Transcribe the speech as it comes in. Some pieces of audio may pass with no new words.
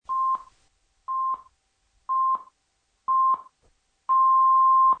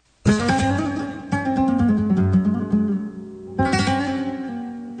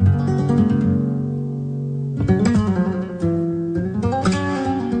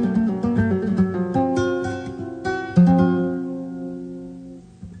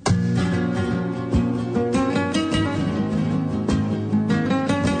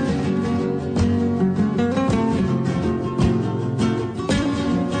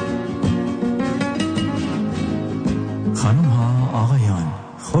خانم ها آقایان،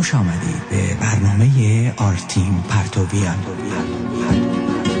 خوش آمدید به برنامه آرتین پرتویان.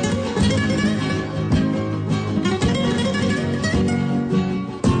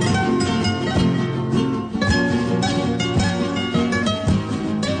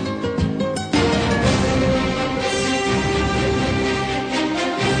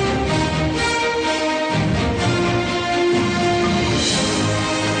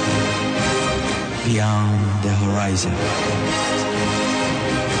 Beyond the horizon.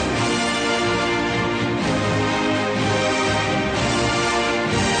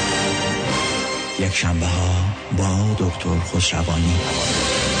 یک شنبه ها با دکتر خسروانی.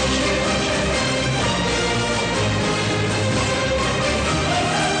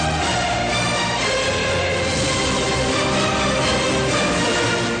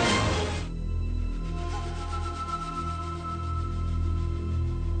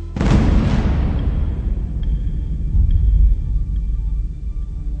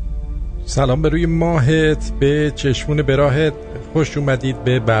 سلام به روی ماهت، به چشمون براهت. خوش اومدید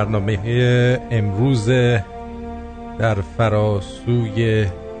به برنامه امروز در فراسوی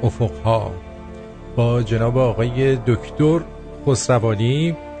افقها با جناب آقای دکتر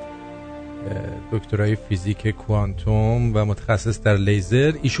خسروانی، دکترای فیزیک کوانتوم و متخصص در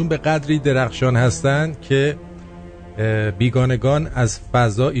لیزر. ایشون به قدری درخشان هستند که بیگانگان از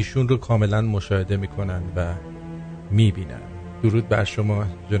فضا ایشون رو کاملا مشاهده میکنن و میبینن. درود بر شما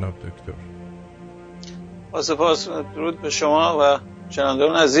جناب دکتر. سپاس. درود به شما و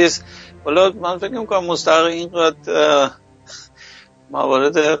شنوندگان عزیز. والا من فکر می‌کنم مستحق اینقدر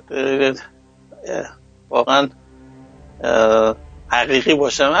موارد واقعا حقیقی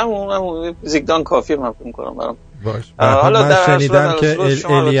باشه. همون فیزیکدان کافیه من فکر می‌کنم برام. حالا من شنیدم که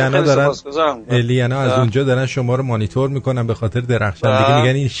الیانا از اونجا دارن شما رو مانیتور میکنن به خاطر درخشان. دیگه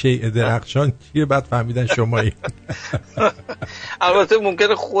میگن این شیء درخشان چیه، بعد فهمیدن شمایی. البته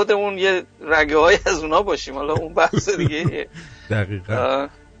ممکنه خودمون یه رگه‌ای از اونا باشیم، حالا اون بحث دیگه. دقیقاً.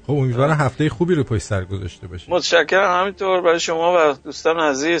 خب امیدوارم هفته خوبی رو پشت سر گذاشته باشید. متشکرم. همینطور برای شما و دوستان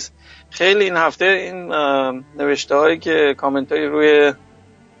عزیز. خیلی این هفته این نوشته‌هایی که کامنت‌های روی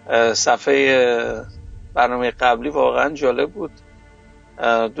صفحه برنامه قبلی واقعا جالب بود.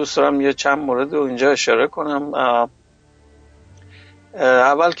 دوست دارم یه چند مورد رو اینجا اشاره کنم.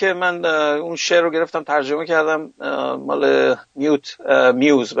 اول که من اون شعر رو گرفتم ترجمه کردم، مال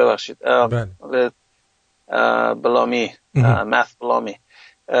میوز ببخشید، مال بلامی، مث بلامی.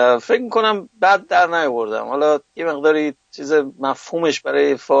 فکر میکنم بد در نیاوردم. حالا یه مقداری چیز مفهومش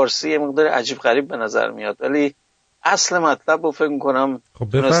برای فارسی یه مقداری عجیب غریب به نظر میاد، ولی اصل مطلب رو فکر میکنم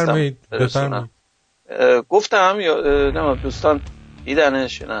خب بفرمایید. گفتم یا نه دوستان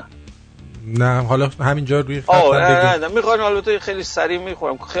دیدنش؟ نه حالا همینجا روی خط نه میخواین البته خیلی سریع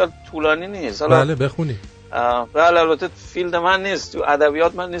میخورم، خیلی طولانی نیست. بله بخونید. بله البته فیلد من نیست، تو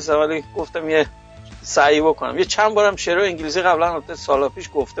ادبیات من نیست، ولی گفتم یه سعی بکنم. یه چند بارم شعر انگلیسی قبلا البته سالا پیش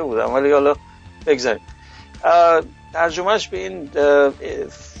گفته بودم، ولی حالا بگذاریم. ترجمهش به این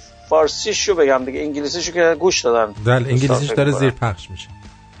فارسیشو بگم دیگه، انگلیسیشو که گوش دادن. بله انگلیسیش داره زیر پخش میشه.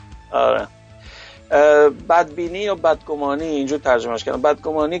 آره. بدبینی یا بدگمانی اینجور ترجمهش کردم.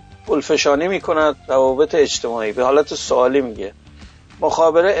 بدگمانی گلفشانی میکند روابط اجتماعی، به حالت سوالی میگه.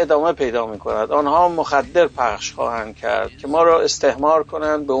 مخابره ادامه پیدا میکند. آنها مخدر پخش خواهند کرد که ما را استحمار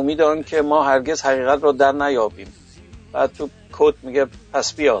کنند به امید آن که ما هرگز حقیقت را در نیابیم. بعد تو کد میگه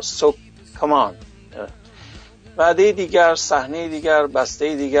پس بیا، سو کمان. وعده دیگر، صحنه دیگر،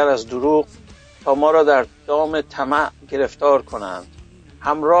 بسته دیگر از دروغ تا ما را در دام طمع گرفتار کنند.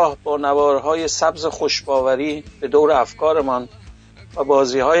 همراه با نوارهای سبز خوشباوری به دور افکارمان و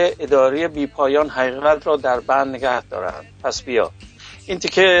بازی‌های اداری بی‌پایان حقیقت را در بند نگه دارند. پس بیا. این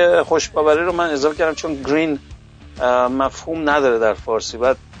تیکه خوشباوری رو من اضافه کردم چون گرین مفهوم نداره در فارسی،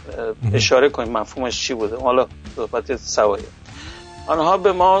 بعد اشاره کنیم مفهومش چی بوده. حالا صحبت سوایی. آنها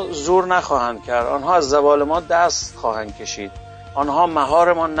به ما زور نخواهند کرد، آنها از زوال ما دست خواهند کشید، آنها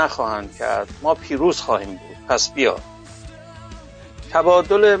مهارمان نخواهند کرد، ما پیروز خواهیم بود. پس بیا.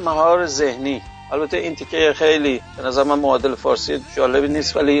 تبادل مهار ذهنی. البته این تیکه خیلی به نظر من معادل فارسی جالبی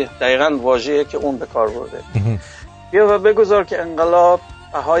نیست، ولی دقیقاً واژه‌ایه که اون به کار برده. بیا و بگذار که انقلاب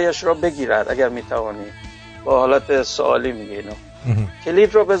بهایش را بگیرد اگر میتوانی. با حالت سوالی میگه اینو.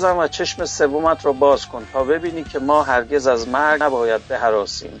 کلید رو بزن و چشم سومت رو باز کن تا ببینی که ما هرگز از مرگ نباید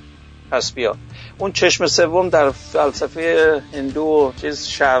بهراسیم. پس بیا. اون چشم سوم در فلسفه هندو و چیز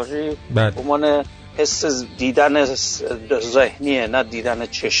شرقی به عنوان حس دیدن ذهنیه، نه دیدن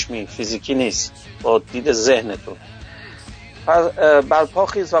چشمی فیزیکی نیست، با دید ذهنتون. برپا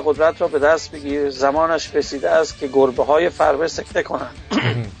خیز و قدرت را به دست بگیر، زمانش رسیده است که گربه های فربه سکته کنند.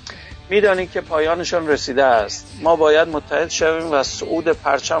 میدانید که پایانشان رسیده است. ما باید متحد شویم و صعود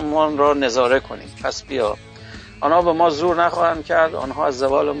پرچممان را نظاره کنیم. پس بیا. آنها به ما زور نخواهند کرد. آنها از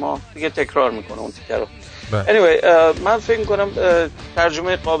زوال ما. دیگه تکرار میکنه اون تیکه رو. anyway من فکر کنم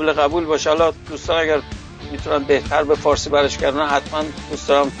ترجمه قابل قبول باشه. حالا دوستان اگر میتونن بهتر به فارسی برش کردن حتما دوست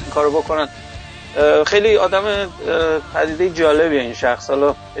دارم این کارو بکنن. خیلی آدم پدیده جالبیه این شخص.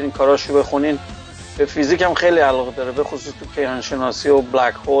 حالا این کاراشو بخونین. به فیزیک هم خیلی علاقه داره، به خصوص تو کیهانشناسی و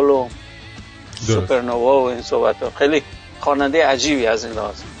بلک هول و سوپرنووا و این صحبت‌ها. خیلی خواننده عجیبی از این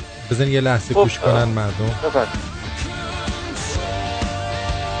لحاظ. بزن یه لحظه گوش کنن مردم. بفرمایید.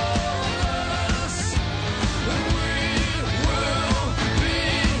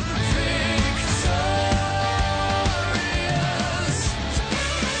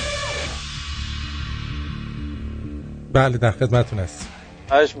 بله در خدمتتون هستم.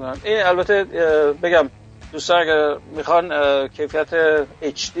 خواهش می‌کنم. این البته بگم دوستان اگر میخوان کیفیت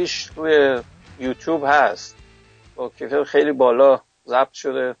HDش روی یوتیوب هست با کیفیت خیلی بالا ضبط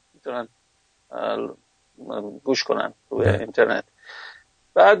شده، میتونن گوش کنن روی اینترنت.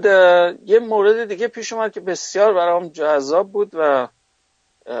 بعد یه مورد دیگه پیش اومد که بسیار برام جذاب بود و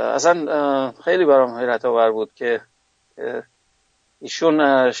اصلا خیلی برام حیرت آور بود که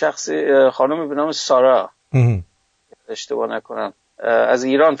ایشون شخصی خانمی به نام سارا اشتباه نکنم از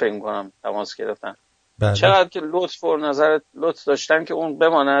ایران فکر می‌کنم تماس گرفتن. چقدر که لطف داشتن که اون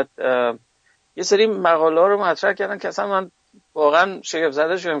بماند. یه سری مقاله رو مطرح کردن که اصلا من واقعا شگفت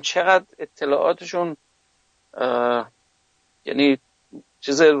زده شدم چقدر اطلاعاتشون یعنی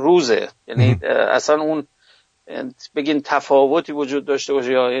چیز روزه، یعنی اصلا اون بگین تفاوتی وجود داشته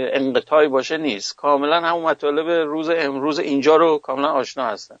باشه یا انقطاعی باشه نیست، کاملا همون مطالب روز امروز اینجا رو کاملا آشنا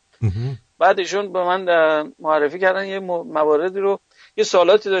هستن. بعد ایشون به من معرفی کردن یه مواردی رو، یه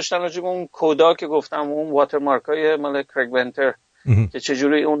سوالاتی داشتن راجع به اون کودا که گفتم، اون واترمارکای مال کرگ ونتر که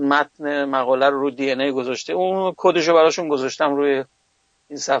چجوری اون متن مقاله رو دی ان ای گذاشته، اون کدشو براشون گذاشتم روی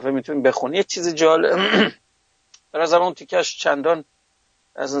این صفحه، میتونید بخونید. یه چیز جالب برای اون تیکش چندان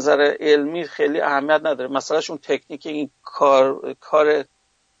از نظر علمی خیلی اهمیت نداره، مثلا اون تکنیک این کار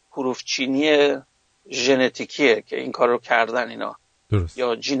حروف چینی ژنتیکیه که این کار رو کردن اینا درست.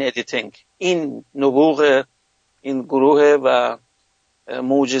 یا جین ادیتینگ. این نبوغ این گروه و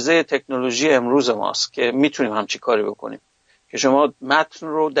معجزه تکنولوژی امروز ماست که میتونیم همچی کاری بکنیم که شما متن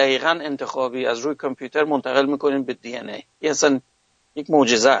رو دقیقاً انتخابی از روی کامپیوتر منتقل میکنین به دی ان ای. این اصلا یک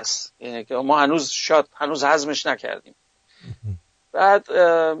معجزه است، یعنی که ما هنوز هضمش نکردیم. بعد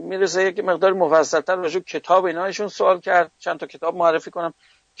میرسه یک مقدار مفصل‌تر راجع به کتاب اینایشون سوال کرد، چند تا کتاب معرفی کنم.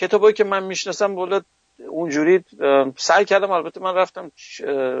 کتابایی که من میشناسم بالا اونجوری سعی کردم، البته من رفتم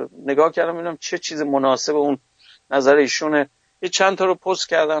نگاه کردم ببینم چه چیز مناسب اون نظر ایشونه. یه چند تا رو پست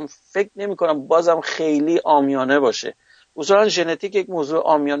کردم، فکر نمی کنم بازم خیلی عامیانه باشه. اصولا ژنتیک یک موضوع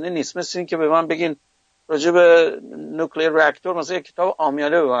عامیانه نیست، مثل این که به من بگین راجع به نوکلیر راکتور مثلا یک کتاب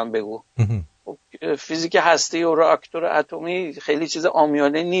عامیانه به من بگو. فیزیک هستی و راکتور اتمی خیلی چیز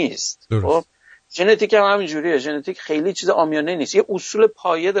عامیانه نیست. خب ژنتیک هم همینجوریه، ژنتیک خیلی چیز عامیانه نیست، یه اصول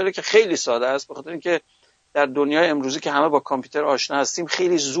پایه داره که خیلی ساده است، بخاطر اینکه در دنیای امروزی که همه با کامپیوتر آشنا هستیم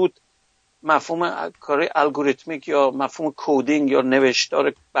خیلی زود مفهوم کار الگوریتمیک یا مفهوم کدینگ یا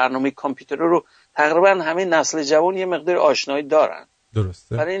نوشتار برنامه کامپیوتر رو تقریبا همه نسل جوان یه مقدار آشنایی دارن.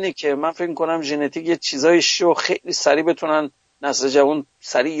 درسته. برای اینه که من فکر کنم ژنتیک یه چیزای شو خیلی سریع بتونن نسل جوان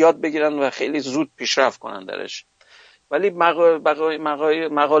سریع یاد بگیرن و خیلی زود پیشرفت کنن درش. ولی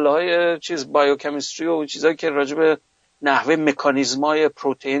مقاله های چیز بایوکمیستری و چیزایی که راجع به نحوه مکانیزمای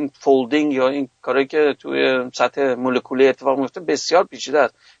پروتئین فولدینگ یا این کاری که توی سطح مولکولی اتفاق میفته بسیار پیچیده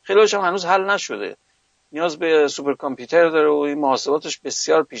است. خیلی‌هاش هم هنوز حل نشده، نیاز به سوپر کامپیوتر داره و این محاسباتش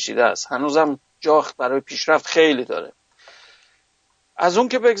بسیار پیچیده است، هنوزم جا برای پیشرفت خیلی داره. از اون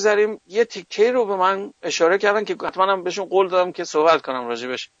که بگذریم، یه تیکه رو به من اشاره کردن که حتما هم بهشون قول دادم که صحبت کنم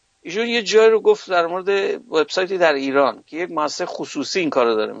راجبش. ایشون یه جایی رو گفت در مورد وبسایتی در ایران که یک مؤسسه خصوصی این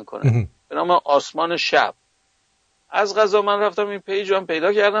کارو داره میکنه به نام آسمان شب. از قضا من رفتم این پیج رو هم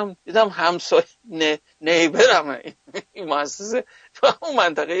پیدا کردم، دیدم همسایه نیبرم این مؤسسه تو اون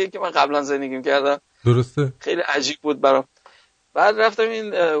منطقه‌ای که من قبلا زندگی می‌کردم. درسته. خیلی عجیب بود برام. بعد رفتم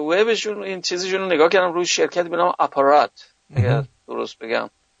این وبشون این چیزشون رو نگاه کردم، روی شرکتی به نام آپارات، اگر درست بگم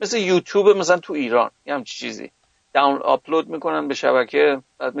مثل یوتیوب مثلا تو ایران یه همچین چیزی آپلود میکنن به شبکه،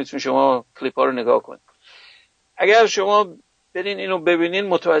 بعد میتونید شما کلیپ‌ها رو نگاه کنید. اگر شما برین اینو ببینین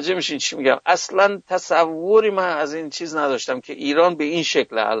متوجه میشین چی میگم. اصلا تصوری من از این چیز نداشتم که ایران به این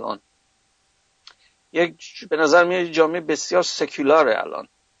شکل الان یک به نظر میاد جامعه بسیار سکولاره الان.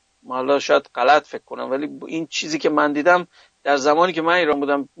 ما حالا شاید غلط فکر کنم ولی این چیزی که من دیدم در زمانی که من ایران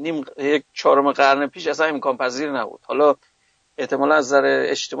بودم یک چهارم قرن پیش اصلا امکان پذیر نبود. حالا احتمالا از نظر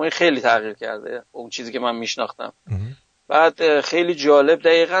اجتماعی خیلی تغییر کرده اون چیزی که من میشناختم. بعد خیلی جالب،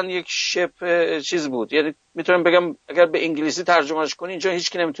 دقیقاً یک شپ چیز بود، یعنی میتونم بگم اگر به انگلیسی ترجمهش کنی اینجا هیچ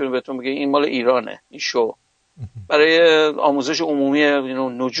کی نمیتونه بهتون بگه این مال ایرانه، این شو برای آموزش عمومی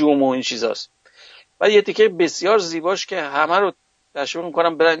نجوم و این چیزاست. بعد یه تیکه بسیار زیباش که همه رو تشویق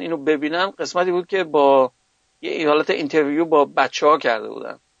میکنم برن اینو ببینن، قسمتی بود که با یه حالت اینترویو با بچه‌ها کرده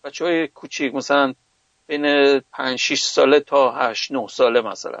بودن، بچه‌های کوچیک مثلا بین 5-6 ساله تا 8-9 ساله،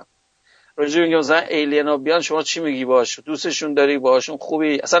 مثلا راجع میگم مثلا ایلینا بیان شما چی میگی باهاش، دوستشون داری، باهاشون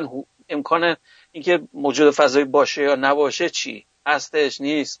خوبی، اصلا امکان اینکه موجود فضایی باشه یا نباشه چی هستش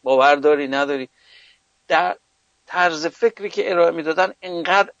نیست، باور داری نداری. در طرز فکری که ارائه میدادن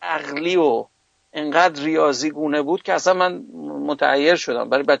انقدر عقلی و انقدر ریاضی گونه بود که اصلا من متحیر شدم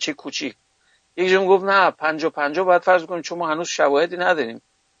برای بچه کوچیک. یکی جمع گفت نه 50-50 باید فرض کنیم چون ما هنوز شواهدی نداریم.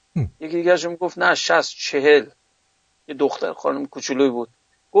 یکی دیگه جمع گفت نه 60-40. یه دختر خانم کوچولویی بود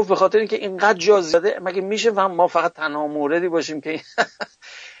گفت به خاطر اینکه اینقدر جا زده مگه میشه ما فقط تنها موردی باشیم که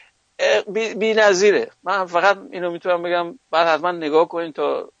بی نظیره. من فقط اینو میتونم بگم بعد حتما نگاه کنین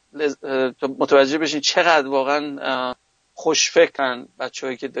تا متوجه بشین چقدر واقعا خوشفکرن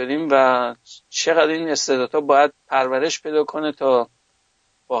بچه‌هایی که داریم و چقدر این استعدادها باید پرورش پیدا کنه تا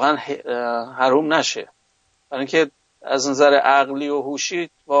واقعا حروم نشه، برای اینکه از نظر عقلی و هوشی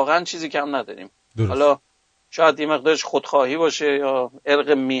واقعا چیزی کم نداریم. حالا شاید یه مقدارش خودخواهی باشه یا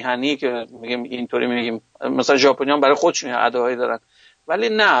ارق میهنی که میگیم اینطوری میگیم، مثلا ژاپنیان برای خودشون اداهایی دارن، ولی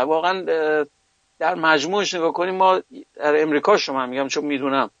نه واقعا در مجموعش نگاه کنیم ما در امریکا شما میگم چون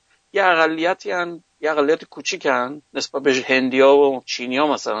میدونم یه اقلیتی هن، یه اقلیت کوچیکن نسبت به هندیا و چینیا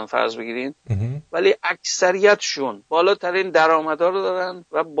مثلا فرض بگیرین، ولی اکثریتشون بالاترین درآمدها رو دارن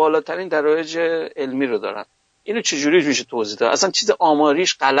و بالاترین درجه علمی رو دارن. اینو چجوری میشه توضیح داد؟ اصلا چیز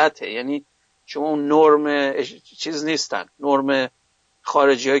آماریش غلطه، یعنی شما اون نرم چیز نیستن، نرم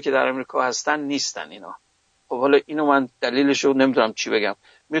خارجی هایی که در امریکا هستن نیستن اینا. خب حالا اینو من دلیلشو نمیدونم چی بگم،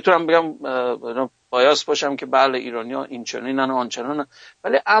 میتونم بگم بایاس باشم که بله ایرانی‌ها این چنینن و آن چنینن،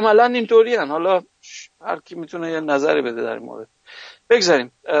 ولی عملا اینطوری هن. حالا هر کی میتونه یه نظری بده در این مورد.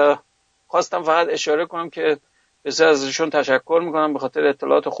 بگذاریم. خواستم فقط اشاره کنم که بسیار ازشون تشکر میکنم به خاطر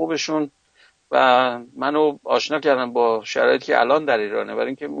اطلاعات خوبشون و منو آشنا کردن با شرایطی که الان در ایرانه، برای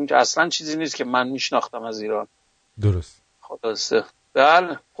اینکه اون اصلا چیزی نیست که من میشناختم از ایران. درست. خلاصه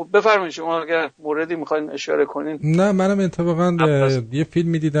بله. خب بفرمایید شما اگر موردی میخواین اشاره کنین. نه منم اتفاقا یه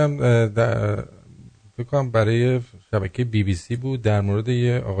فیلمی دیدم فکر کنم برای شبکه BBC بود در مورد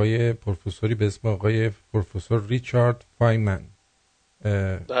یه آقای پروفسوری به اسم آقای پروفسور ریچارد فاینمن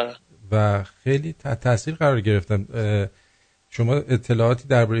و خیلی تاثیر قرار گرفتم. شما اطلاعاتی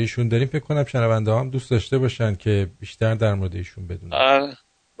درباره ایشون دارین؟ فکر کنم شنونده هم دوست داشته باشن که بیشتر در مورد ایشون بدونن.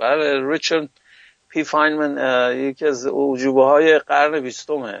 بله ریچارد پی فاینمن یکی از عجوبه‌های قرن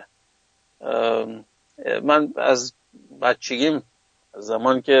 20ه. من از بچگیم، از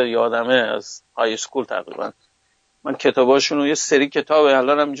زمان که یادمه از های اسکول تقریبا، من کتاباشونو یه سری کتاب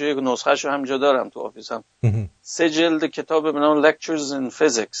الان همینجا یک نسخه‌شو همینجا دارم تو آفیسم، 3 جلد کتاب به نام Lectures in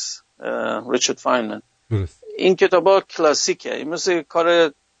Physics ریچارد فاینمن. این کتابا کلاسیکه، این مثل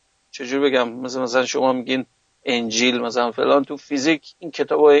کار چجور بگم، مثلا شما میگین انجیل مثلا فلان، تو فیزیک این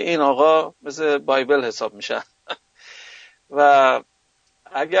کتابای این آقا مثل بایبل حساب میشن و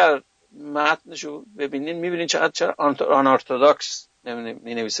اگر متنشو ببینین میبینین چقدر آنارتودکس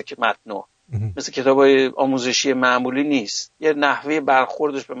نویسه که متنو مثل کتابای آموزشی معمولی نیست، یه نحوه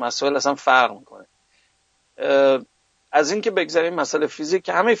برخوردش به مسائل اصلا فرق میکنه. از این که بگذاریم مسئله فیزیک،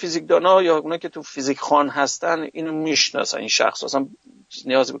 که همه فیزیکدانا یا اونا که تو فیزیک خوان هستن اینو میشناسن، این شخص اصلا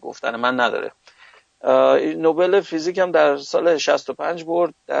نیازی به گفتن من نداره. نوبل فیزیک هم در سال 65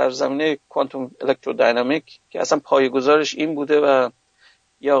 برد در زمینه کوانتوم الکترودینامیک که اصلا پایه‌گذارش این بوده و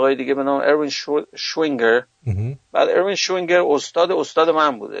یه آقای دیگه به نام اروین شوینگر. بعد اروین شوینگر استاد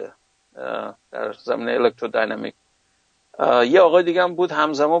من بوده در زمینه الکترودینامیک. یه آقای دیگه هم بود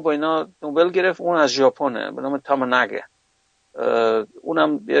همزمان با اینا نوبل گرفت، اون از ژاپنه به نام تاماناگه.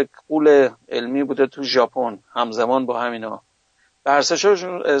 اونم یک غول علمی بوده تو ژاپن همزمان با همینا. به هر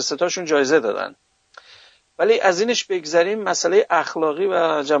ستاشون جایزه دادن. ولی از اینش بگذریم، مسئله اخلاقی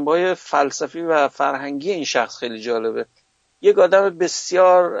و جنبه‌های فلسفی و فرهنگی این شخص خیلی جالبه. یک آدم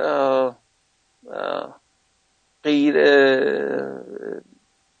بسیار غیر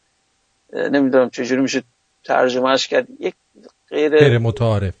نمیدونم چجوری میشه ترجمهش کرد، یک غیر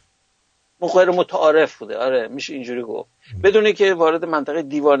متعارف بوده. آره میشه اینجوری گفت، بدونه که وارد منطقه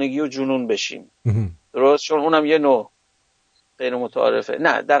دیوانگی و جنون بشیم. درست، چون اونم یه نوع غیر متعارفه،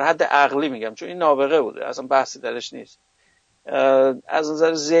 نه در حد عقلی میگم، چون این نابغه بوده اصلا بحثی درش نیست. از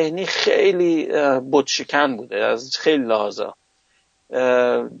نظر ذهنی خیلی بتشکن بوده از خیلی لحاظا،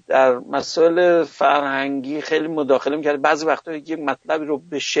 در مسائل فرهنگی خیلی مداخله میکرد. بعضی وقتا یک مطلبی رو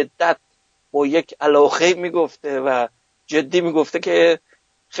به شدت با یک علاقه میگفته و جدی میگفته که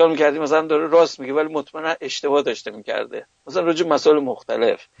خیال میکردیم مثلا داره راست میگه، ولی مطمئنا اشتباه داشته میکرده. مثلا راجع به مسائل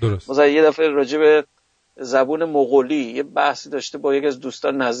مختلف. درست. مثلا یه دفعه راجع به زبون مغولی یه بحثی داشته با یکی از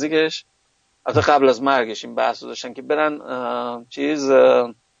دوستان نزدیکش، حتی قبل از مرگش این بحث داشتن که برن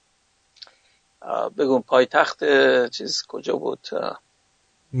بگم پایتخت چیز کجا بود؟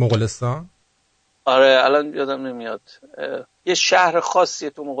 مغولستان. آره الان یادم نمیاد. یه شهر خاصیه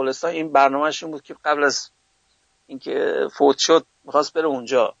تو مغولستان. این برنامه‌ش این بود که قبل از اینکه فوت شد می‌خواست بره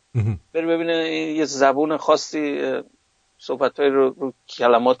اونجا، بره ببینه یه زبون خاصی صحبت‌های رو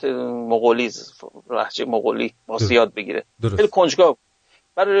کلمات مغولی، لهجه مغولی واسه یاد بگیره. خیلی کنجکاو.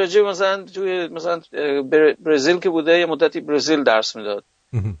 برای راجع مثلا توی مثلا برزیل که بوده یه مدتی برزیل درس میداد.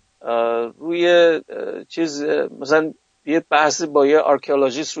 روی چیز مثلا یه بحثی با یه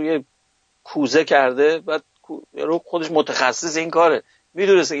آرکئولوژیست روی کوزه کرده، بعد رو خودش متخصص این کاره،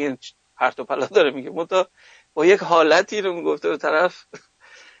 میدونسته این پرت و پلا داره میگه، با یک حالتی رو میگفته به طرف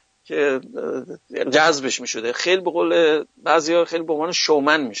که جذبش میشده. خیلی به قول بعضیا خیلی به عنوان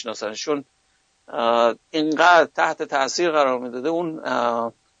شومن میشناسنشون، اینقدر تحت تاثیر قرار میداده، اون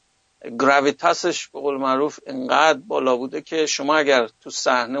گراویتاسش به قول معروف اینقدر بالا بوده که شما اگر تو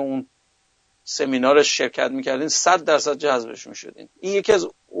صحنه اون سمینارش شرکت میکردین 100% جذبش میشدین. این یکی از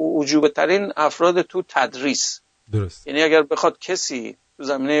عجوبه ترین افراد تو تدریس. درست. یعنی اگر بخواد کسی تو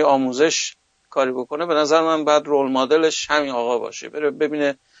زمینه آموزش کاری بکنه، به نظر من بعد رول مدلش همین آقا باشه. بره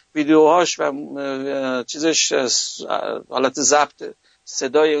ببینه ویدیوهاش و چیزش، حالت ضبط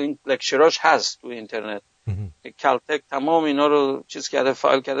صدای این لکچراش هست تو اینترنت. کلتک تمام اینا رو چیز کرده،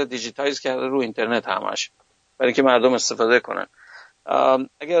 فایل کرده، دیجیتایز کرده رو اینترنت همش، برای اینکه مردم استفاده کنن.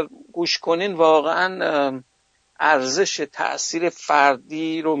 اگر گوش کنین واقعا ارزش تأثیر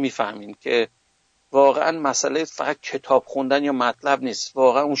فردی رو میفهمین که واقعا مسئله فقط کتاب خوندن یا مطلب نیست.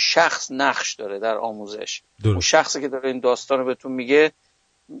 واقعا اون شخص نقش داره در آموزش. اون شخصی که داره این داستان رو بهتون میگه،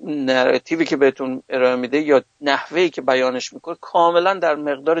 نراتیوی که بهتون ارائه میده یا نحوهی که بیانش میکنه، کاملا در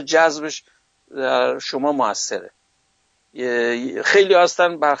مقدار جذبش در شما موثره. خیلی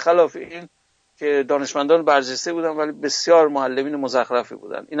هستن برخلاف این که دانشمندان برجسته بودن ولی بسیار معلمین مزخرفی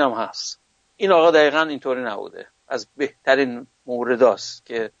بودن. این هم هست. این آقا دقیقاً اینطوری نبوده. از بهترین مورداست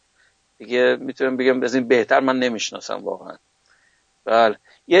که دیگه میتونم بگم از این بهتر من نمیشناسم واقعا. بله.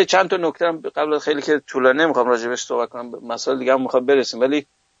 یه چند تا نکته قبل خیلی که طولانی نمیخوام راجبش صحبت کنم، مسائل دیگه هم میخوام برسیم، ولی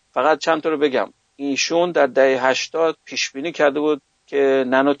فقط چند تا رو بگم. ایشون در دهه 80 پیش بینی کرده بود که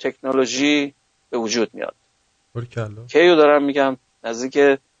نانو تکنولوژی به وجود میاد. کیو دارم میگم؟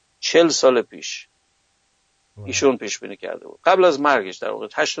 نزدیک 40 سال پیش ایشون پیش بینی کرده بود، قبل از مرگش. در واقع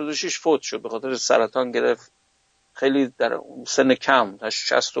 86 فوت شد، به خاطر سرطان گرفت. خیلی در سن کم،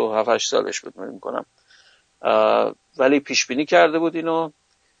 67 سالش بود میکنم، ولی پیش بینی کرده بود اینو.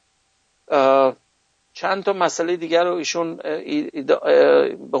 چند تا مسئله دیگر رو ایشون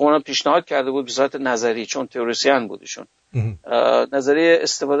به قولن پیشنهاد کرده بود به صورت نظری، چون تئوریسین بود ایشون. نظریه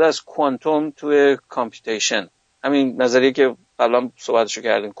استفاده از کوانتوم توی کامپیوتیشن، همین نظریه که قبلا صحبتشو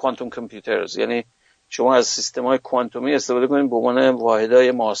کردیم، کوانتوم کامپیوترز، یعنی شما از سیستم‌های کوانتومی استفاده کنید به عنوان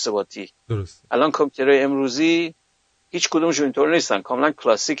واحدهای محاسباتی. درست. الان کامپیوترهای امروزی هیچ کدومشون اینطور نیستن، کاملا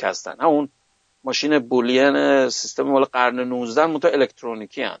کلاسیک هستن. همون ماشین بولین سیستم مال قرن 19 منتها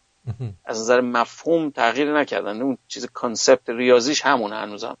الکترونیکی هستن. از نظر مفهوم تغییر نکردن. اون چیز کانسپت ریاضیش همونه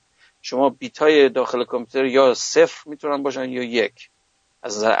هنوزم. شما بیتای داخل کامپیوتر یا 0 میتونن باشن یا 1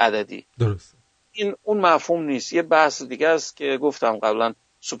 از نظر عددی. درست. این اون مفهوم نیست. یه بحث دیگه است که گفتم قبلا،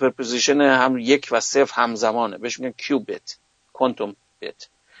 سوپرپوزیشن هم 1 و 0 همزمانه، بهش میگن کیوبیت، کوانتوم بیت،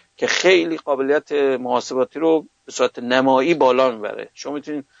 که خیلی قابلیت محاسباتی رو به صورت نمایی بالا میبره. شما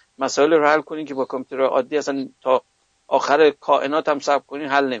میتونید مسائل رو حل کنین که با کامپیوتر عادی اصلا تا آخر کائنات هم صبر کنین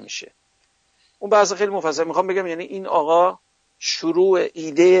حل نمیشه. اون بحث خیلی مفصل میخوام بگم. یعنی این آقا شروع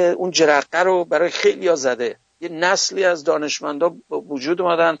ایده اون جرقه رو برای خیلی‌ها زده. یه نسلی از دانشمندا وجود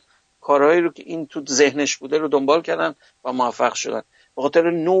اومدن، کارهایی رو که این تو ذهنش بوده رو دنبال کردن و موفق شدن به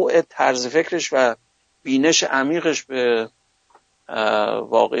خاطر نوع طرز فکرش و بینش عمیقش به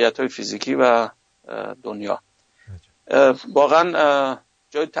واقعیت‌های فیزیکی و دنیا. واقعا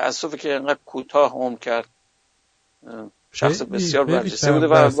جای تأسفه که اینقدر کوتاه عمر کرد. شخص بسیار برجسته بوده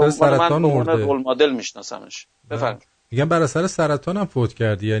و من به عنوان رول مدل میشناسمش. بفرمایید. میگم بر اثر سرطان هم فوت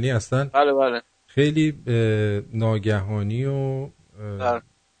کردی، یعنی اصلا بله خیلی ناگهانی و بله.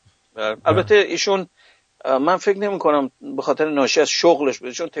 البته ایشون من فکر نمی کنم به خاطر ناشی از شغلش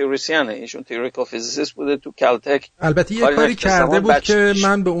بوده، چون تئوریسینه، ایشون تئوریکال فیزیست بوده تو کلتک. البته یه کاری کرده بود که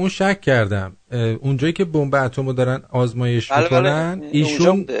من به اون شک کردم، اونجایی که بمب اتمو دارن آزمایش میکنن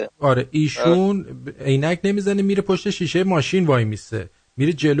ایشون ایشون عینک نمیزنه، میره پشت شیشه ماشین وای میسته،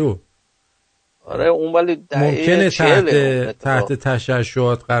 میره جلو. آره اون ولی ممکنه تحت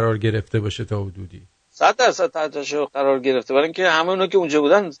تشعشعات قرار گرفته باشه تا حدودی 100% تحت تشعشع قرار گرفته، برای اینکه همه اونا که اونجا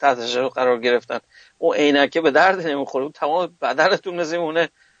بودن تحت تشعشع قرار گرفتن. اون عینکه به درد نمیخوره، تمام بدنتون نمیمونه.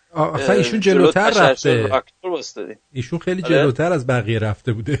 اصلا ایشون جلوتر رفته، ایشون خیلی جلوتر از بقیه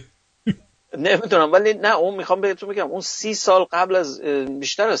رفته بوده. نمیدونم ولی نه، اون میخوام بهتون بگم اون 30 سال قبل از،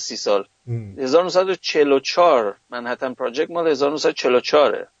 بیشتر از 30 سال 1944 منهتن پراجکت مال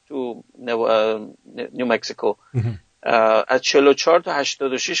 1944 تو نیو مکزیکو. از 44 تا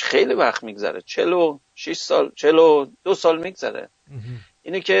 86 خیلی وقت میگذره، 46 سال 42 سال میگذره.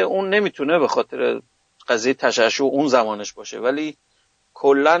 اینه که اون نمیتونه به خاطر قضیه تشعشع اون زمانش باشه، ولی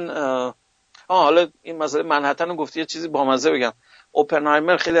کلا حالا این مسئله منهتن رو گفتی، یه چیزی بامزه بگم.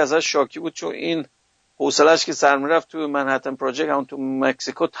 اوپنهایمر خیلی ازش شاکی بود، چون این حوصله‌اش که سر میرفت تو منهتن پراجکت اون تو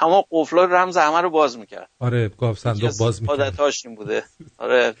مکزیکو تمام قفل‌ها رمز همه رو باز میکرد. آره گاف صندوق باز می‌کرد. عادتاش این بوده.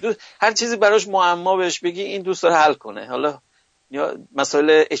 آره هر چیزی براش معما بهش بگی این دوست داره حل کنه. حالا یا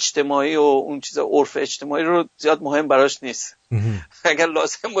مسائل اجتماعی و اون چیزا عرف اجتماعی رو زیاد مهم براش نیست. اگر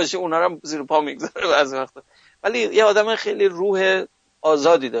لازم باشه اونا رو زیر پا میگذاره بعضی وقتا. ولی یه آدم خیلی روح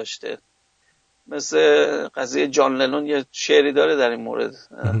آزادی داشته. مثل قضیه جان لنون یه شعری داره در این مورد،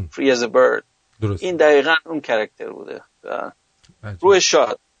 Free as a bird. درست. این دقیقاً اون کاراکتر بوده. روح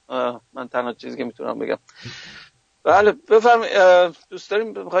شاد. من تنها چیزی که میتونم بگم. بله بفرمایید. دوست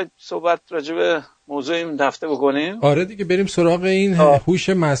داریم بخواید صحبت راجع به موضوع این هفته بکنیم؟ آره دیگه بریم سراغ این هوش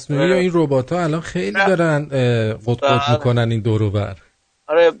مصنوعی و این ربات‌ها الان خیلی دارن قطق میکنن این دور و بر.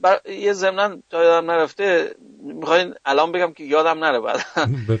 آره یه ضمناً تا یادم نرفته میخواین الان بگم که یادم نره بعد.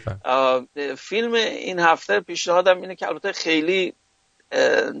 فیلم این هفته پیشنهادم اینه که البته خیلی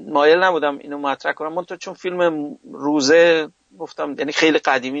مایل نبودم اینو مطرح کنم، من چون فیلم روزه گفتم یعنی خیلی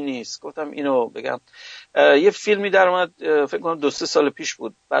قدیمی نیست، گفتم اینو بگم. یه فیلمی در اومد فکر کنم 2-3 سال پیش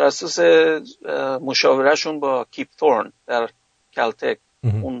بود، بر اساس مشاورهشون با کیپ تورن در کلتک،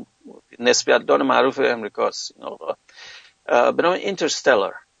 اون نسبیت‌دان معروف امریکاست این آقا، به نام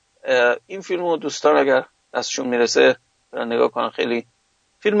اینترستلار. این فیلمو دوستان اگر دستشون میرسه برن نگاه کنن، خیلی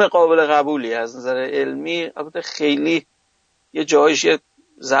فیلم قابل قبولی از نظر علمی، البته خیلی یه جایش یه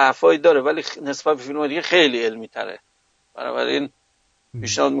ضعفایی داره ولی نسبت به فیلم‌های دیگه خیلی علمی تره، بنابراین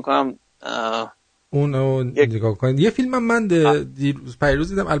پیشنهاد میکنم اونو نگاه کنید. یه فیلم من دیروز پیروز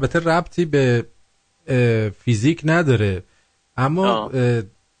دیدم، البته ربطی به فیزیک نداره اما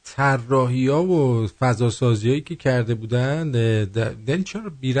طراحی‌ها و فضاسازی‌هایی که کرده بودن دل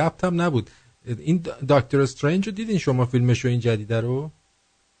چرا بی ربط هم نبود. این دکتر استرنج رو دیدین شما فیلمشو این جدیده رو؟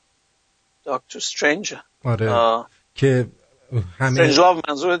 دکتر استرنج؟ آره که همه استرنج لاو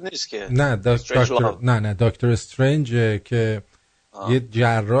منظورت نیست که؟ نه دکتر استرنج که یه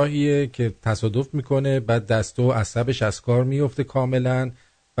جراحیه که تصادف میکنه، بعد دست و عصبش از کار میفته کاملا،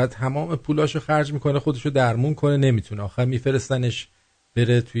 بعد تمام پولاشو خرج میکنه خودشو درمون کنه، نمیتونه، آخر میفرستنش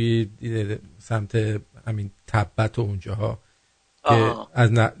بره توی سمت همین تبت و اونجاها که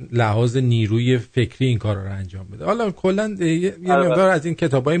از لحاظ نیروی فکری این کار رو انجام بده. حالا کلا یه مقدار از این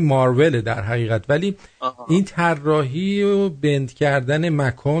کتابای مارول در حقیقت، ولی این طراحی و بند کردن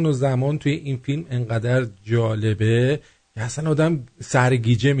مکان و زمان توی این فیلم انقدر جالبه که اصلا آدم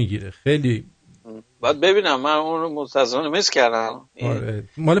سرگیجه میگیره. خیلی باید ببینم، من اون رو مستظرانه میس کردم.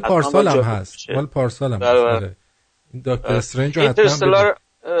 مال پارسال هم هست. این دکتر استرنج رو حتما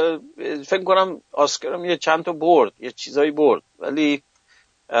فکر کنم آسکارم یه چند تا برد، یه چیزایی برد، ولی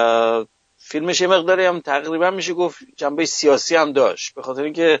فیلمش یه مقداری هم تقریبا میشه گفت جنبه سیاسی هم داشت، به خاطر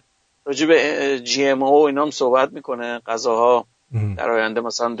اینکه راجع به جی ام او اینا هم صحبت میکنه. غذاها در آینده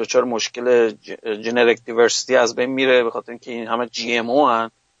مثلا دچار مشکل جنریک دیورسیتی از بین میره، به خاطر اینکه این همه جی ام او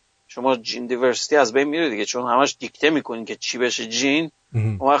هن، شما جین دیورسیتی از بین میره دیگه، چون همش دیکته میکنین که چی بشه جین.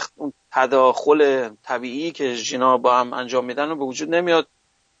 اون وقت اون تداخل طبیعی که ژینا با هم انجام میدن رو به وجود نمیاد،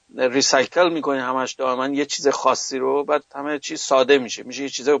 ریسایکل میکنین همش دائما یه چیز خاصی رو، بعد همه چیز ساده میشه یه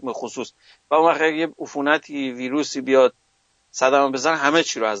چیز به خصوص. و اون وقت یه عفونتی ویروسی بیاد صدمه بزنه همه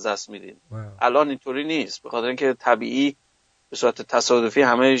چی رو از دست میدین. الان اینطوری نیست، به خاطر اینکه طبیعی به صورت تصادفی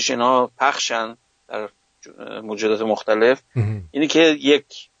همه ژنا پخشن در موجودات مختلف. اینی که یک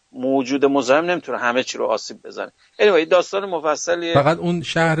موجود مزاحم نمیتونه همه چی رو آسیب بزنه. anyway داستان مفصلیه. فقط اون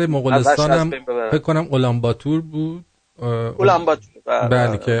شهر مغولستان هم فکر کنم اولانباتور بود. اولانباتور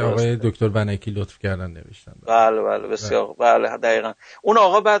بله که آقای دکتر بنکی لطف کردن نوشتن. بله بسیار بله دقیقاً. اون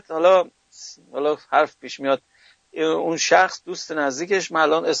آقا بعد حالا حالا حرف پیش میاد، اون شخص دوست نزدیکش، من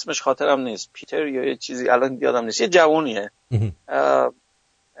الان اسمش خاطرم نیست، پیتر یا یه چیزی الان یادم نیست، یه جوونیه،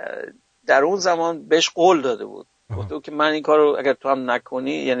 در اون زمان بهش قول داده بود، گفته بود که من این کارو اگر تو هم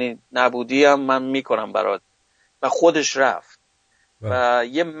نکنی، یعنی نبودی هم من میکنم برات، و خودش رفت. و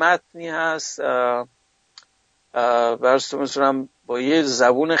یه متنی هست برستون میسونم با یه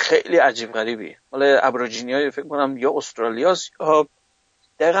زبون خیلی عجیب غریبی، مال ابروجینی های فکر کنم یا استرالیاست یا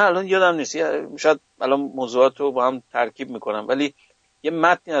دقیقا الان یادم نیست، شاید الان موضوعات رو با هم ترکیب میکنم، ولی یه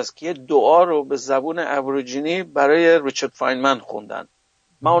متنی هست که یه دعا رو به زبون ابروجینی برای ریچارد فاینمن خوندن.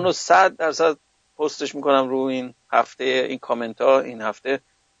 من اونو 100% پستش میکنم رو این هفته، این کامنت ها این هفته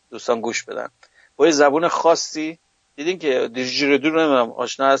دوستان گوش بدن، با یه زبون خاصی. دیدین که دیجیردو نمیدونم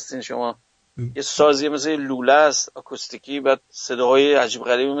آشنا هستین شما، یه سازی مثل لوله است آکوستیکی، بعد صداهای عجیب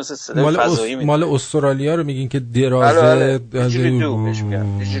غریبی مثل صدای فضایی میده. مال استرالیا رو میگین که درازه دیجیردو بهش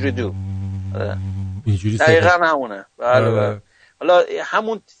میگن، دیجیردو دقیقاً همونه. بله. حالا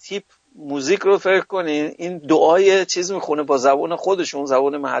همون تیپ موزیک رو فکر کنین، این دعای چیز میخونه با زبان خودشون،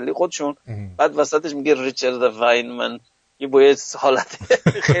 زبان محلی خودشون، بعد وسطش میگه ریچارد واینمن، یه باید حالت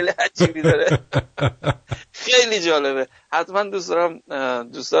خیلی عجیبی داره. خیلی جالبه، حتما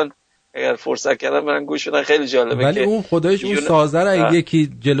دوستان اگر فرصت کردن برن گوش بدن، خیلی جالبه. ولی اون خدایش اون سازه رو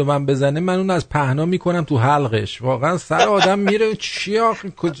یکی جلو من بزنه، من اون از پهنا میکنم تو حلقش، واقعا سر آدم میره. چیه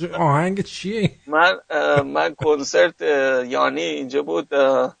آخه آهنگ چیه؟ من کنسرت یانی اینجا بود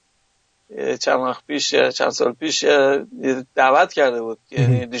چند سال پیش دعوت کرده بود،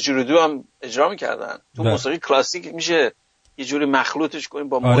 یعنی دیجیردو هم اجرا میکردن تو موسیقی کلاسیک، میشه یه جوری مخلوطش کنیم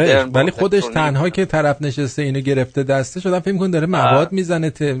با مدرن. ولی خودش تنها که طرف نشسته اینو گرفته دسته شدن، فکر می‌کنه داره مواد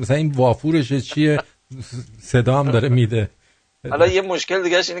میزنه، مثلا این وافورشه چیه، صدا هم داره میده. حالا یه مشکل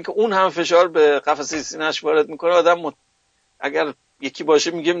دیگه‌اش اینه که اون هم فشار به قفسه سینه‌اش وارد میکنه، آدم اگر یکی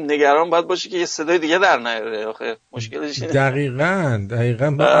باشه میگه نگران باید باشه که یه صدای دیگه در نیاره. آخه مشکلش اینه.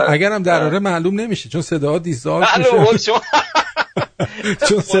 دقیقاً اگرم دراره معلوم نمیشه، چون صداها دیسالت میشه.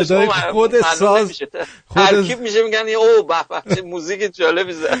 چون صدای خود ساز ترکیب میشه، میگن اوه به چه موزیک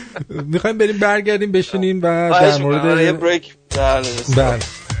جالبی زد. میخوایم بریم برگردیم بشینیم و در مورد یه بریک بله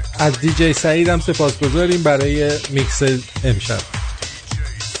از دیجی سعید هم سپاسگزاریم برای میکس امشب.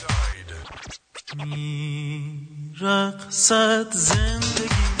 رقصد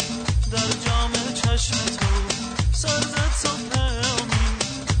زندگی در جام چشم تو، سرزد صبح امید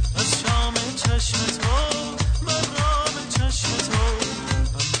از شام چشم تو، مرام چشم تو،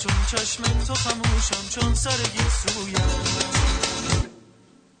 همچون چشم تو خموشم چون سرگی سویم،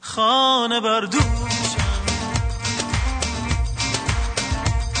 خانه بردوشم.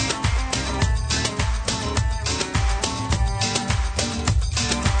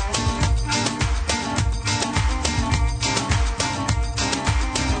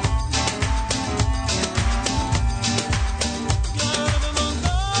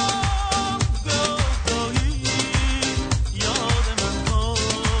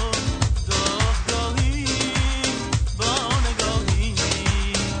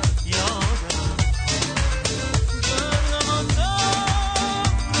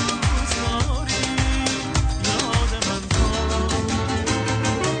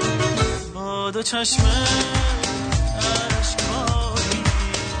 چشم اشکاری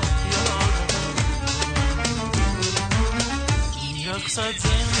یادم، رقصد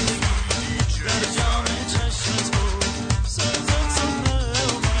زندگی در جام چشم تو، سرزد صبح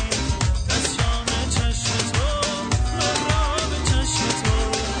امید از شام چشم تو، مرام چشم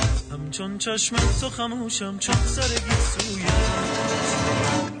تو، همچون چشم تو خموشم چون سرگی سویم،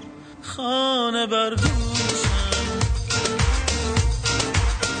 خانه بردوشم.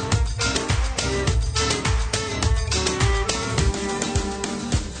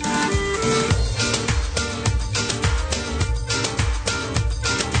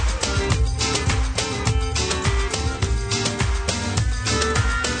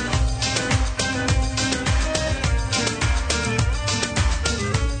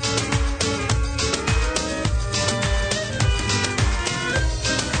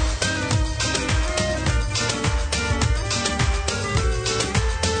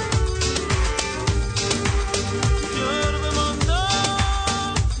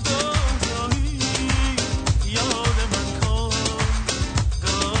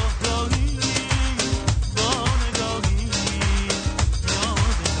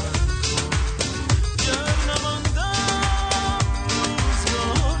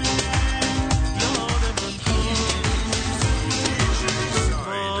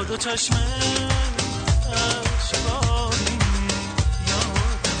 چشم اشکاری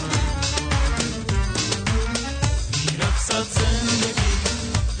یادم، میرقصد زندگی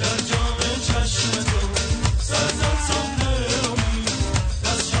در جام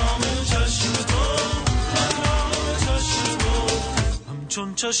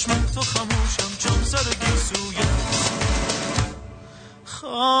چشم تو خموشم چون سر گیسوی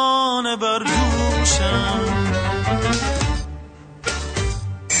خانه بر دوشم.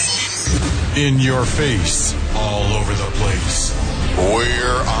 In your face, all over the place.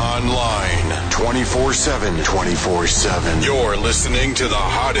 We're online 24/7. 24/7. You're listening to the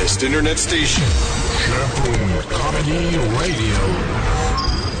hottest internet station. Shaboom Comedy Radio.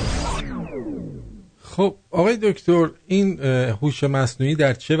 خب آقای دکتر، این هوش مصنوعی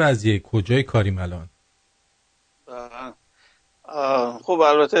در چه وضعیه؟ کجای کاریم الان؟ خب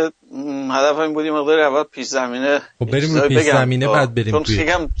البته هدف این بودیم مقداری اول پیش زمینه. خب بریم رو پیش زمینه بعد بریم چون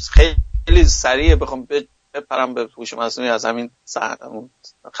توی. خیلی سریع بخوام بپرم به هوش مصنوعی از همین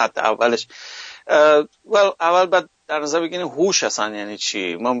خط اولش. اول بعد در نظر بگیریم هوش اصلا یعنی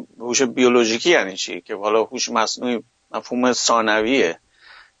چی؟ ما هوش بیولوژیکی یعنی چی؟ که حالا هوش مصنوعی مفهوم ثانویه.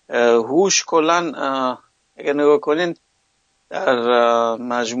 هوش کلا اگر نگاه کنین در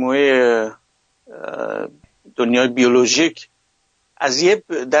مجموعه دنیای بیولوژیک از یه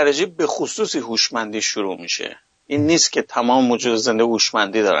درجه به خصوصی هوشمندی شروع میشه. این نیست که تمام موجود زنده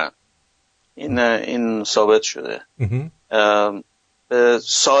هوشمندی دارن. این ثابت شده.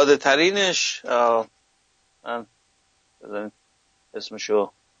 ساده ترینش من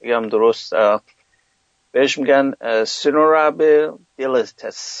اسمشو بگم درست، بهش میگن سینورابل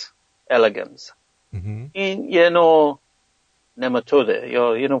دیلیتس الگنز. این یه نوع نماتوده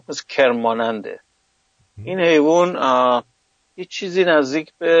یا یه نوع کرماننده. این حیوان یه چیزی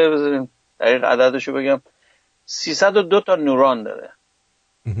نزدیک به، بذاریم دقیق عددشو بگم، 302 تا نوران داره.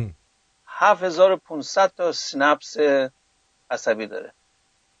 7500 تا سینپس عصبی داره.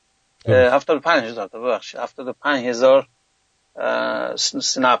 75000 تا ببخشید 75000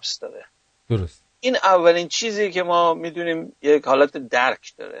 سینپس داره. درست. این اولین چیزی که ما میدونیم یک حالت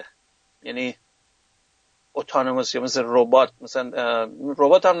درک داره، یعنی اتونوموس یا مثل ربات، مثلا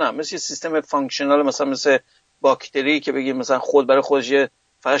ربات هم نه، مثل سیستم فانکشنال، مثل باکتری که بگیم مثلا خود برای خودش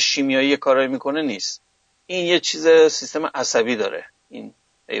فقط شیمیایی کارایی میکنه نیست. این یه چیز سیستم عصبی داره این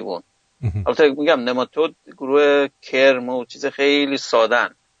حیوان. البته میگم نماتود گروه کرم و چیز خیلی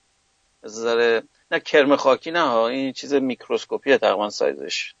سادن، نه کرم خاکی نه ها، این چیز میکروسکوپیه تقریبا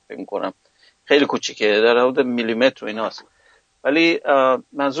سایزش فکر میکنم خیلی کوچیکه، در حدود میلیمتر و ایناست، ولی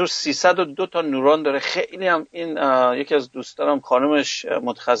منظور 302 تا نورون داره. خیلی هم این یکی از دوستانم خانمش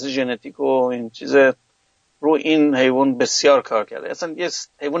متخصص ژنتیک و این چیز رو این حیوان بسیار کار کرده. اصلا یه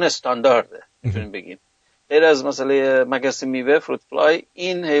حیوان استاندارده میتونیم بگیم، غیر از مسئله مگس میوه فروت فلای،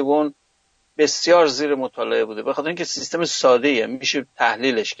 این حیوان بسیار زیر مطالعه بوده، بخاطر اینکه سیستم ساده‌ایه، میشه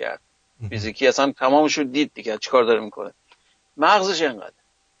تحلیلش کرد فیزیکی، اصلا تمامشو دید دیگه چیکار داره میکنه. مغزش اینقدر.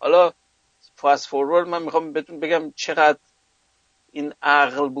 حالا فاست فورورد من میخوام بهتون بگم چقدر این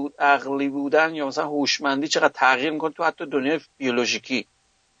عقلی بودن یا مثلا هوشمندی چقدر تغییر میکنه تو حتی دنیای بیولوژیکی.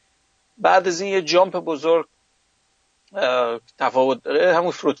 بعد از این یه جامپ بزرگ تفاوت داره.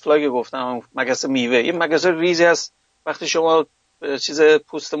 همون فروت فلای گفتم، همون مگس میوه، یه مگس ریزی هست، وقتی شما چیز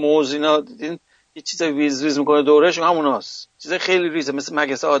پوست موز اینا دیدین یه چیز ریز ریز میکنه دورش، هموناست. چیز خیلی ریزه، مثل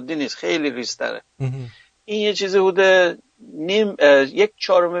مگس عادی نیست، خیلی ریزتره. این یه چیزی حدود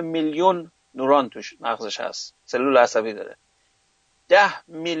 1/4 میلیون نورون توش مغزش هست، سلول عصبی داره، 10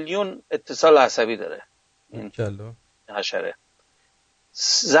 میلیون اتصال عصبی داره این حشره.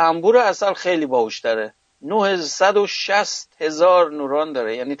 زنبور عسل خیلی باهوش‌تره، 960,000 نورون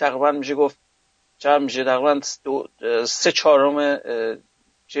داره، یعنی تقریبا میشه گفت چقدر میشه، تقریبا 3/4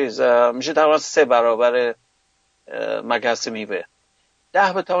 چیز میشه، تقریبا 3 برابر مگس میوه.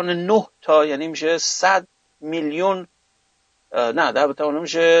 10⁹ تا یعنی میشه 100 میلیون، نه 10⁹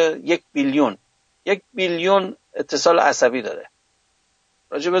 میشه 1 بیلیون. 1 بیلیون اتصال عصبی داره.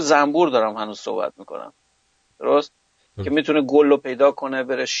 راجع به زنبور دارم هنوز صحبت میکنم، درست؟ که میتونه گل رو پیدا کنه،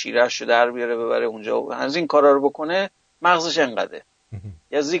 بره شیرش رو در بیاره ببره اونجا، از این کارا رو بکنه. مغزش انقدره،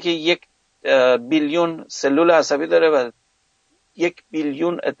 یعنی که 1 بیلیون سلول عصبی داره و 1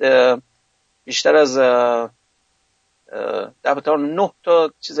 بیلیون بیشتر از 10⁹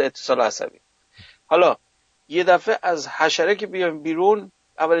 تا چیز اتصال عصبی. حالا یه دفعه از حشره که بیایم بیرون،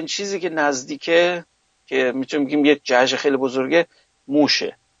 اولین چیزی که نزدیکه که میتونیم بگیم یه جهش خیلی بزرگه،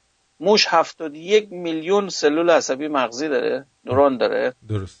 موشه. موش 71 میلیون سلول عصبی مغزی داره، نورون داره.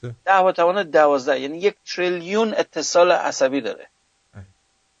 درسته. 10⁻12 یعنی 1 تریلیون اتصال عصبی داره.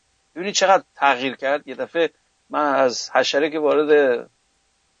 ببینید چقدر تغییر کرد. یه دفعه من از حشره که وارد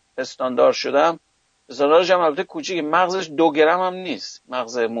پستاندار شدم، پستاندارش هم البته کوچیکه، مغزش 2 گرم هم نیست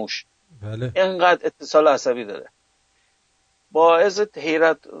مغز موش. بله. اینقدر اتصال عصبی داره. باعث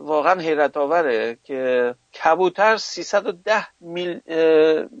حیرت، واقعا حیرت آوره که کبوتر 310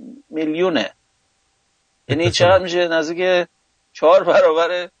 میلیونه. یعنی چقدر میشه؟ نزدیک 4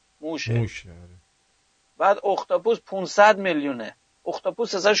 برابر موشه. بعد اختاپوس 500 میلیونه.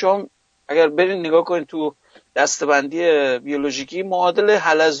 اختاپوس اصلا شما اگر برین نگاه کنین تو دسته‌بندی بیولوژیکی معادل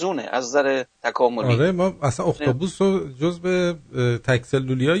حلزونه از نظر تکاملی. آره ما اصلا اختاپوس رو جزء تک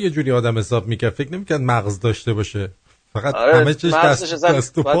سلولی‌ها یه جوری آدم حساب می‌کرد، فکر نمی‌کرد مغز داشته باشه. فقط همه چیز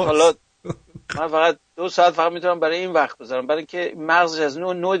دست و پاست. حالا من فقط 2 ساعت فقط میتونم برای این وقت بذارم، برای اینکه مغزش از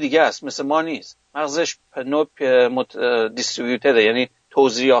نوع دیگه است، مثل ما نیست. مغزش نوع دیستریبیوتده، یعنی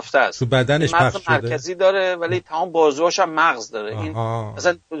توزیع یافته است. تو بدنش پخش شده. مغز مرکزی داره ولی تمام بازوهاش هم مغز داره. این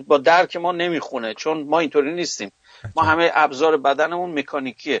مثلا با درک ما نمیخونه، چون ما اینطوری نیستیم. ما همه ابزار بدنمون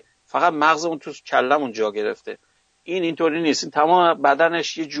مکانیکیه، فقط مغزمون تو کلمون جا گرفته. این اینطوری نیست. این تمام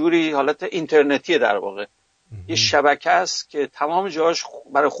بدنش یه جوری حالت اینترنتیه در واقع. یه شبکه است که تمام جاهاش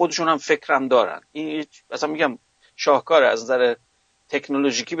برای خودشون هم فکرم دارن. این مثلا میگم شاهکاره از نظر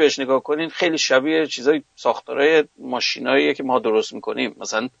تکنولوژیکی بهش نگاه کنین، خیلی شبیه چیزای ساختارهای ماشیناییه که ما درست میکنیم.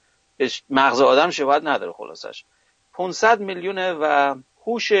 مثلا مغز آدم شباهت نداره. خلاصش 500 میلیونه و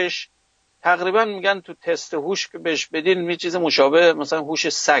هوشش تقریبا میگن تو تست هوش که بهش بدین یه چیز مشابه مثلا هوش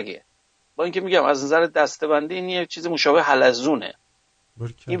سگه. با اینکه میگم از نظر دسته‌بندی این یه چیز مشابه حلزونه.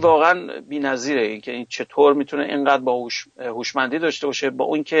 این واقعا بی‌نظیره. این که این چطور میتونه اینقدر با هوشمندی داشته باشه، با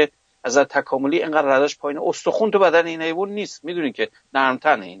اون که از نظر تکاملی اینقدر رداش پایین. استخوان تو بدن این حیوان نیست، میدونین که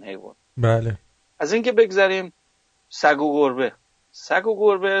نرمتن این حیوان. بله. از این که بگذریم سگ و گربه. سگ و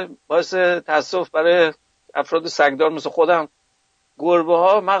گربه باعث تاسف برای افراد سگدار مثل خودم. گربه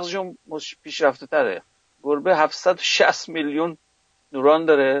ها مغزشون پیشرفته تره. گربه 760 میلیون نوران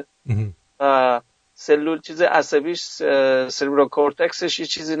داره و سلول چیز عصبیش سریبرال کورتکسش یه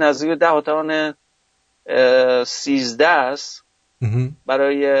چیزی نزدیک 10^13 است.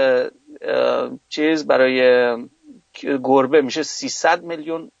 برای برای گربه میشه 300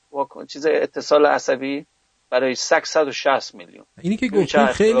 میلیون چیز اتصال عصبی، برای سگ 160 میلیون. اینی که گفتم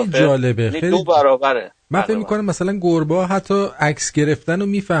خیلی جالبه، خیلی 2 برابره. من فکر می‌کنم مثلا گربه‌ها حتی عکس گرفتن رو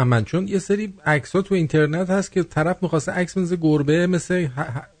میفهمن، چون یه سری عکس‌ها تو اینترنت هست که طرف می‌خواسته عکس بندازه گربه، مثل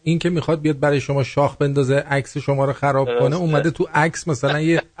این که می‌خواد بیاد برای شما شاخ بندازه عکس شما رو خراب کنه، اومده تو عکس مثلا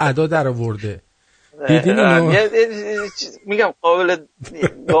یه ادا درآورده. دیدین اینو؟ میگم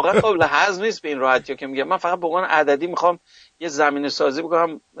واقعا قابل هضم نیست به این راحتی که میگم. من فقط به عنوان عددی میخوام یه زمینه سازی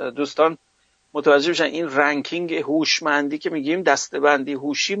بکنم دوستان متوجه بشن. این رنکینگ هوشمندی که میگیم، دسته‌بندی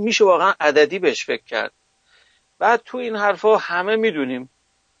هوشی، میشه واقعا عددی بهش فکر کرد. بعد تو این حرفا همه میدونیم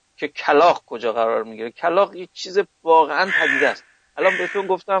که کلاغ کجا قرار میگیره. کلاغ یه چیز واقعا پدیده است. الان بهتون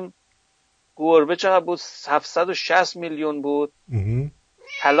گفتم گربه چقدر بود؟ 760 میلیون بود.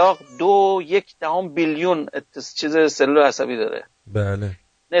 کلاغ 2.1 بیلیون چیز سلول عصبی داره. بله.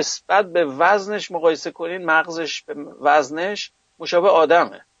 نسبت به وزنش مقایسه کنین، مغزش به وزنش مشابه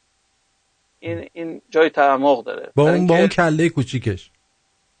آدمه. این جای تعمق داره. با اون کله کوچیکش.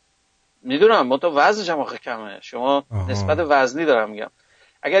 میدونم ما تو وزنش هم آخه کمه. شما نسبت وزنی دارم میگم.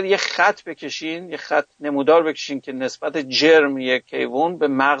 اگر یه خط بکشین، یه خط نمودار بکشین که نسبت جرم یک حیوان به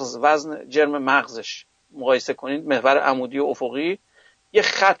مغز، وزن جرم مغزش مقایسه کنین، محور عمودی و افقی، یه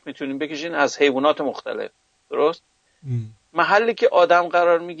خط میتونین بکشین از حیوانات مختلف. درست؟ محلی که آدم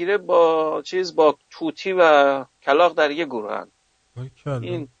قرار میگیره با توتی و کلاغ در یه گروهن.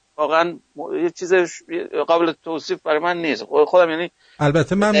 این واقعا یه چیز قابل توصیف برای من نیست. خودم یعنی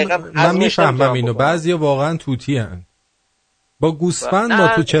البته من میفهمم اینو. بعضیا واقعا توتی هن. با گوسفند ما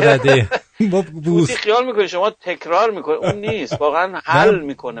تو چه رده؟ با توتی خیال میکنی شما تکرار میکنی، اون نیست. واقعا حل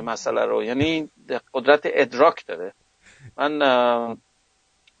میکنه مسئله رو، یعنی قدرت ادراک داره. من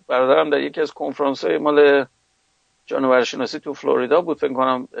برادرم در یکی از کنفرانس‌های مال جانورشناسی تو فلوریدا بود، فکر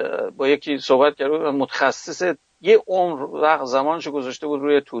کنم با یکی صحبت کرد، متخصص، یه عمر وقت زمانشو گذاشته بود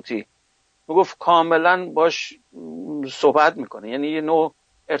روی توتی. میگفت کاملا باش صحبت میکنه، یعنی یه نوع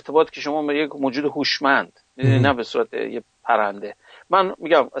ارتباط که شما با یک موجود هوشمند میدونی، نه به صورت یه پرنده. من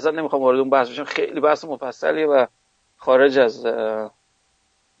میگم اصلا نمیخوام وارد اون بحث بشم، خیلی بحث مفصلیه و خارج از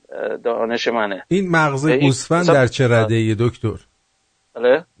دانش منه. این مغز گوسفند در چه رده‌ای دکتر؟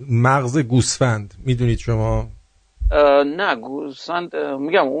 بله؟ مغز گوسفند میدونید شما؟ نه گوسفند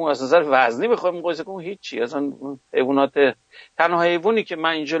میگم اون از نظر وزنی بخوایم مقایسه کنیم هیچی. اصلا حیوانات، تنها حیوانی که من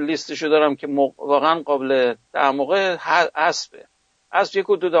اینجا لیستشو دارم که واقعا قابل تعمقه اسبه. اسب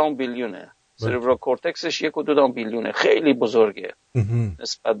 1.2 بیلیونه. سریبرال کورتکسش 1.2 بیلیونه. خیلی بزرگه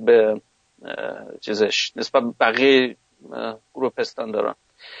نسبت به چیزش، نسبت به بقیه گروه پستانداران.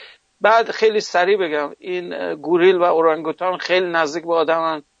 بعد خیلی سریع بگم این گوریل و اورانگوتان خیلی نزدیک به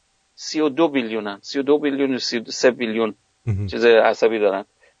آدمن. 32 بیلیونن. 32 بیلیون و 33 بیلیون چیز عصبی دارن.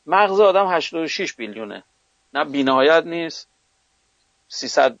 مغز آدم 86 بیلیونه. نه بی‌نهایت نیست،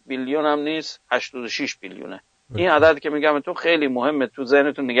 300 بیلیون هم نیست، 86 بیلیونه. این عددی که میگم تو خیلی مهمه تو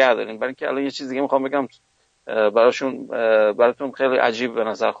ذهنتون نگه دارین، برای اینکه الان یه چیز دیگه میخوام بگم براتون خیلی عجیب به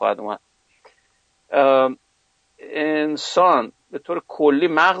نظر خواهد اومد. انسان به طور کلی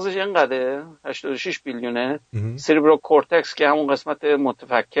مغزش اینقدره 86 بیلیونه. سریبرال کورتکس که همون قسمت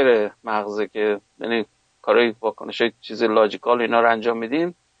متفکر مغزه که یعنی کارهای واکنش چیز لاجیکال اینا رو انجام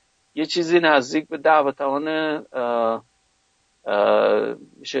میدیم، یه چیزی نزدیک به 10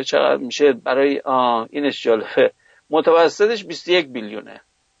 میشه چقدر میشه برای اینش جالبه، متوسطش 21 بیلیونه.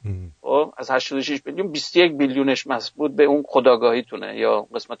 خب از 86 بیلیون 21 بیلیونش مربوط به اون خودآگاهیتونه یا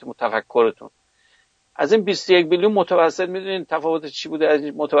قسمت متفکرتون. از این 21 بیلیون متوسط میدونین تفاوت چی بوده؟ از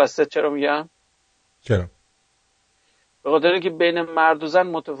متوسط چرا میگم؟ چرا؟ به خاطر اینکه بین مرد و زن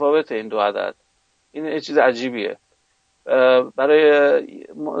متفاوته این دو عدد. این یه چیز عجیبیه. برای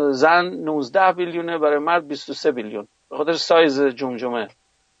زن 19 بیلیونه، برای مرد 23 بیلیون، به خاطر سایز جمجمه.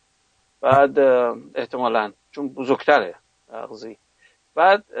 بعد احتمالاً چون بزرگتره مغزی.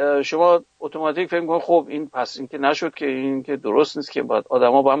 بعد شما اتوماتیک فکر می‌کنید خب این پس این که نشد که این که درست نیست که باید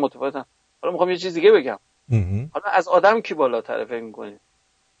آدما با هم متفاوتن. حالا میخوام یه چیز دیگه بگم. حالا از آدم کی بالاتره فکر می‌کنید؟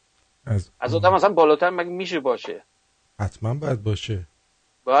 از آدم مثلا بالاتر مگه میشه باشه؟ حتما باید باشه.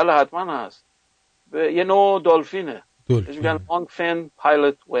 بله حتما هست. یه نوع دلفینه. میگن لانگ فین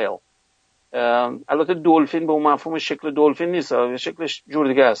پایلوت ویل. البته دلفین به اون مفهوم شکل دلفین نیست، شکلش جور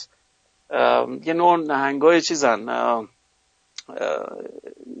دیگه است. یه نوع نهنگای چیزن،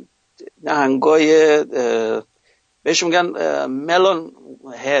 نهنگای بهش میگن ملون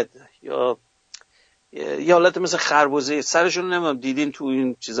هد یا یه حالت مثل خربوزه، سرشون نمیدونم دیدین تو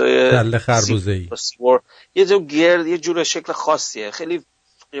این چیزای کله خربوزه‌ای، یه جور گرد، یه جور شکل خاصیه، خیلی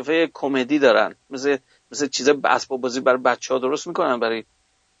قیافه کمدی دارن، مثل چیزای اسباب بازی برای بچه‌ها درست میکنن، برای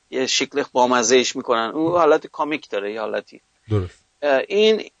یه شکل بامزه‌ایش میکنن، اون حالت کامیک داره یه حالتی. درست.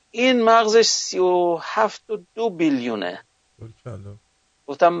 این مغزش 37.2 بیلیونه.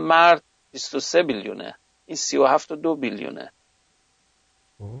 گفتم مرد 23 بیلیونه، این 37.2 بیلیونه.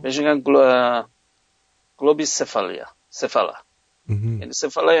 بهش میگن گلوبی سفالا. یعنی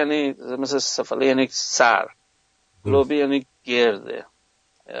سفالا یعنی مثل سفالا یعنی سر، گلوبی یعنی گرده.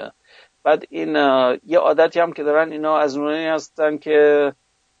 بعد این یه عادتی هم که دارن اینا از اونایی هستن که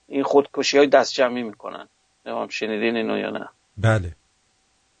این خودکشی های دست جمعی میکنن. نمیدونم شنیدین اینو یا نه؟ بله.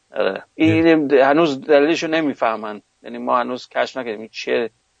 آره. این هنوز دلیلشو نمیفهمن، یعنی ما هنوز کشف نکردیم چه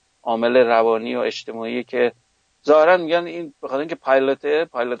عامل روانی و اجتماعی که ظاهرا میگن این بخاطر اینکه پایلوت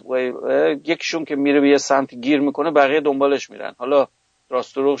ویل یکشون که میره به یه سمت گیر میکنه بقیه دنبالش میرن. حالا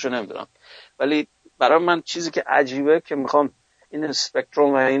راست دروغشو نمیدونم، ولی برای من چیزی که عجیبه که میخوام این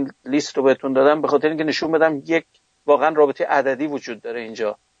اسپکتروم و این لیست رو بهتون دادم به خاطر اینکه نشون بدم یک واقعا رابطه عددی وجود داره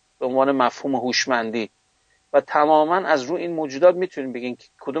اینجا به عنوان مفهوم هوشمندی و تماما از رو این موجودات میتونیم بگین که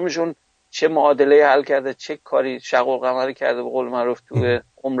کدومشون چه معادله حل کرده، چه کاری شق و قمری کرده به قول معروف تو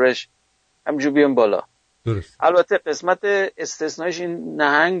عمرش، همینجور بیام بالا. درست. البته قسمت استثنائیش این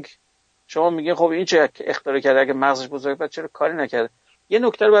نهنگ، شما میگین خب این چه اختراع کرده اگه مغزش بزرگه بعد چرا کاری نکرده؟ یه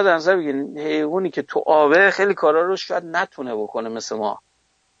نکته رو بعد نظر بگیرین، حیوانی که تو آبه خیلی کارا رو شاید نتونه بکنه مثل ما،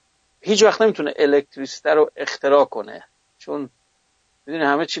 هیچ وقت نمیتونه الکتریسیته رو اختراع کنه چون میدونی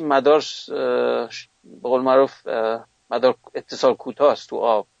همه چی مدار به قول معروف مدار اتصال کوتاه است تو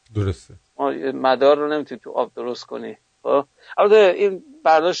آب. درسته. مدار رو نمیتونی تو آب درست کنی. خب البته این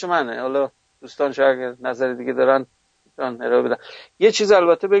برداشت منه، حالا دوستان شاید نظر دیگه دارن میتونن ارائه بدن. یه چیز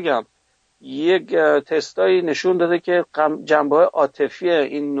البته بگم، یک تستایی نشون داده که جنبه‌های عاطفی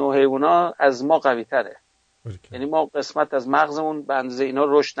این نوع حیونا از ما قوی تره. یعنی ما قسمت از مغزمون به اندازه اینا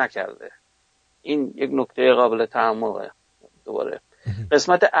رشد نکرده. این یک نکته قابل تأمله. دوباره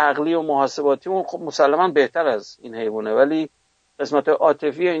قسمت عقلی و محاسباتیمون خب مسلماً بهتر از این حیوانه، ولی قسمت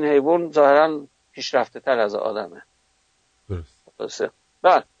عاطفی این حیوان ظاهراً پیشرفته تر از آدمه. درسته.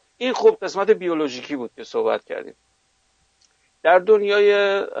 بعد این خب قسمت بیولوژیکی بود که صحبت کردیم. در دنیای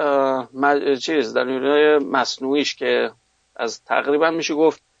در دنیای مصنوعیش که از تقریبا میشه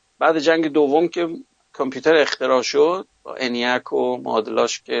گفت بعد جنگ دوم که کامپیوتر اختراع شد با انیاک و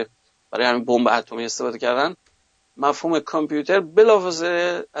معادلاش که برای همین بمب اتمی استفاده کردن، مفهوم کامپیوتر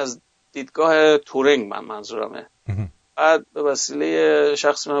بلافاصله از دیدگاه تورینگ من منظورمه، بعد به وسیله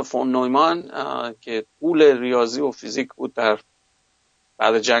شخص مثل فون نویمان که غول ریاضی و فیزیک بود در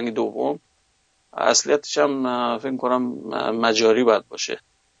بعد جنگ دوم، اصلیتش هم فکر کنم مجاری باید باشه،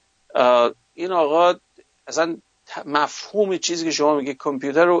 این آقا اصلا مفهوم چیزی که شما میگه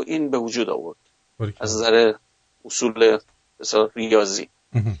کامپیوتر رو این به وجود آورد از نظر اصول ریاضی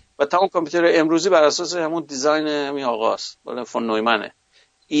و تمام کامپیوتر امروزی بر اساس همون دیزاین همین آقاست، مال فون نویمنه.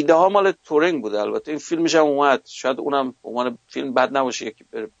 ایده ها مال تورینگ بوده. البته این فیلمش هم اومد، شاید اونم به عنوان فیلم بد نباشه یکی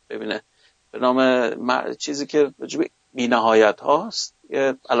ببینه. به نام چیزی که بی‌نهایت هاست.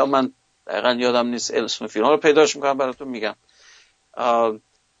 الان من دقیقا یادم نیست اسم فیلم ها رو پیداش میکنم براتون میگم.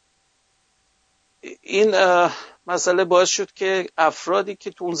 این مسئله باعث شد که افرادی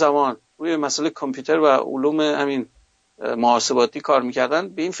که تو اون زمان روی مسئله کامپیوتر و علوم همین محاسباتی کار میکردن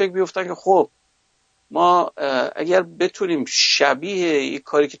به این فکر بیفتن که خب ما اگر بتونیم شبیه یک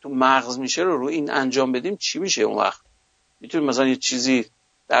کاری که تو مغز میشه رو این انجام بدیم چی میشه اون وقت؟ میتونیم مثلا یه چیزی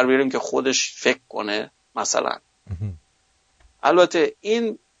در بیاریم که خودش فکر کنه مثلا. البته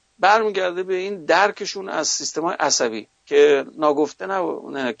این برمیگرده به این درکشون از سیستم‌های عصبی که ناگفته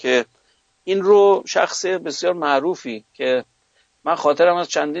نه که این رو شخص بسیار معروفی که من خاطرم از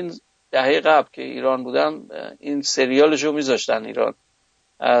چندین دهه قبل که ایران بودم این سریالش رو میذاشتن ایران،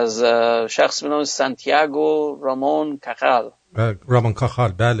 از شخص به نام سانتیاگو رامون کاخال.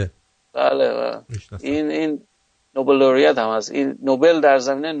 بله این نوبل لوریات هم هست. این نوبل در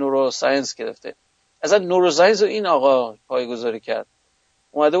زمینه نوروساینس گرفته. اصلا نوروساینس رو این آقا پایه‌گذاری کرد،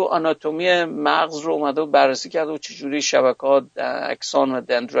 اومده و آناتومی مغز رو اومده و بررسی کرده و چجوری شبکه‌ها اکسون و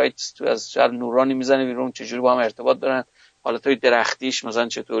دندرایتس تو از نورانی میزنه بیرون، چجوری با هم ارتباط دارن، حالتهای درختیش مثلا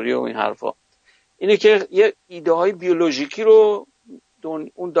چطوری و این حرفا. اینه که یه ایده های بیولوژیکی رو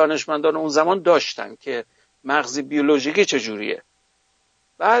اون دانشمندان اون زمان داشتن که مغز بیولوژیکی چجوریه.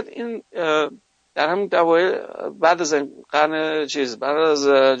 بعد این در همون بعد از بعد از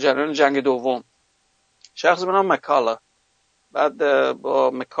جریان جنگ دوم شخص به نام مکالا، بعد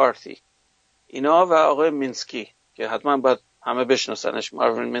با مکارتی اینا و آقای مینسکی که حتما باید همه بشناسنش،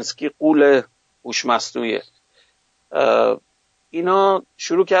 ماروین مینسکی قول هوش مصنوعیه، اینا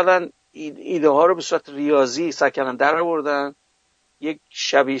شروع کردن ایده ها رو به صورت ریاضی سکنن در آوردن، یک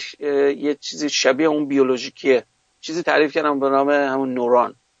یه چیزی شبیه اون بیولوژیکیه چیزی تعریف کردن به نام همون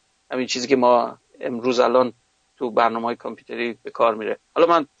نوران، همین چیزی که ما امروز الان تو برنامه‌های کامپیوتری به کار میره. حالا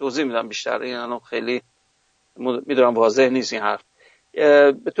من توضیح میدم بیشتر، این الان خیلی میدونم واضح نیست این حرف.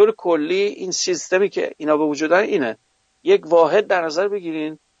 به طور کلی این سیستمی که اینا به وجود دارن اینه، یک واحد در نظر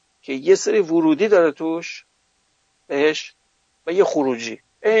بگیرین که یه سری ورودی داره توش بهش و یه خروجی.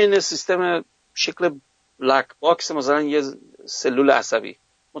 این سیستم شکل بلک باکس مثلا یه سلول عصبی،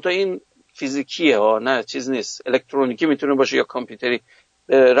 منتها این فیزیکیه ها، نه چیز نیست، الکترونیکی میتونه باشه یا کامپیوتری،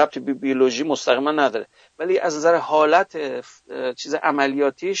 ربطی به بیولوژی مستقیما نداره، ولی از نظر حالت چیز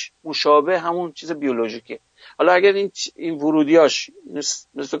عملیاتیش مشابه همون چیز بیولوژیکه. حالا اگر این ورودیاش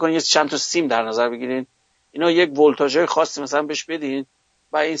مثل کنین یه چند تا سیم در نظر بگیرین، اینا یک ولتاژهای خاصی مثلا بهش بدین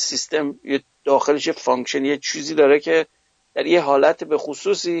و این سیستم یه داخلش یه فانکشن، یه چیزی داره که در یه حالت به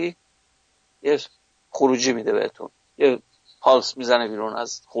خصوصی یه خروجی میده بهتون، یه پالس میزنه بیرون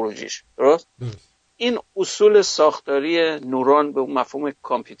از خروجیش. درست؟ این اصول ساختاری نوران به اون مفهوم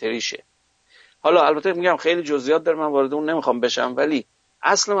کامپیوتریشه. حالا البته میگم خیلی جزئیات داره، من وارد اون نمیخوام بشم، ولی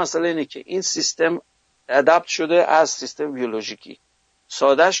اصل مسئله اینه که این سیستم ادپت شده از سیستم بیولوژیکی،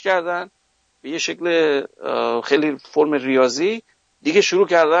 سادهش کردن به یه شکل خیلی فرم ریاضی، دیگه شروع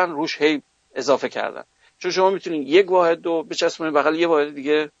کردن روش هی اضافه کردن. چون شما میتونید یک واحد رو بچسبونید بغل یه واحد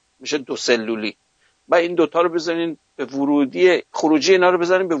دیگه میشه دو سلولی، و این دوتا رو بزنین به ورودی، خروجی اینا رو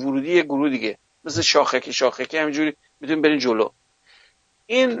بزنین به ورودی یه گروه دیگه، مثل شاخکی همینجوری میتونین برین جلو.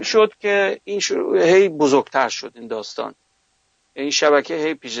 این شد که این هی بزرگتر شد این داستان، این شبکه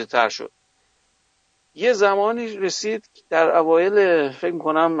هی پیچیده‌تر شد. یه زمانی رسید در اوایل فکر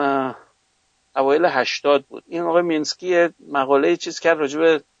می‌کنم اوایل 80 بود، این آقای مینسکی مقاله چیز کرد راجع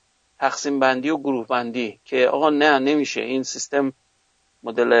به تقسیم بندی و گروه بندی که آقا نه نمیشه، این سیستم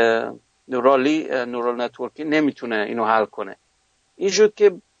مدل نورال نتورکی نمیتونه اینو حل کنه. این شد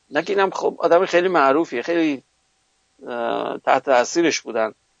که اینم خب آدم خیلی معروفیه، خیلی تحت تاثیرش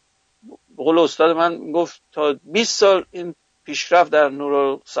بودن. به قول استاد من گفت تا 20 سال این پیشرفت در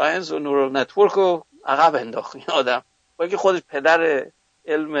نورال ساینس و نورال نتورک رو عقب انداخت این آدم، با اینکه خودش پدر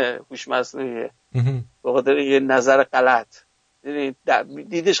علم هوش مصنوعیه، به خاطر یه نظر غلط،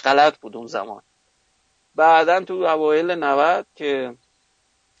 دیدش غلط بود اون زمان. بعدن تو اوایل 90 که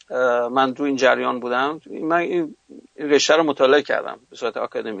من تو این جریان بودم، من این رشته رو مطالعه کردم به صورت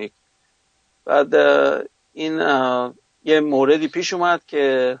آکادمیک. بعد این یه موردی پیش اومد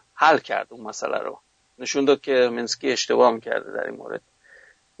که حل کرد اون مسئله رو، نشون داد که مینسکی اشتباه می‌کرده در این مورد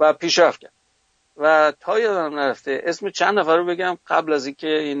و پیشرفت کرد. و تا یادم نرفته اسم چند نفر رو بگم قبل از اینکه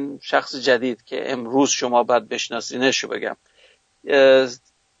این شخص جدید که امروز شما باید بشناسینش رو بگم.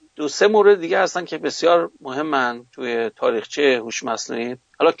 2-3 مورد دیگه هستن که بسیار مهمن توی تاریخچه هوش مصنوعی.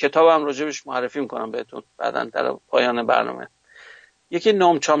 حالا کتابم راجبش معرفی میکنم بهتون بعداً در پایان برنامه. یکی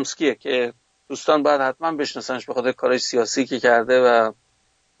نوم چامسکیه که دوستان باید حتما بشناسنش به خاطر کارهای سیاسی که کرده و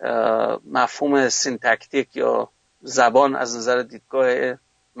مفهوم سینتاکتیک یا زبان از نظر دیدگاه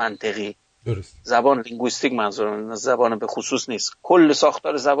منطقی درست. زبان لینگویستیک منظورم، زبان به خصوص نیست. کل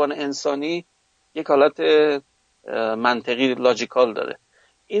ساختار زبان انسانی یک حالت منطقی لاجیکال داره.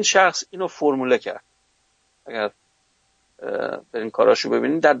 این شخص اینو فرموله کرد. اگر برین کاراشو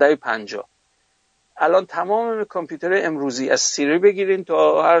ببینید در دهه 50 الان تمام کامپیوتر امروزی از سیری بگیرین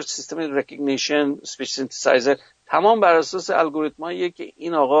تا هر سیستم ریکگنیشن، اسپیچ سینتزایزر، تمام بر اساس الگوریتماییه که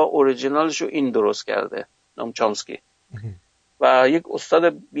این آقا اوریجینالشو این درست کرده، نام چامسکی. و یک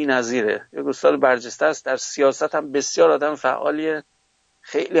استاد بی‌نظیره، یک استاد برجسته است. در سیاست هم بسیار آدم فعالیه،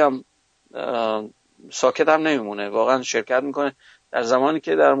 خیلی هم ساکت هم نمیمونه، واقعا شرکت میکنه. در زمانی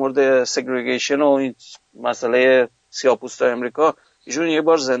که در مورد سگریگیشن و این مسئله سیاه‌پوستای امریکا ایشون یه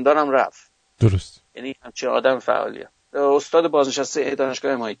بار زندان هم رفت. درست. یعنی همچین آدم فعالیه. استاد بازنشسته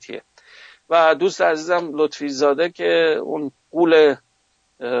دانشگاه MIT و دوست عزیزم لطفی زاده که اون قول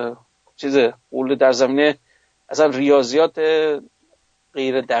قول در زمینه اصلا ریاضیات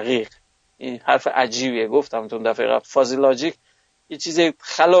غیر دقیق، این حرف عجیبیه، گفتم تو دفعه قبل، فازی لاجیک، یه چیزی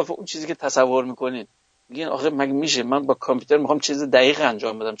خلاف اون چیزی که تصور میکنین. میگین آخه مگه میشه من با کامپیوتر میخوام چیز دقیق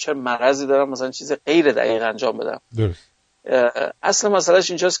انجام بدم، چرا مرضی دارم مثلا چیز غیر دقیق انجام بدم؟ درست. اصل مسئلهش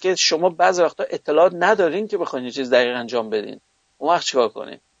اینجاست که شما بعضی وقتا اطلاعات ندارین که بخواید یه چیز دقیق انجام بدین. اون وقت چیکار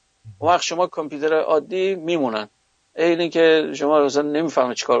کنین؟ اون وقت شما کامپیوتر عادی میمونن، اینی که شما اصلا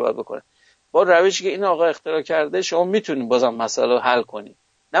نمیفهمید چیکار باید بکنه. با روشی که این آقا اختراع کرده شما میتونید بازم مسئله رو حل کنید،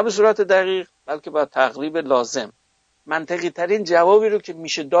 نه به صورت دقیق بلکه با تقریب لازم. منطقی ترین جوابی رو که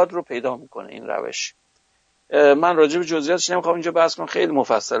میشه داد رو پیدا میکنه این روش. من راجع به جزئیاتش نمیخوام اینجا بحث کنم، خیلی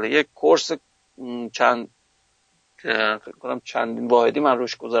مفصله. یک کورس چندین واحدی من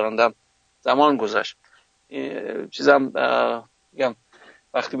روش گذراندم، زمان گذشت. چیزم میگم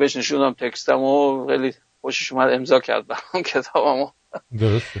وقتی بهش نشوندم تکستمو خیلی خوشش اومد، امضا کرد برام کتابمو.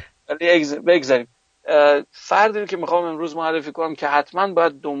 درسته. ولی بگذاریم. فردی رو که میخوام امروز معرفی کنم که حتما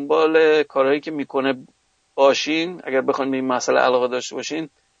باید دنبال کارهایی که میکنه باشین اگر بخواید به این مسئله علاقه داشته باشین،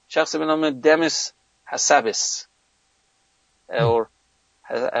 شخصی به نام دمس حسابس اور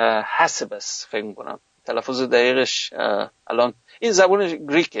حسابس فکر میکنم تلفظ دقیقش الان، این زبان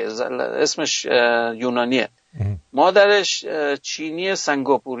گریکه، اسمش یونانیه، مادرش چینی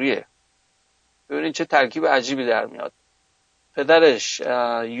سنگاپوریه. ببینید چه ترکیب عجیبی در میاد. پدرش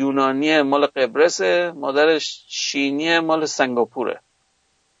یونانی مال قبرسه، مادرش چینی مال سنگاپوره.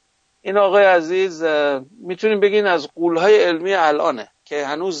 این آقای عزیز میتونیم بگین از غول‌های علمی الانه که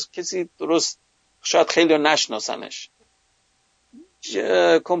هنوز کسی درست شاید خیلی نشناسنش.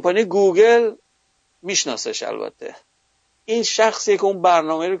 کمپانی گوگل میشناسش البته. این شخصیه که اون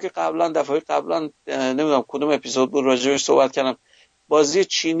برنامه رو که دفعه قبلا نمیدونم کدوم اپیزود بود راجعش صحبت کردم، بازی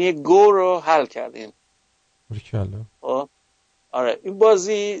چینی گو رو حل کردیم. آره این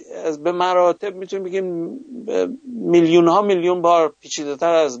بازی به مراتب میتونیم بگیم میلیون بار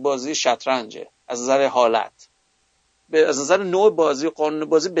پیچیده‌تر از بازی شطرنجه از نظر حالت. از نظر نوع بازی، قانون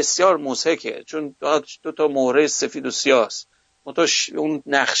بازی بسیار مضحکه، چون دو تا مهره سفید و سیاه است. اون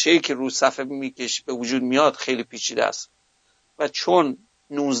نقشه‌ای که رو صفحه میکش به وجود میاد خیلی پیچیده است و چون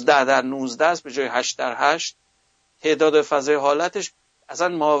 19 در 19 است به جای 8 در 8، تعداد فضای حالتش اصلا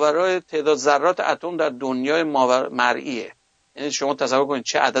ماورای تعداد ذرات اتم در دنیای مرئیه. یعنی شما تصور کنید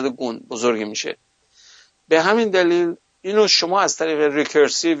چه عدد بزرگی میشه. به همین دلیل اینو شما از طریق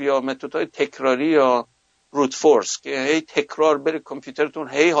ریکرسیو یا متدهای تکراری یا بروت فورس که هی تکرار بره کامپیوترتون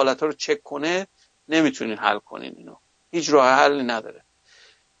هی حالت‌ها رو چک کنه نمیتونین حل کنین. اینو هیچ راه حلی نداره.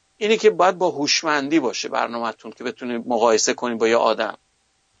 اینی که باید با هوشمندی باشه برنامه‌تون که بتونید مقایسه کنید با یه آدم.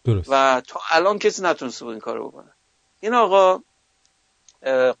 درست. و تا الان کسی نتونسته بود این کارو بکنه. این آقا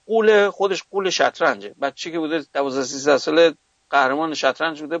خودش قول شطرنجه. بچه‌ای که بوده 12-13 ساله قهرمان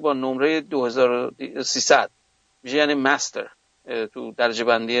شطرنج بوده با نمره 2300 میشه، یعنی مستر تو درجه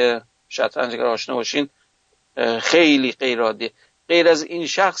بندی شطرنج اگر آشنا باشین خیلی غیر عادیه. غیر از این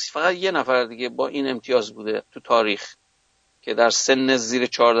شخص فقط یه نفر دیگه با این امتیاز بوده تو تاریخ که در سن زیر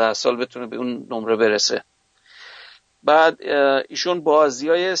 14 سال بتونه به اون نمره برسه. بعد ایشون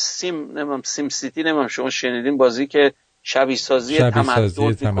بازیای سیم سیتی نمیدونم شما شنیدین، بازی که شبیه سازی تمدن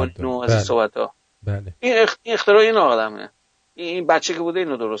میکنین و از صحبت‌ها. بله. این اختراع این آدمه. این بچه که بوده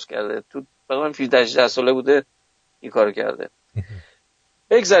اینو درست کرده، تو تقریبا 18 ساله بوده این کارو کرده.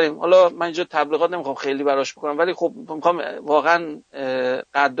 بگذاریم. حالا من اینجا تبلیغات نمیخوام خیلی براش بکنم، ولی خب میخوام واقعا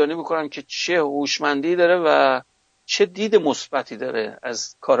قدردانی بکنم که چه هوشمندی داره و چه دید مثبتی داره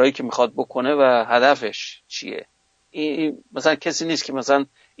از کارهایی که میخواد بکنه و هدفش چیه. این مثلا کسی نیست که مثلا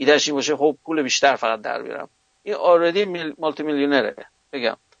ایدهش این باشه خب پول بیشتر فقط در بیارم. این آردی مالتی میلیونره.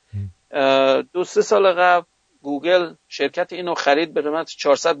 بگم 2-3 سال قبل گوگل شرکت اینو خرید به قیمت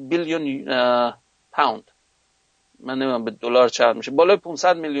 400 بیلیون پوند، من نمیدونم به دلار چقدر میشه، بالای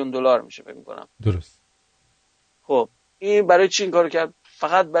 500 میلیون دلار میشه فکر می‌کنم. درست. خب این برای چی این کارو کرد؟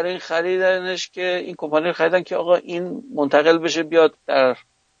 فقط برای این خریدنش که این کمپانی رو خریدن که آقا این منتقل بشه بیاد در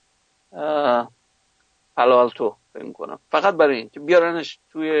پالوالتو فکر می‌کنم، فقط برای این که بیارنش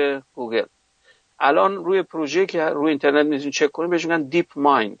توی گوگل. الان روی پروژه که روی اینترنت میتونید چک کنید بهش میگن دیپ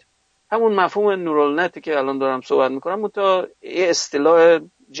مایند، همون مفهوم نورال نتی که الان دارم صحبت میکنم، متا یه اصطلاح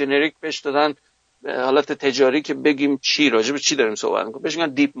جنریک بهش دادن حالت تجاری که بگیم چی راجع به چی داریم صحبت میکنیم، بهش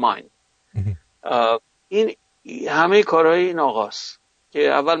میگن دیپ مایند. این همه کارهای این آقاست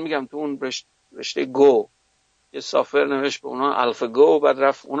که اول میگم تو اون رشته گو یه سافر نوشت به اونا الفا گو، بعد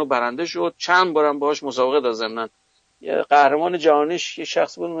رفت اونو برنده شد، چند بارم باهاش مسابقه داد. ضمن یه قهرمان جهانیش یه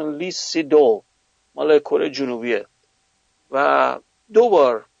شخص بود من لی سیدو مال کره جنوبیه و 2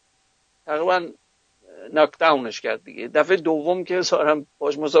 بار تقریبا ناک داونش کرد دیگه. دفعه دوم که سارم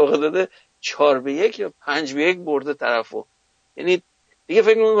باش مسابقه داده 4-1 یا 5-1 برده طرفو. یعنی دیگه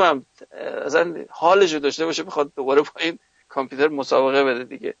فکر می‌کنم اصلا حالش رو داشته باشه بخواد دوباره با این کامپیوتر مسابقه بده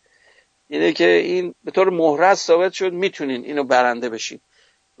دیگه. اینه که این به طور محرز ثابت شد میتونین اینو برنده بشین.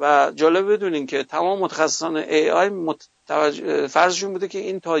 و جالب بدونین که تمام متخصصان AI فرضشون بوده که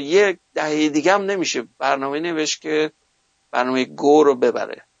این تا 1 دهه دیگه هم نمیشه برنامه نوشت که برنامه گو رو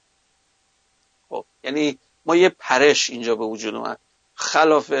ببره. خب یعنی ما یه پرش اینجا به وجود اومد،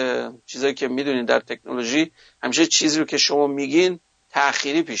 خلاف چیزایی که میدونین در تکنولوژی همیشه چیزی رو که شما میگین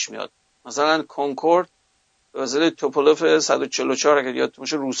تأخیری پیش میاد. مثلا کنکورد به واسطه توپولوف 144 اگه یادتون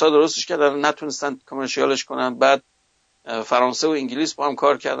باشه روسا درستش کردن، نتونستن کامرشیالش کنن، بعد فرانسه و انگلیس با هم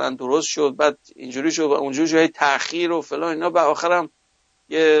کار کردن درست شد، بعد اینجوری شد و اونجوری شد، تأخیر و فلان اینا، به آخرم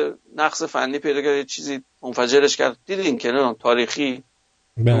یه نقص فنی پیدا کرد، یه چیزی منفجرش کرد. دیدین که نه تاریخی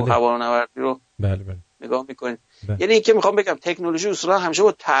هوانوردی رو بله نگاه میکنین. یعنی این که میخوام بگم تکنولوژی اصولا همیشه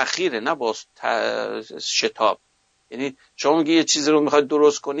با تأخیره نه با شتاب. یعنی شما میگی یه چیزی رو میخواد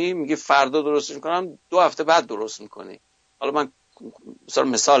درست کنی، میگی فردا درستش میکنم، 2 هفته بعد درست میکنی. حالا من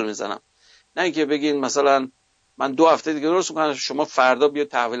مثال میزنم، نه اینکه بگین مثلا من 2 هفته دیگه درست میکنم شما فردا بیا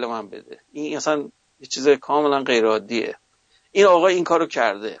تحویل من بده. این اصلا یه چیز کاملا غیر عادیه. این آقا این کارو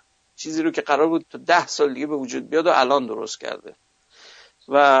کرده، چیزی رو که قرار بود تا 10 سال دیگه به وجود بیاد و الان درست کرده.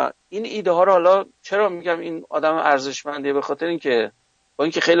 و این ایده ها رو حالا چرا میگم این آدم ارزشمندیه؟ به خاطر اینکه با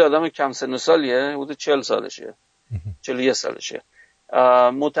اینکه خیلی آدم کم سن و سالیه، حدود 40 سالشه 41 سالشه،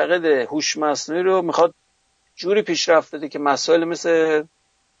 معتقد هوش مصنوعی رو میخواد جوری پیشرفت بده که مسائل مثل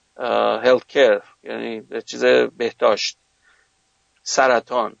هلت کیر، یعنی چیز بهداشت،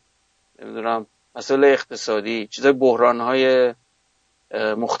 سرطان، نمیدونم مسائل اقتصادی، چیزای بحران‌های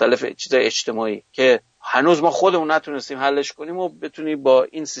مختلف، چیزای اجتماعی که هنوز ما خودمون نتونستیم حلش کنیم و بتونی با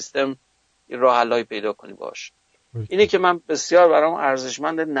این سیستم راه حل‌های پیدا کنی باش. اینه که من بسیار برام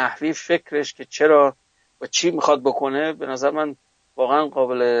ارزشمند نحوی فکرش که چرا و چی میخواد بکنه. به نظر من واقعا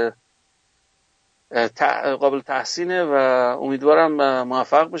قابل تحسینه و امیدوارم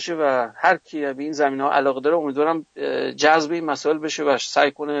موفق بشه و هر کی به این زمینه‌ها علاقه داره امیدوارم جذب این مسائل بشه و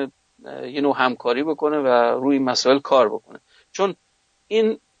سعی کنه یه نوع همکاری بکنه و روی این مسائل کار بکنه، چون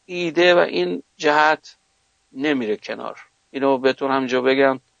این ایده و این جهت نمیره کنار. اینو بهتون همینجا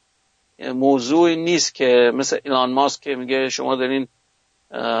بگم، موضوعی نیست که مثل ایلان ماسک که میگه شما دارین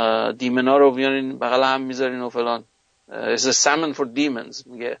دیمنا رو بیارین بغل هم میذارین و فلان، it's a salmon for demons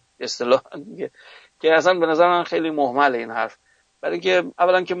میگه، اصطلاح میگه، که اصلا به نظر من خیلی مهمله این حرف. برای اینکه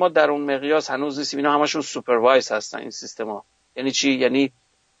اولا که ما در اون مقیاس هنوز نیستیم، اینا همشون سوپروایز هستن این سیستما. یعنی چی؟ یعنی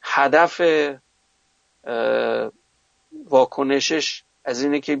هدف واکنشش از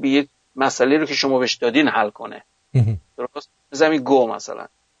اینه که به یک مسئله رو که شما بهش دادین حل کنه. درست؟ مثلا گو مثلا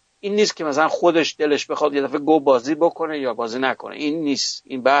این نیست که مثلا خودش دلش بخواد یه دفعه گو بازی بکنه یا بازی نکنه، این نیست،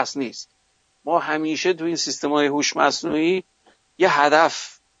 این بحث نیست. ما همیشه تو این سیستم‌های هوش مصنوعی یه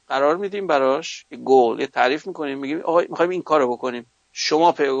هدف قرار میدیم براش، یه گول، یه تعریف میکنیم، میگیم آقا میخوایم این کارو بکنیم،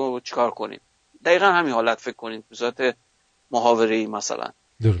 شما چیکار کنیم. دقیقاً همین حالت فکر کنید به صورت محاوره‌ای مثلا.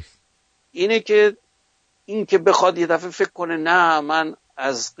 درست. اینه که این که بخواد یه دفعه فکر کنه نه من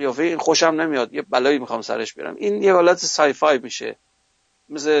از قیافه این خوشم نمیاد یه بلایی میخوام سرش بیارم، این یه حالت سای فای میشه،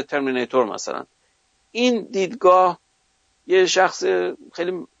 مثل ترمیناتور مثلا. این دیدگاه یه شخص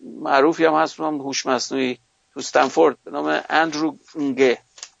خیلی معروفی هم هست هم هوش مصنوعی تو استنفورد به نام اندرو نگه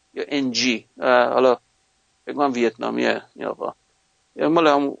یا انجی، حالا فکر کنم ویتنامیه یا مال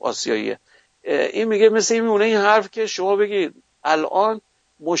هم آسیاییه. این میگه مثل این میمونه این حرف که شما بگید الان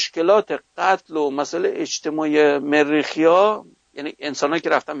مشکلات قتل و مسئله اجتماعی مریخیا، یعنی انسانایی که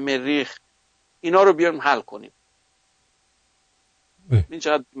رفتن مریخ، اینا رو بیاریم حل کنیم. این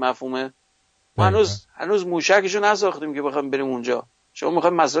چقدر مفهومه؟ ما هنوز موشکشو نساختیم که بخوایم بریم اونجا. شما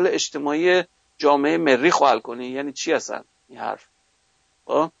میخوایم مسئله اجتماعی جامعه مریخ حل کنی. یعنی چی اصلا این حرف؟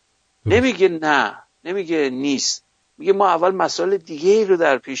 نمیگه نه، نمیگه نیست، میگه ما اول مسائل دیگه رو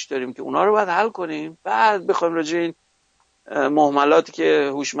در پیش داریم که اونا رو باید حل کنیم، بعد بخوایم راجع این مهملاتی که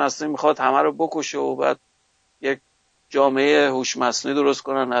هوش مصنوعی میخواد همه رو بکشه و بعد یک جامعه هوش مصنوعی درست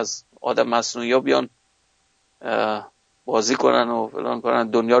کنن، از آدم مصنوعی ها بیان بازی کنن و فلان کنن،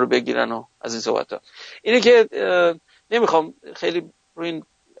 دنیا رو بگیرن و از این صحبت ها. اینه که نمیخوام خیلی روی این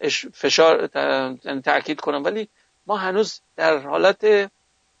فشار تاکید کنم، ولی ما هنوز در حالت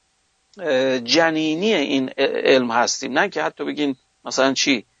جنینی این علم هستیم، نه که حتی بگین مثلا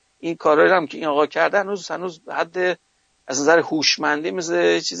چی این کارایی هم که این آقا کرده هنوز حد از نظر هوشمندی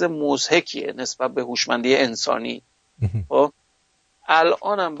مثل چیز مضحکیه نسبت به هوشمندی انسانی. خب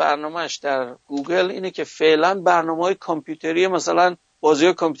الانم برنامهش در گوگل اینه که فعلا برنامه‌های کامپیوتری مثلا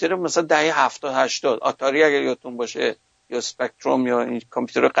بازی‌های کامپیوتری مثلا دهه 70 80 آتاری اگر یادتون باشه یا اسپکتروم یا این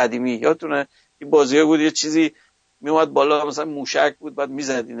کامپیوتر قدیمی یادتونه، این بازی‌ها بود یه چیزی میومد بالا مثلا موشک بود بعد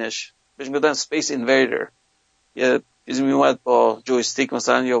میزدینش، بهش میگفتن اسپیس اینویدر، یه چیزی میومد با جویستیک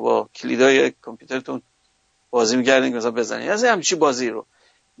مثلا یا با کلیدای کامپیوترتون بازی می‌کردین مثلا بزنید از همین بازی رو.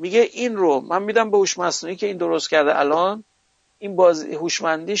 میگه این رو من میدم به هوش مصنوعی که این درست کرده، الان این بازی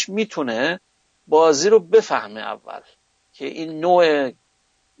هوشمندیش میتونه بازی رو بفهمه اول که این نوع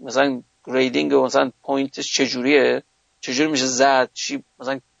مثلا گریدینگ و مثلا پوینتش چجوریه، چجوری میشه زد، چی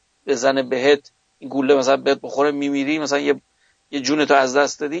مثلا بزنه بهت این گوله مثلا بهت بخوره میمیری، مثلا یه جونتو از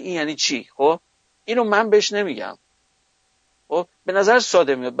دست دادی، این یعنی چی؟ خب اینو من بهش نمیگم. خب به نظر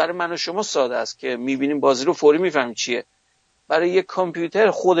ساده میاد، برای من و شما ساده است که میبینیم بازی رو فوری میفهمیم چیه، برای یه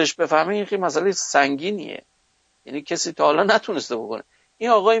کامپیوتر خودش بفهمه این خیلی مسئله سنگینیه، یعنی کسی تا حالا نتونسته بکنه. این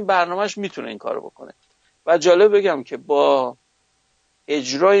آقا این برنامهش میتونه این کارو بکنه. و جالب بگم که با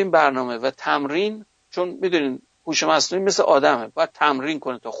اجرای این برنامه و تمرین، چون میدونین هوش مصنوعی مثل آدمه، باید تمرین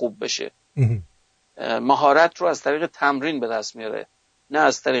کنه تا خوب بشه. مهارت رو از طریق تمرین به دست میاره، نه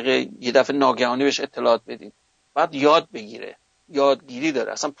از طریق یه دفعه ناگهانی بهش اطلاعات بدیم. باید یاد بگیره، یادگیری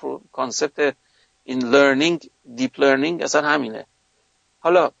داره. اصلا کانسپت این لرنینگ، دیپ لرنینگ اصلا همینه.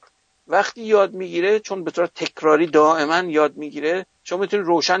 حالا وقتی یاد میگیره، چون به طور تکراری دائما یاد میگیره، شما میتونید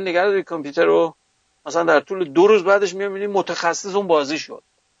روشن نگه دارید کامپیوتر رو، مثلا در طول 2 روز بعدش میبینید متخصص اون بازی شد.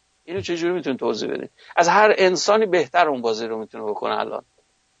 اینو چجوری میتونید توضیح بدید؟ از هر انسانی بهتر اون بازی رو میتونه بکنه الان.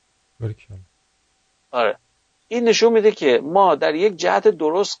 آره این نشون میده که ما در یک جهت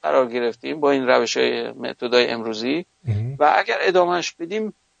درست قرار گرفتیم با این روش‌های متدای امروزی و اگر ادامهش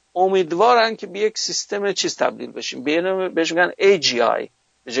بدیم امیدوارن که به یک سیستم چیز تبدیل بشیم، بهش میگن AGI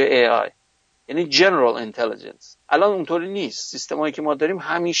به جای AI، یعنی General Intelligence. الان اونطوری نیست، سیستمایی که ما داریم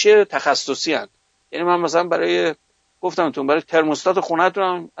همیشه تخصصی هستند. یعنی من مثلا گفتمتون برای ترموستات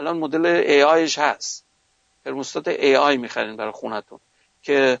خونه‌تون الان مدل AIش هست، ترموستات AI می‌خرین برای خونه‌تون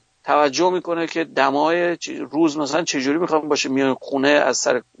که توجه میکنه که دمای روز مثلا چجوری میخوان باشه، میان خونه از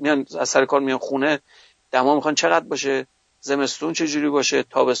سر کار میان خونه، دما میخوان چقدر باشه، زمستون چجوری باشه،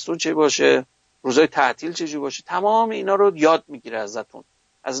 تابستون چه باشه، روزهای تعطیل چجوری باشه، تمام اینا رو یاد میگیره ازتون،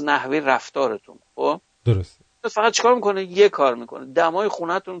 از نحوه رفتارتون. خب درسته. فقط چیکار میکنه؟ یه کار میکنه، دمای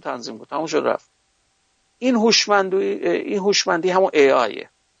خونه‌تون تنظیم کنه، تموم شد رفت. این هوشمندی همون AIه.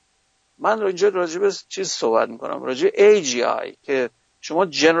 من اینجا راجع به چیز صحبت میکنم، راجع به AGI که شما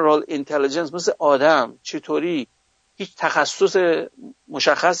جنرال اینتلیجنس مثل آدم چطوری هیچ تخصص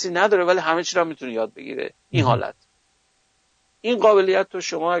مشخصی نداره ولی همه چی رو میتونه یاد بگیره. این حالت، این قابلیت رو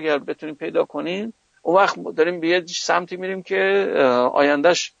شما اگر بتونید پیدا کنین، اون وقت داریم به یه سمتی میریم که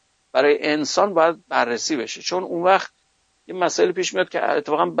آیندهش برای انسان باید بررسی بشه. چون اون وقت یه مسئله پیش میاد که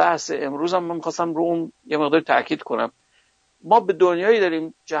اتفاقا بحث امروز هم من میخواستم رو اون یه مقدار تاکید کنم. ما به دنیایی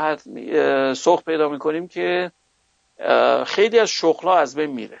داریم سوق پیدا میکنیم که خیلی از شغل‌ها از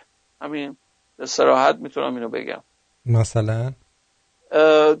بین میره. همین به صراحت میتونم اینو بگم. مثلا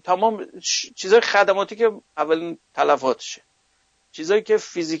تمام چیزای خدماتی که اولین تلفاتشه، چیزایی که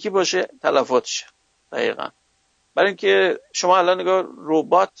فیزیکی باشه تلفاتشه. دقیقاً. برای اینکه شما الان نگاه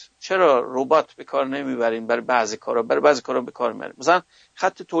ربات، چرا ربات به کار نمیبرین برای بعضی کارا؟ برای بعضی کارا به کار میبرین. مثلا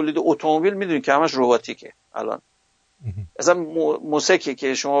خط تولید اتومبیل میدونید که همش رباتیکه الان. مثلا موسیقی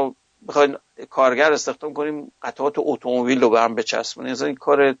که شما بخواید کارگر استخدام کنیم قطعات اتومبیل رو به هم بچسبونید، مثلا این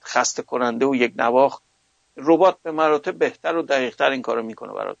کار خسته کننده و یک نواخت، ربات به مراتب بهتر و دقیق‌تر این کارو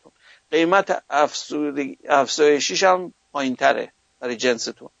میکنه براتون. قیمت افزایشیش هم پایین‌تره برای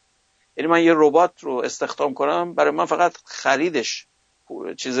جنستون. یعنی من یه ربات رو استخدام کنم، برای من فقط خریدش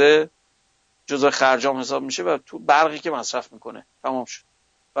چیزه جزء خرجام حساب میشه و تو برقی که مصرف میکنه تمام شد.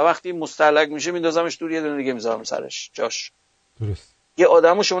 و وقتی مستهلک میشه میندازمش دور، یه دونه دیگه میذارم سرش جاش. درست. یه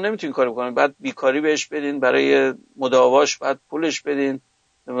آدمو شما نمیتونین کاری بکنین، بعد بیکاری بهش بدین، برای مداواش بعد پولش بدین،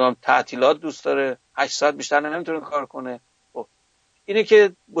 نمیدونم تعطیلات دوست داره، 8 ساعت بیشتر نمیتونه کار کنه. خب اینه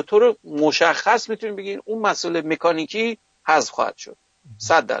که به طور مشخص میتونیم بگیم اون مسئله مکانیکی حذف خواهد شد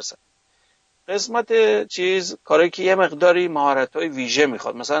 100%. قسمت کاری که یه مقداری مهارت‌های ویژه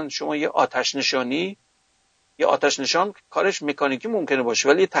میخواد، مثلا شما یه آتش نشان کارش مکانیکی ممکنه باشه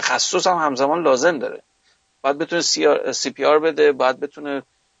ولی یه تخصص هم همزمان لازم داره. باید بتونه CPR بده، باید بتونه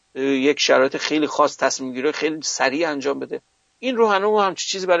یک شرایط خیلی خاص تصمیم گیری خیلی سریع انجام بده. این رو هنوز همچین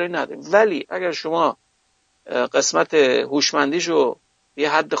چیزی برای نداریم. ولی اگر شما قسمت هوشمندیشو به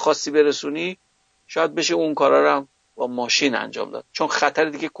حد خاصی برسونی، شاید بشه اون کارا رو هم با ماشین انجام داد، چون خطر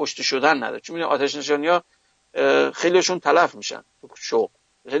دیگه کشته شدن نداره. چون آتش نشانی‌ها خیلیشون تلف میشن تو شغل،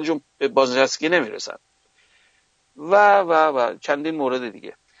 خیلیشون به بازنشستگی نمیرسن و چندین مورد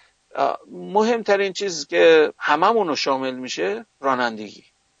دیگه. مهمترین چیز که هممون رو شامل میشه رانندگی.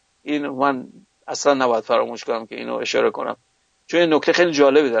 این من اصلا نباید فراموش کنم که اینو اشاره کنم، چون این نکته خیلی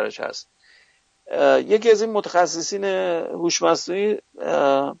جالبی درش هست. یکی از این متخصصین هوش مصنوعی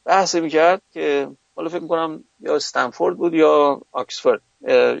بحث میکرد که حالا فکر میکنم یا استنفورد بود یا آکسفورد،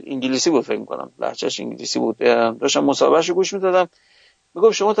 انگلیسی بود فکر میکنم، لهجهش انگلیسی بود. داشتم مصاحبهشو گوش میدادم،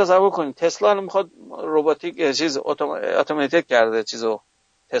 میگم شما تصور کنید تسلا الان میخواد رباتیک اتوماتیک کرده چیزو،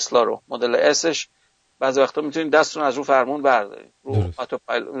 تسلا رو مدل اسش بعضی وقتا میتونید دستتون از رو فرمون بردارید،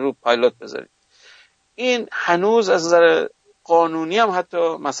 رو پایلوت بذارید. این هنوز از نظر قانونی هم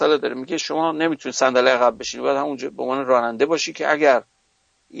حتی مسئله داره، میگه شما نمیتونید صندلی عقب بشینید، باید همونجا به عنوان راننده باشی که اگر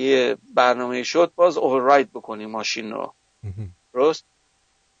یه برنامه شد باز اوورراید بکنی ماشین رو. درست؟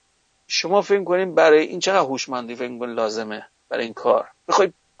 شما فکر کنید برای این چقدر هوشمندی فکر کنید لازمه برای این کار؟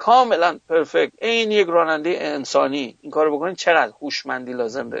 بخواید کاملا پرفکت این یک راننده انسانی این کارو بکنید، چقدر هوشمندی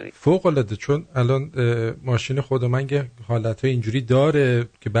لازم داری؟ فوق العاده. چون الان ماشین خود من یه حالتای اینجوری داره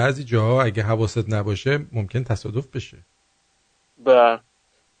که بعضی جاها اگه حواست نباشه ممکن تصادف بشه.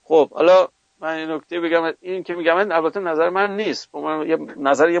 خب حالا من این نکته بگم، این که میگم البته نظر من نیست، من یه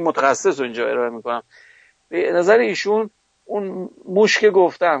نظر یه متخصص رو اینجا ارائه میکنم. به نظر ایشون اون موش که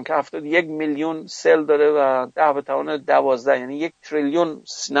گفتم که 71 میلیون سل داره و 10^12، یعنی 1 تریلیون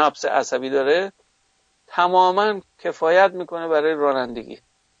سیناپس عصبی داره، تماما کفایت میکنه برای رانندگی.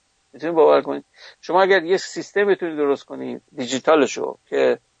 میتونید باور کنید شما اگر یه سیستم بتونید درست کنید دیجیتالشو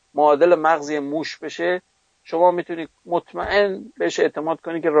که معادل مغزی موش بشه، شما میتونید مطمئن بهش اعتماد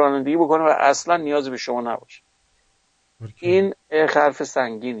کنید که رانندگی بکنه و اصلا نیازی به شما نباشه. این حرف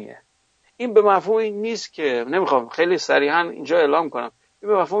سنگینیه. این به مفهوم این نیست که، نمیخوام خیلی صریحا اینجا اعلام کنم،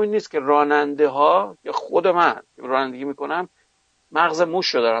 این به مفهوم این نیست که راننده ها یا خود من که رانندگی میکنم مغز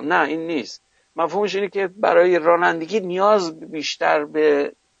موش رو دارم. نه، این نیست. مفهومش اینه که برای رانندگی نیاز بیشتر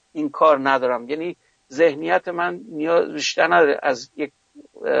به این کار ندارم، یعنی ذهنیت من نیاز بیشتر نداره از یک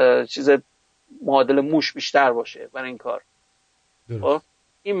چیز معادل موش بیشتر باشه برای این کار.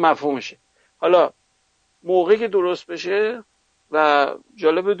 این مفهومشه. حالا موقعی که درست بشه، و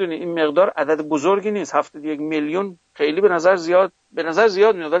جالب بدونی این مقدار عدد بزرگی نیست، 71 میلیون خیلی به نظر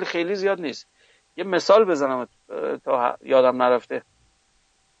زیاد میاد ولی خیلی زیاد نیست. یه مثال بزنم تا یادم نرفته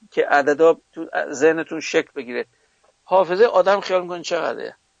که عددا تو ذهنتون شکل بگیره. حافظه آدم خیال میکنه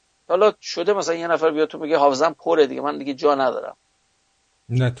چقدره؟ حالا شده مثلا یه نفر بیاد تو میگه حافظم پره دیگه، من دیگه جا ندارم.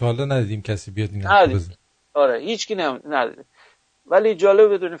 نه تا حالا ندیدیم کسی بیاد این حرفو بزنه. آره هیچکی ندیده. ولی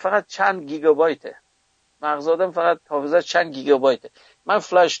جالب بدونید فقط چند گیگابایته مغز آدم، فقط حافظه چند گیگابایته. من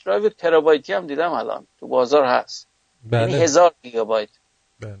فلش درایو ترابایتی هم دیدم الان تو بازار هست. یعنی 1000 گیگابایت.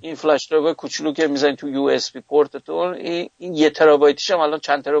 این فلش درایو کوچولو که میزنید تو یو اس بی پورتتون، این 1 ترابایتیش هم الان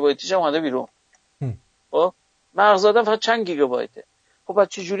چند ترابایتیش هم اومده بیرون. خب مغز آدم فقط چند گیگابایته. خب بعد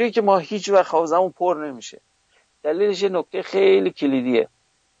چه جوریه که ما هیچ وقت حافظمون پر نمیشه؟ دلیلش یه نکته خیلی کلیدیه.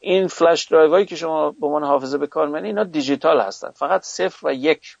 این فلش درایوهایی که شما به عنوان حافظه به کار میبرید اینا دیجیتال هستن، فقط 0 و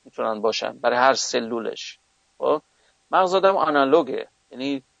 1 میتونن باشن برای هر سلولش. خب مغز آدم آنالوگه،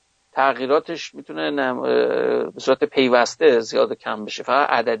 یعنی تغییراتش میتونه به صورت پیوسته زیاد کم بشه، فقط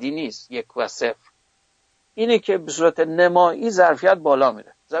عددی نیست 1 و 0. اینه که به صورت نمایی ظرفیت بالا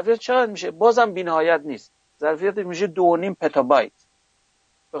میره. ظرفیت چقدر میشه؟ بازم بی‌نهایت نیست. ظرفیت میشه 2.5 پتابایت.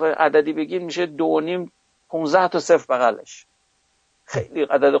 بخوای عددی بگیم میشه 2.5 15 تا 0 بغلش. خیلی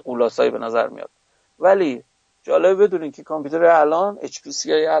عدد قولاسایی به نظر میاد. ولی جالب بدونید که کامپیوتر الان HPC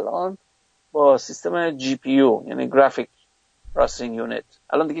های الان با سیستم GPU یعنی گرافیک پروسسینگ یونیت،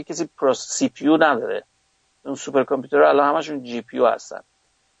 الان دیگه کسی CPU نداره. اون سوپر کامپیوتر الان همشون GPU هستن.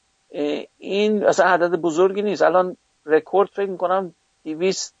 این اصلا عدد بزرگی نیست. الان رکورد فکر می‌کنم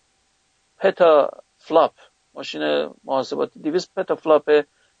 200 پتا فلاپ، ماشین محاسباتی 200 پتا فلاپ،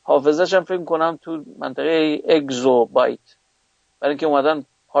 حافظه‌ش هم فکر می‌کنم تو منطقه اگزو بایت. برای اینکه اومدن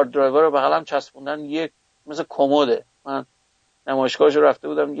هارد درایور رو بغل هم چسبوندن، یک مثل کموده. من نمایشگاهش رفته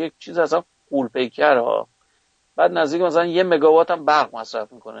بودم، یک چیز اصلا غول پیکر ها. بعد نزدیک مثلا 1 مگاوات هم برق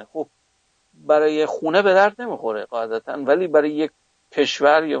مصرف میکنه. خب برای خونه به درد نمیخوره قاعدتا، ولی برای یک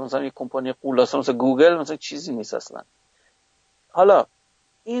کشور یا مثلا یک کمپانی قولاسا مثل گوگل مثلا چیزی نیست اصلا. حالا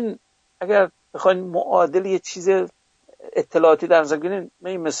این اگر بخواید معادل یه چیز اطلاعاتی در نظر بگیرید، من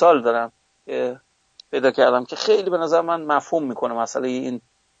این مثال دارم که پیدا کردم که خیلی به نظر من مفهوم میکنه مسئله این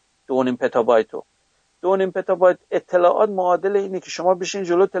 2.5 پتابایت رو. 2.5 پتابایت اطلاعات معادل اینه که شما بشین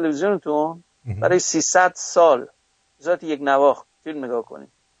جلو تلویزیونتون برای 300 سال ذات یک نواخت فیلم نگاه کنید.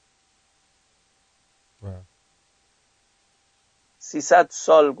 300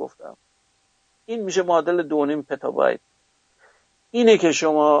 سال گفتم. این میشه معادل 2.5 پتابایت. اینه که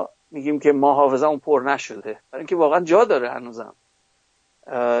شما میگیم که ما حافظه‌مون پر نشده، برای اینکه واقعا جا داره هنوزم.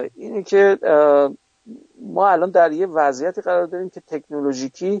 اینه که ما الان در یه وضعیتی قرار داریم که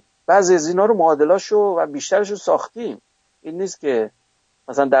تکنولوژیکی بعضی از اینا رو معادلاشو و بیشترشو ساختیم. این نیست که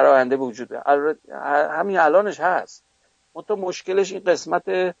مثلا در آینده به وجود بیاد، همین الانش هست. منتها مشکلش این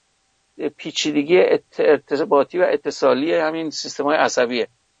قسمت پیچیدگی ارتباطی و اتصالی همین سیستم‌های عصبیه.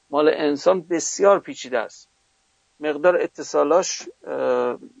 مال انسان بسیار پیچیده است. مقدار اتصالاش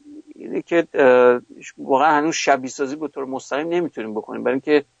اینه که واقعا هنوز شبیه سازی به طور مستقیم نمیتونیم بکنیم، برای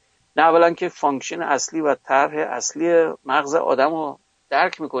اینکه نه اولا که فانکشن اصلی و طرح اصلی مغز آدم رو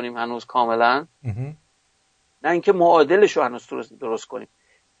درک میکنیم هنوز کاملا، نه اینکه معادلش رو هنوز درست کنیم.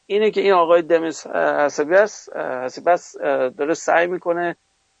 اینه که این آقای دمیس حسیبس داره سعی میکنه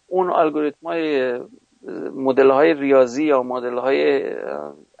اون الگوریتم‌های مدل‌های ریاضی یا مدل‌های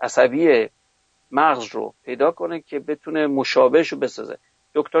عصبی مغز رو پیدا کنه که بتونه مشابهش رو بسازه.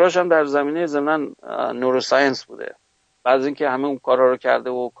 دکتراش هم در زمینه ضمن نوروساینس بوده. بعد از اینکه همه اون کارا رو کرده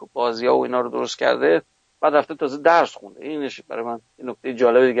و بازی‌ها و اینا رو درست کرده، بعد رفته تازه درس خونده. اینش برای من این نکته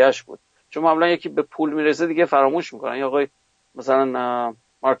جالب دیگه‌اش بود. چون معمولا یکی به پول میرسه دیگه فراموش میکنن. یا آقای مثلا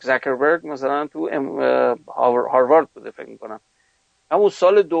مارک زاکربرگ مثلا تو هاروارد بوده فکر میکنم، همون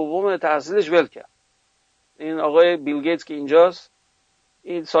سال دوم تحصیلش ول کرد. این آقای بیل گیتس که اینجاست،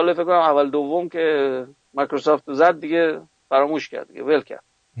 این سال فکر کنم اول دوم که مایکروسافت رو زد دیگه فراموش کرد، دیگه ول کرد.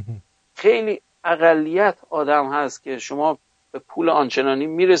 خیلی اقلیت آدم هست که شما به پول آنچنانی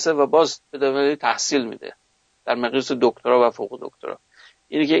میرسه و باز به دلیل تحصیل میده در مقیاس دکترا و فوق دکترا.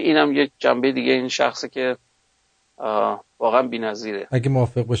 اینه که اینم یک جنبه دیگه این شخصه که واقعا بی‌نظیره. اگه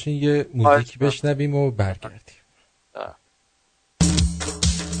موافق باشین یه موزیک بشنویم و برگردیم.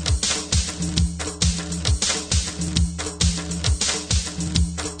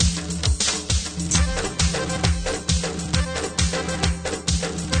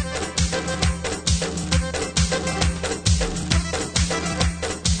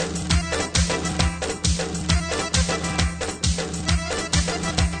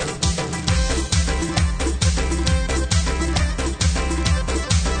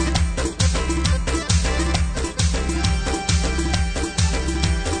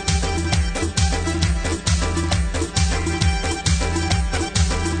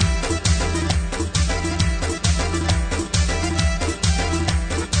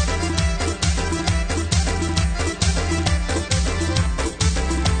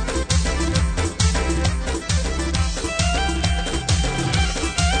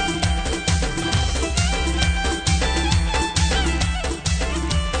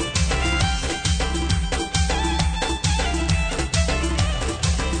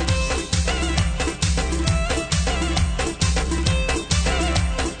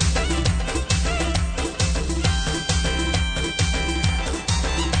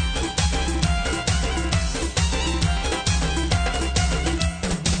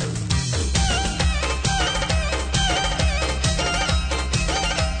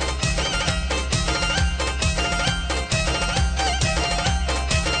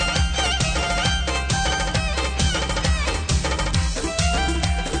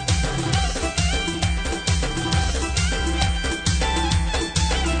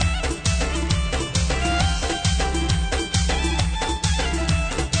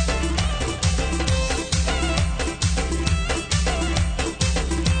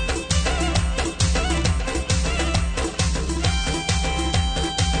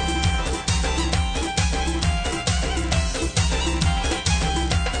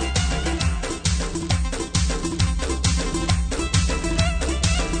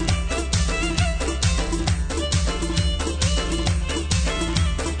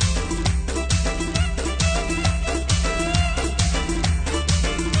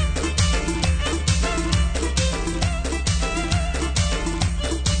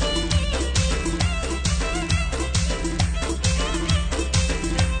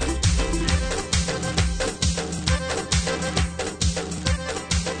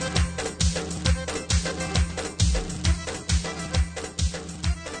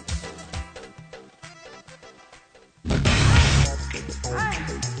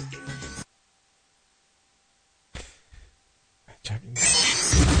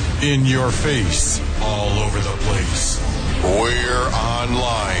 In your face, all over the place. We're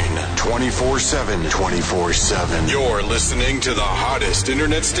online 24/7. 24/7. You're listening to the hottest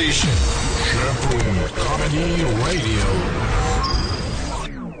internet station. Shampoo Comedy Radio.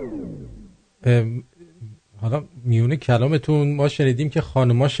 حالا میونه کلامتون ما شنیدیم که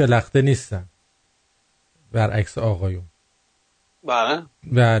خانوما شلخته نیستن برعکس آقایون.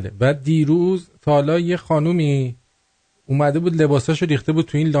 بله. بعد دیروز تا حالا یه خانومی اومده بود لباساشو ریخته بود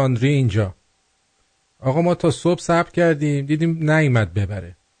تو این لاندری اینجا. آقا ما تا صبح صبر کردیم دیدیم نیومد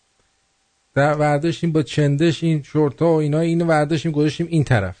ببره. در ورداشتیم با چندش این شورتا و اینا اینو ورداشتیم گذاشتیم این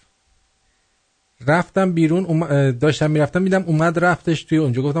طرف. رفتم بیرون داشتم میرفتم میدم اومد رفتش توی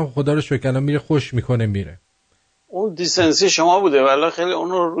اونجا. گفتم خدا رو شکر الان میره خوش میکنه میره. اون دیسنسی شما بوده ولی خیلی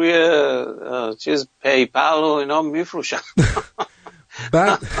اون رو روی چیز پیپل و اینا میفروشن.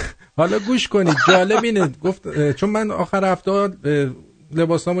 بعد حالا گوش کنید جالب اینه گفت چون من آخر هفته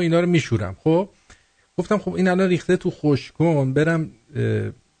لباسامو اینا رو میشورم. خب گفتم خب این الان ریخته تو خشک کن برم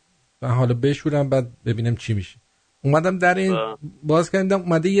حالا بشورم بعد ببینم چی میشه. اومدم در این باز کردم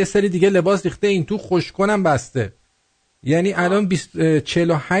اومده یه سری دیگه لباس ریخته این تو خشک کنم بسته. یعنی الان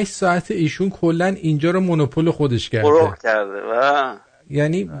 48 ساعت ایشون کلا اینجا رو مونوپول خودش کرده.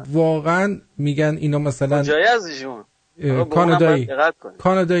 یعنی واقعا میگن اینا مثلا کجایی از ایشون؟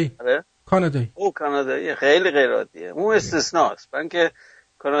 کانادایی. او کانادایی خیلی غیر عادیه. اون استثناست. من که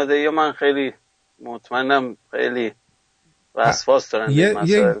کانادایی من خیلی مطمئنم خیلی وسواس دارن.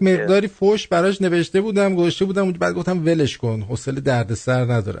 یه مقداری فوش براش نوشته بودم گذاشته بودم بعد گفتم ولش کن حوصله دردسر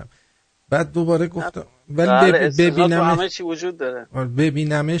ندارم. بعد دوباره گفتم ولی ببینمش همه چی وجود داره.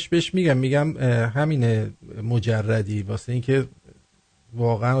 ببینمش بهش میگم همینه مجردی واسه اینکه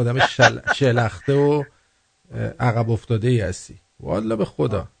واقعا آدم شلخته و عقب افتاده ای هستی والله به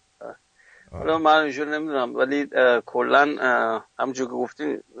خدا. حالا من اینجور نمیدونم ولی کلا همونجور که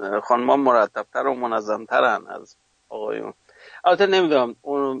گفتین خانم‌ها مرتب‌تر و منظم‌ترن از آقایون. البته نمیدونم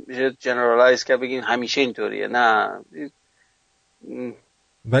اون میشه جنرالایز که بگین همیشه اینطوریه نه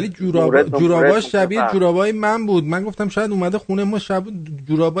ولی جوراباش شبیه جورابای من بود. من گفتم شاید اومده خونه ما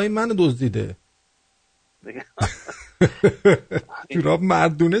جورابای منو دزدیده. جوراب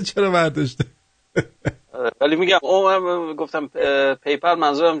مردونه چرا برداشته؟ ولی میگم من گفتم پیپر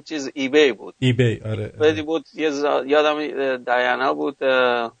منظورم چیز ایبی بود. آره. بدی بود یادم دیانا بود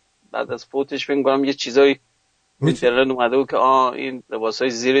بعد از فوتش فکر کنم یه چیزایی اینترنت اومده بود که این لباسای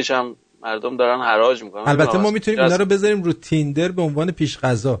زیرش هم مردم دارن حراج میکنن. البته ما میتونیم اینا رو بذاریم رو تیندر به عنوان پیش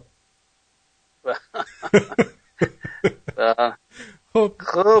غذا. خب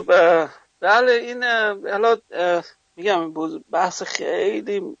بله این حالا میگم بحث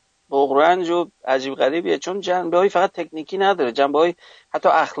خیلی بغرنج و عجیب غریبیه چون جنبه‌های فقط تکنیکی نداره، جنبه‌های حتی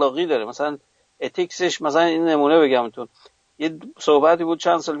اخلاقی داره. مثلا اتیکسش مثلا این نمونه بگمتون یه صحبتی بود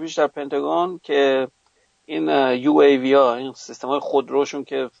چند سال پیش در پنتاگون که این UAV ها این سیستم‌های خودروشون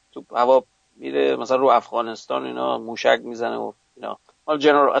که تو هوا میره مثلا رو افغانستان اینا موشک میزنه و اینا حالا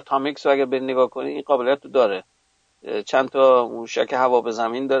جنرال اتمیکس رو اگه به نگاه کنی این قابلیت رو داره، چند تا موشک هوا به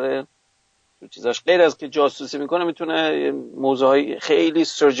زمین داره تو چیزاش، غیر از که جاسوسی میکنه میتونه موضوعهای خیلی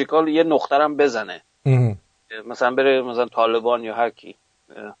سرجیکال یه نقطه هم بزنه مثلا بره مثلا طالبان یا هر کی.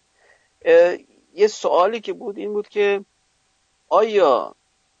 یه سوالی که بود این بود که آیا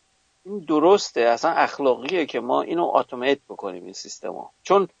این درسته اصلا اخلاقیه که ما اینو اتومات بکنیم این سیستمو؟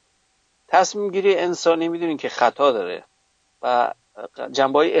 چون تصمیم گیری انسانی میدونین که خطا داره و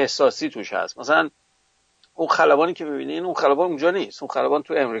جنبه‌های احساسی توش هست. مثلا اون خلبانی که میبینین اون خلبان اونجا نیست، اون خلبان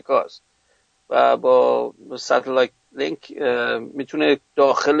تو امریکاست و با ساتلایت لینک میتونه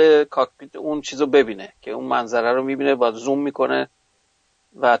داخل کاکپیت اون چیزو ببینه که اون منظره رو میبینه، بعد زوم میکنه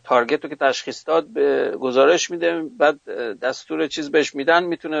و تارگت رو که تشخیص داد به گزارش میده، بعد دستور چیز بهش میدن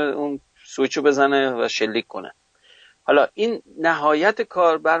میتونه اون سویچو بزنه و شلیک کنه. حالا این نهایت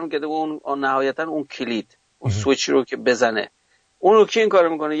کار برمیگرده به اون نهایتا اون کلید، اون سویچ رو که بزنه اون رو کی این کارو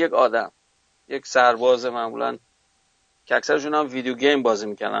میکنه؟ یک آدم، یک سرباز معمولا که اکثرشون هم ویدیو گیم بازی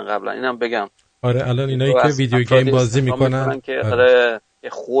میکنن قبلا. اینم بگم آره الان اینایی که ویدیو گیم بازی میکنن که آره یه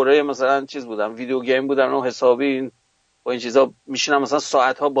خوره مثلا چیز بودن ویدیو گیم بودن و حسابی با این چیزا میشینن مثلا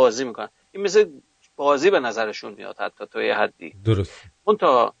ساعت ها بازی میکنن. این مثل بازی به نظرشون میاد حتی تا یه حدی. درست. اون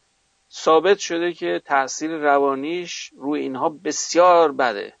تا ثابت شده که تاثیر روانیش روی اینها بسیار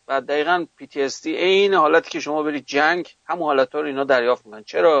بده و دقیقاً PTSD این حالتی که شما برید جنگ همون حالت‌ها رو اینا دریافت میکنن.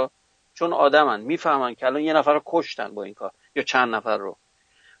 چرا؟ چون آدمن، میفهمن که الان یه نفر رو کشتن با این کار یا چند نفر رو.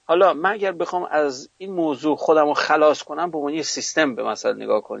 حالا من اگر بخوام از این موضوع خودم رو خلاص کنم به عنوان یه سیستم به مسئله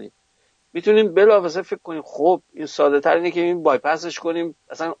نگاه کنیم، میتونیم بلافاصله فکر کنیم خب این ساده تر اینه که این بایپاسش کنیم،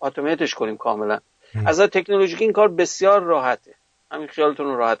 اصلا اتوماتش کنیم کاملا. از تکنولوژیکی این کار بسیار راحته. همین خیالتون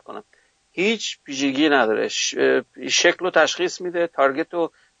رو راحت کنم. هیچ پیچیدگی نداره. شکل رو تشخیص میده، تارگت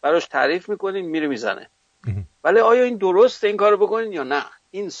رو براش تعریف میکنین، میره میزنه. ولی آیا این درسته این کارو بکنین یا نه؟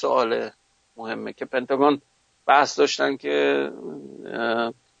 این سوال مهمه که پنتاگون بحث داشتن که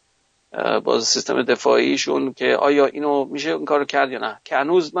باز سیستم دفاعیشون که آیا اینو میشه این کارو کرد یا نه، که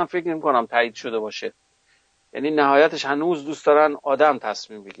هنوز من فکر نمی‌کنم تایید شده باشه. یعنی نهایتش هنوز دوست دارن آدم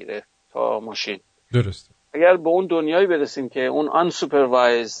تصمیم بگیره تا ماشین. درسته. اگر به اون دنیایی برسیم که اون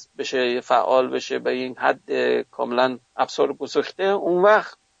unsupervised بشه، فعال بشه به این حد کاملا افسار گسخته، اون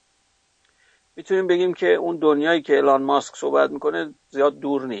وقت میتونیم بگیم که اون دنیایی که ایلان ماسک صحبت میکنه زیاد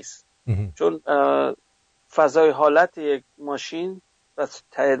دور نیست. چون فضای حالت یک ماشین و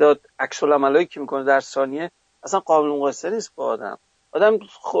تعداد عکس العملایی که میکنه در ثانیه اصلا قابل مقایسه نیست با آدم.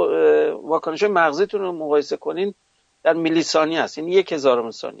 واکنش مغزیتون رو مقایسه کنین در میلی ثانیه است، این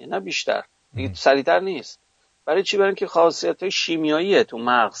 1000 ثانیه نه بیشتر، دیگه سریعتر نیست. برای چی؟ برای اینکه خاصیت‌های شیمیاییه تو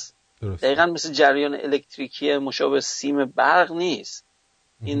مغز دقیقاً مثل جریان الکتریکی مشابه سیم برق نیست.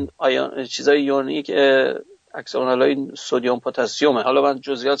 این چیزای یونی که اکسونالای سدیم پتاسیمه، حالا من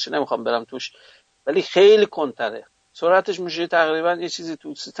جزئیاتش نمیخوام برم توش، ولی خیلی کنتره. سرعتش میشه تقریبا یه چیزی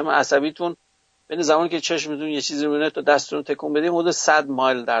تو سیستم عصبیتون بین زمانی که چشمتون یه چیزی رو میبینه تا دستتون تکون بدید حدود 100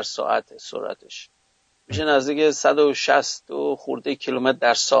 مایل در ساعت سرعتش میشه، نزدیک 160 و خورده کیلومتر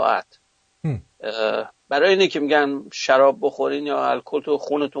در ساعت. برای اینه که میگن شراب بخورین یا الکل تو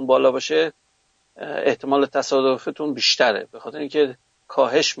خونتون بالا باشه احتمال تصادفتون بیشتره، به خاطر اینکه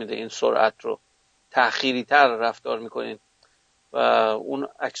کاهش میده این سرعت رو، تأخیری تر رفتار میکنین و اون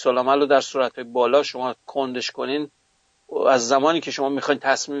عکس العمل رو در سرعت بالا شما کندش کنین. از زمانی که شما میخواین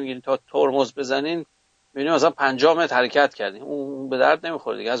تصمیم بگیرین تا ترمز بزنین میبینید مثلا 50 متر حرکت کردین، اون به درد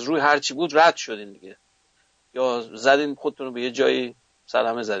نمیخوره دیگه، از روی هر چی بود رد شدین دیگه، یا زدین خودتون رو به یه جایی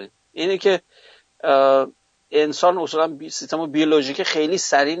صدمه زدین. اینه که انسان اصولا سیستم بیولوژیک خیلی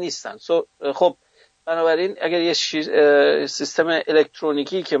سریع نیستن. خب بنابراین اگر یه سیستم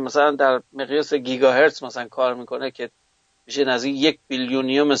الکترونیکی که مثلا در مقیاس گیگاهرتز مثلا کار میکنه که میشه نزدیک 1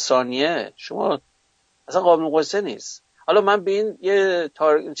 بیلیونیوم ثانیه، شما اصلا قابل مقایسه نیست. حالا من به این یه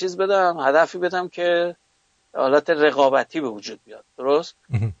چیز بدم، هدفی بدم که حالت رقابتی به وجود بیاد، درست؟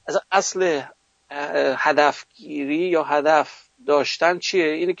 اصل هدفگیری یا هدف داشتن چیه؟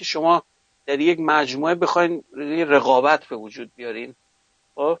 اینه که شما در یک مجموعه بخواین رقابت به وجود بیارین.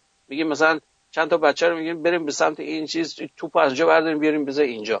 خب میگیم مثلا چند تا بچه رو میگیم بریم به سمت این چیز، توپ از جا برداریم بیاریم بذار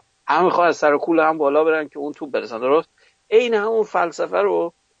اینجا، همه میخوان از سر کول هم بالا برن که اون توپ برسن، درست؟ این همون فلسفه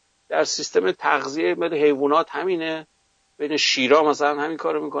رو در سیستم تغذیه مثل حیوانات همینه، بین شیرا مثلا همین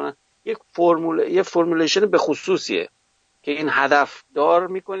کارو میکنن. یه فرمولیشن به خصوصیه که این هدف دار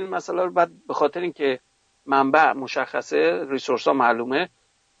میکنین مثلا، بعد به خاطر اینکه منبع مشخصه، ریسورس ها معلومه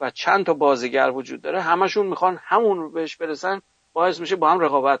و چند تا بازیگر وجود داره، همشون میخوان همون رو بهش برسن، باعث میشه با هم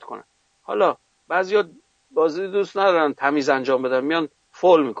رقابت کنن. حالا بعضیا بازی دوست ندارن تمیز انجام بدن، میان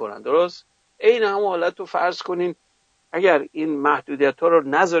فول میکنن، درست؟ این همون حالت رو فرض کنین اگر این محدودیت ها رو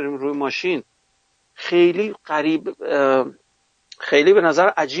نذاریم روی ماشین، خیلی به نظر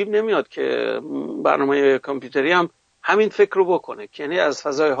عجیب نمیاد که برنامه کامپیوتری هم همین فکر رو بکنه، که یعنی از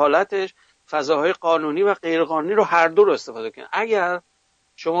فضای حالتش فضاهای قانونی و غیر قانونی رو هر دو رو استفاده کنه. اگر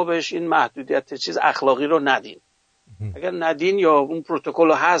شما بهش این محدودیت چیز اخلاقی رو ندین، اگر ندین یا اون پروتکل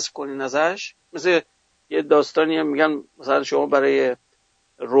رو حذف کنین ازش، مثل یه داستانی هم میگن مثلا شما برای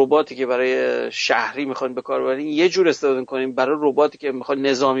رباتی که برای شهری میخواین به کار ببرین یه جور استفاده کنین، برای رباتی که میخواین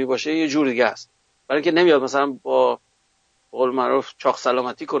نظامی باشه یه جور دیگه است، برای اینکه نمیاد مثلا با قول معروف چاق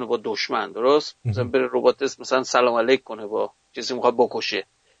سلامتی کنه با دشمن، درست؟ مثلا بره ربات مثلا سلام علیک کنه با چیزی میخواد بکشه،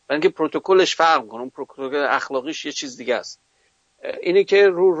 برای اینکه پروتکلش فرق کنه، اون پروتکل اخلاقیش یه چیز دیگه است. اینه که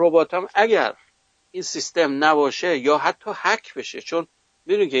رو ربات هم اگر این سیستم نباشه یا حتی هک بشه، چون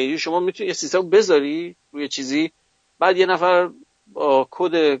میدونید که شما میتونید یه سیستم بذاری روی چیزی، بعد یه نفر با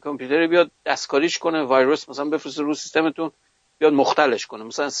کد کامپیوتر بیاد دستکاریش کنه، ویروس مثلا بفرسته رو سیستمتون بیاد مختلش کنه،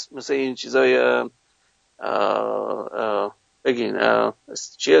 مثلا این چیزای بگین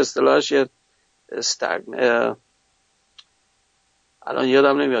چیه اصطلاحش، الان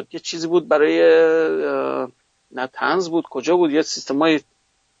یادم نمیاد، یه چیزی بود برای نه تنز بود کجا بود، یه سیستمای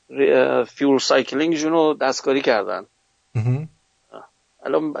فیول سایکلینگشون رو دستکاری کردن.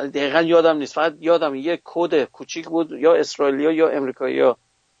 الان دقیقا یادم نیست، فقط یادم یه کد کوچیک بود، یا اسرائیلیا یا امریکایی‌ها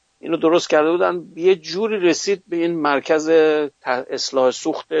اینو درست کرده بودن، یه جوری رسید به این مرکز اصلاح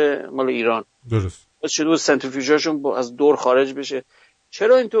سوخت مال ایران، درست شده بود سنتریفیوژاشون از دور خارج بشه.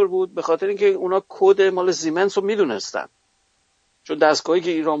 چرا اینطور بود؟ به خاطر اینکه اونا کد مال سیمنس رو میدونستن، چون دستگاهی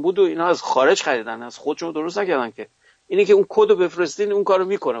که ایران بود و اینا از خارج خریدن، از خودشون درست نکردن، که اینی که اون کد رو بفرستین اون کارو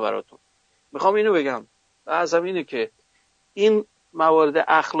میکنه براتون. میخوام اینو بگم، بعضی اینه که این موارد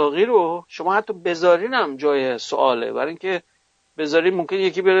اخلاقی رو شما حتی بذارین هم جای سواله، برای اینکه بذارین ممکن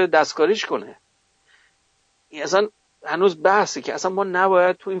یکی بره دستکاریش کنه. این اصلا هنوز بحثی که اصلا ما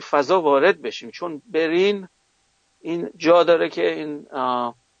نباید تو این فضا وارد بشیم، چون برین این جا داره که این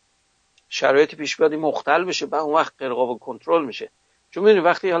شرایطی پیش بیاد این مختل بشه و اون وقت غیر قابل کنترل میشه. چون میدونی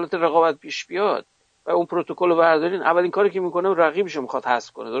وقتی حالت رقابت پیش بیاد و اون پروتکل رو بردارین، اولین کاری که میکنه رقیبش رو میخواد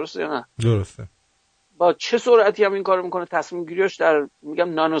حذف کنه. درسته یا نه؟ درسته. با چه سرعتی هم این کارو میکنه، تصمیم گیریش در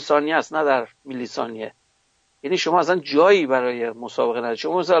میگم نانو ثانیه است نه در میلی ثانیه. یعنی شما اصلا جایی برای مسابقه نداری،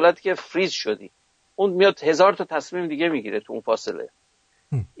 شما مثل حالتی که فریز شدی، اون میاد 1000 تا تصمیم دیگه میگیره تو اون فاصله.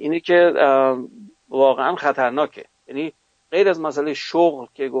 اینی که واقعا خطرناکه. یعنی غیر از مسئله شغل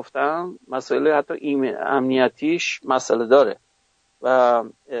که گفتم، مسئله حتی امنیتیش مسئله داره و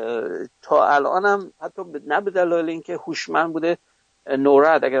تا الان هم حتی نه به دلایل اینکه هوشمند بوده.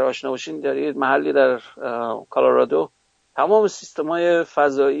 نورد اگر آشنا باشین دارید محلی در کالرادو تمام سیستم‌های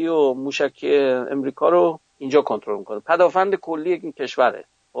فضایی و موشکی امریکا رو اینجا کنترل میکنه، پدافند کلی این کشوره.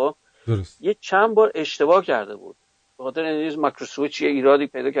 خب یه چند بار اشتباه کرده بود، به خاطر اینکه مایکروسویچ یه ایرادی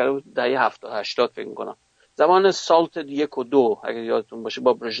پیدا کرده بود دهه 70 80 فکر میکنم، زمان سالت 1 و 2 اگر یادتون باشه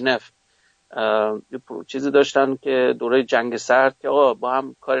با برژنف یه چیزی داشتن که دوره جنگ سرد که آقا با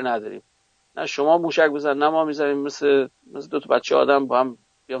هم کاری نداریم، نه شما موشک بزن نه ما میزنیم، مثل دو تا بچه آدم با هم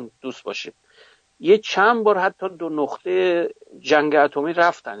بیام دوست باشیم. یه چند بار حتی 2 نقطه جنگ اتمی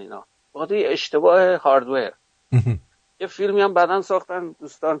رفتن اینا به خاطر اشتباه هاردور. یه فیلمی هم بعدن ساختن،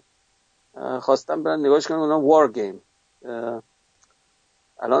 دوستان خواستم برن نگاهش کنن، اونا وار گیم.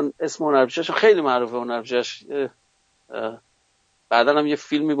 الان اسم هنرپیشه‌ش خیلی معروفه، هنرپیشه‌ش بعدن هم یه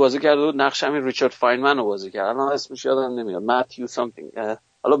فیلمی بازی کرده و نقش همین ریچارد فاینمن رو بازی کرد، الان اسمش یادم نمیاد، ماتیو سامثینگ.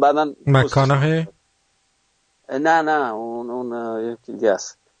 حالا بعدن مکانه نه اون یکی دیگه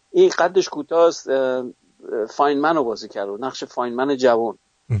است. این قدش کوتاست، فاینمن رو بازی کرده، نقش فاینمن جوان.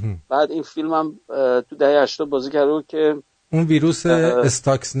 بعد این فیلم هم تو دهه 80 بازی کرده که اون ویروس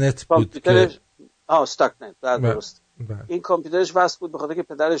استاکسنت بود که استاکنت درست. این کامپیوترش وصل بود به خاطر که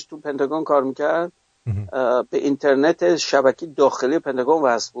پدرش تو پنتاگون کار میکرد، به اینترنت شبکی داخلی پنتاگون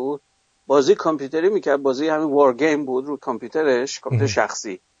وصل بود، بازی کامپیوتری میکرد، بازی همین وار گیم بود رو کامپیوترش، کامپیوتر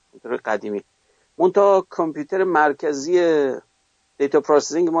شخصی، کامپیوتر قدیمی. منتها کامپیوتر مرکزی دیتا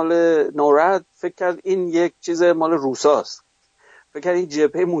پروسسینگ مال نورد فکر کرد این یک چیز مال روساست، فکر کرد این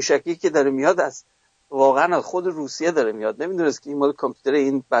جبهه موشکی که داره میاد از واقعا از خود روسیه داره میاد، نمیدونست که این مال کامپیوتر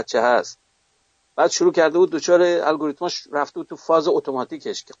این بچه هست. بعد شروع کرده بود دوچار الگوریتماش رفته بود تو فاز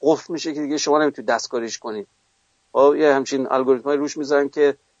اتوماتیکش که قفل میشه که دیگه شما نمیتونید دستکاریش کنید. خب یه همچین الگوریتمای روش میذارن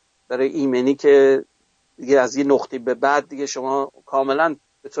که برای ایمنی که دیگه از یه نقطه به بعد دیگه شما کاملا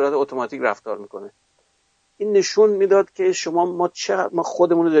به صورت اتوماتیک رفتار میکنه. این نشون میداد که ما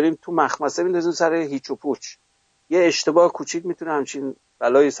خودمون رو داریم تو مخمسه میندازیم سر هیچ و پوچ. یه اشتباه کوچیک میتونه همچین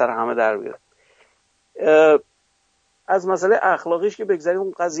بلایی سر همه در بیاره. از مسئله اخلاقیش که بگذاریم،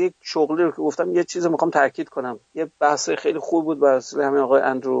 اون قضیه شغلی رو که گفتم، یه چیز میخوام تاکید کنم. یه بحث خیلی خوب بود واسه همین آقای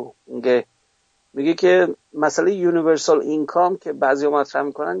اندرو میگه که مسئله یونیورسال اینکام که بعضیا مطرح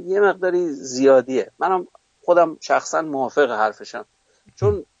میکنن یه مقداری زیادیه. منم خودم شخصا موافق حرفشم،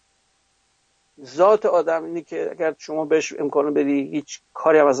 چون ذات آدم اینه که اگر شما بهش امکانو بدی هیچ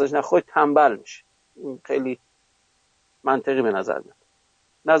کاری هم ازش نخواهی تنبل میشه. این خیلی منطقی به نظر میاد.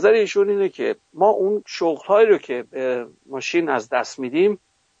 نظر ایشون اینه که ما اون شغل‌هایی رو که به ماشین از دست میدیم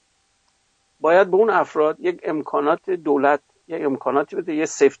باید به اون افراد یک امکانات دولت، یک امکاناتی بده، یه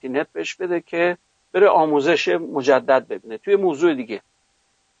سیفتی نت بهش بده که بره آموزش مجدد ببینه توی موضوع دیگه.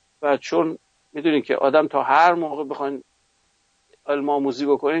 و چون میدونین که آدم تا هر موقع بخواین علم آموزی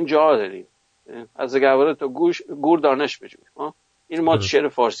بکنین جا داریم، از گواره تا گور دانش بجوید. این ما شعر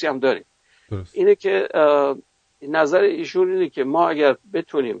فارسی هم داریم. اینه که نظر ایشون اینه که ما اگر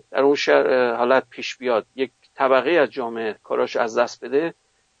بتونیم در اون حالت پیش بیاد یک طبقه از جامعه کاراش از دست بده،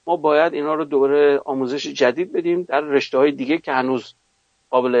 ما باید اینا رو دوباره آموزش جدید بدیم در رشته‌های دیگه که هنوز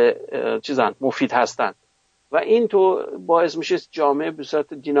قابل مفید هستن و این تو باعث میشه جامعه به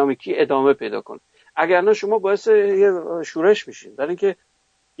صورت دینامیکی ادامه پیدا کنه. اگر نه شما باعث یه شورش میشین، برای اینکه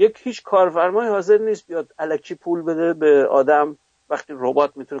هیچ کارفرمای حاضر نیست بیاد الکی پول بده به آدم وقتی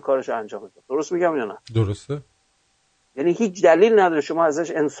ربات میتونه کارش انجام بده. درست میگم یا نه؟ درسته. یعنی هیچ دلیل نداره شما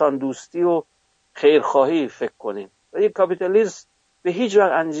ازش انسان دوستی و خیرخواهی فکر کنین. و یک کاپیتالیست به هیچ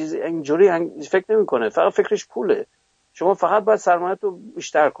وقت اینجوری فکر نمیکنه، فقط فکرش پوله. شما فقط باید سرمایه‌ت رو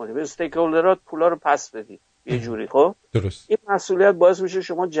بیشتر کنی، به استیک هولدرات پولا رو پس بدی یه جوری. خب درست. این مسئولیت باعث میشه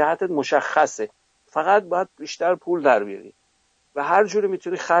شما جهتت مشخصه، فقط باید بیشتر پول در بیاری و هر جوری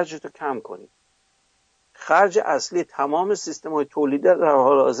میتونی خرجتو کم کنی. خرج اصلی تمام سیستم‌های تولید در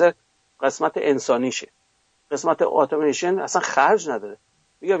حال حاضر قسمت انسانیشه. قسمت اتوماسیون اصلا خرج نداره.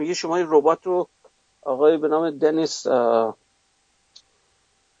 میگم یه شما این ربات رو آقای به نام دنیس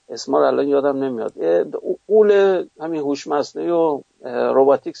اسم رو الان یادم نمیاد، اول همین هوش مصنوعی و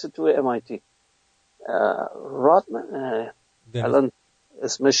روباتیکس تو MIT راتمن الان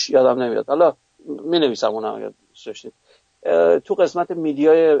اسمش یادم نمیاد، حالا می نویسم اونم اگر دوست داشتید، تو قسمت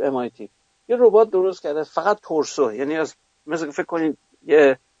میدیای MIT یه ربات درست کرده فقط تورسو، یعنی از مثلا فکر کنید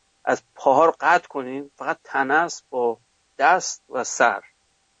یه از پاها رو قطع کنین فقط تنه است با دست و سر.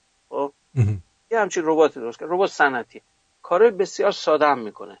 خب یه همچین رباتی درست کرده، ربات صنعتی، کارهای بسیار ساده هم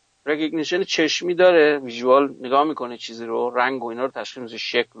میکنه. رکگنیشن چشمی داره، ویژوال نگاه میکنه چیزی رو، رنگ و اینا رو تشخیص میده،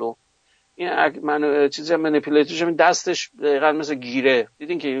 شکل و این من چیزی منیپولیتورش همین دستش دقیقاً مثل گیره،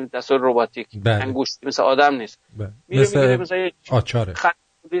 دیدین که دستای رباتیک انگشت مثل آدم نیست، میره مثل آچاره خط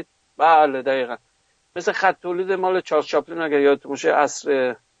تولید. بله دقیقاً مثل خط تولید مال چارلز چاپلین اگر یادتون باشه،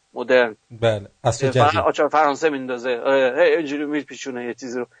 عصر مدرن. بله عصر جدید آچار فرانسه میندازه اینجوری میپیچونه یه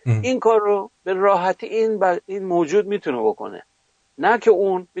چیزی رو. این کار رو به راحتی این موجود میتونه بکنه، نه که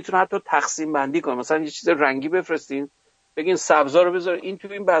اون میتونه حتی تقسیم بندی کنه، مثلا یه چیز رنگی بفرستین بگین سبزا رو بذار این تو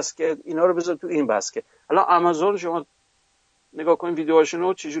این بسکت، اینا رو بذار تو این بسکت. الان آمازون شما نگاه کنین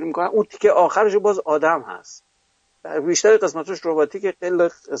ویدیوهاشونو چجوری میکنن، اون تیکه آخرش باز آدم هست، بیشتر قسمتش رباتیک، قل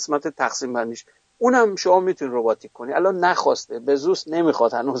قسمت تقسیم بندیش اونم شما میتونید رباتیک کنی. الان نخواسته بزوس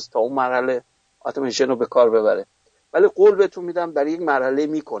نمیخواد هنوز تا اون مرحله اتوماسیون رو به کار ببره، ولی قول بهتون میدم در یک مرحله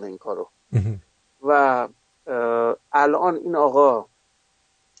میکنه این کارو. و الان این آقا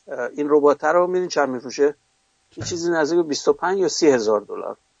این ربات رو میدین چند میفروشه؟ یه چیزی نزدیک به 25 یا 30 هزار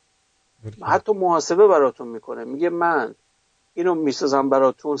دلار. حتی محاسبه براتون میکنه، میگه من اینو میسازم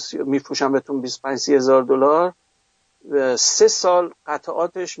براتون میفروشم بهتون 25 30 هزار دلار، 3 سال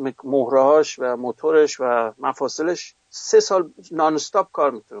قطعاتش، مهرهاش و موتورش و مفاصلش 3 سال نان استاپ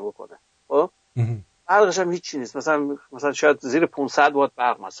کار میتونه بکنه. خب برقش هم هیچ چیز نیست، مثلا شاید زیر 500 وات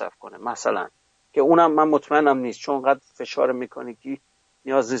برق مصرف کنه مثلا، که اونم من مطمئنم نیست، چون قد فشار مکانیکی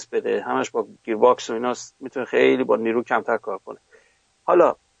نیاز نیست بده، همش با گیر باکس و ایناست، میتونه خیلی با نیرو کمتر کار کنه.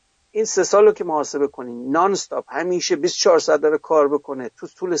 حالا این 3 سال رو که محاسبه کنین نان استاپ همیشه 24 ساعت داره کار بکنه تو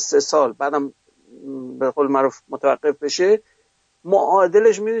طول 3 سال، بعدم به قول معروف متوقف بشه،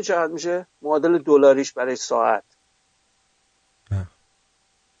 معادلش میدونی چقدر میشه؟ معادل دلاریش برای ساعت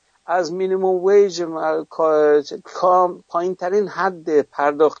از مینیمم ویج پایین ترین حد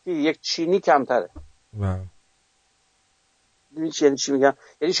پرداختی یک چینی کمتره. میدونی چی میگم؟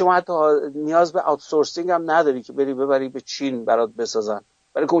 یعنی شما حتی نیاز به آوتسورسینگ هم نداری که ببری به چین برات بسازن،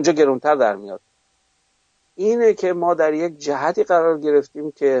 برای که اونجا گرونتر در میاد. اینه که ما در یک جهتی قرار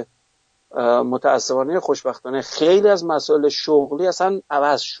گرفتیم که متاسفانه خوشبختانه خیلی از مسائل شغلی اصلا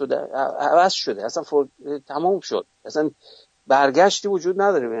عوض شده اصلا تمام شد، اصلا برگشتی وجود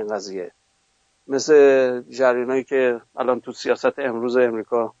نداره به این قضیه. مثل جریانایی که الان تو سیاست امروز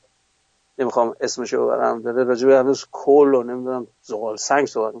امریکا، نمیخوام اسمشو ببرم، داره راجع به هنوز کل و نمیدونم زغال سنگ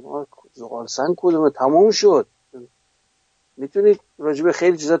صحبت می‌کنه. زغال سنگ کدومه؟ تمام شد. میتونید راجع به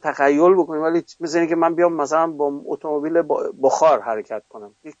خیلی چیزا تخیل بکنید، ولی مثل اینکه من بیام مثلا با اتومبیل بخار حرکت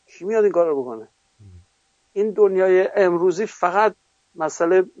کنم، کی میاد این کارو بکنه؟ این دنیای امروزی فقط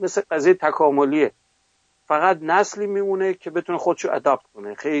مسئله مثل قضیه تکاملیه، فقط نسلی میمونه که بتونه خودشو اداپت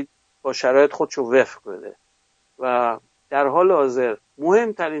کنه، خیلی با شرایط خودشو وفق بده. و در حال حاضر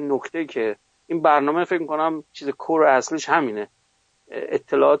مهمترین نکته که این برنامه فکر می‌کنم چیز کور اصلیش همینه،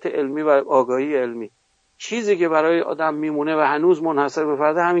 اطلاعات علمی و آگاهی علمی. چیزی که برای آدم میمونه و هنوز منحصر به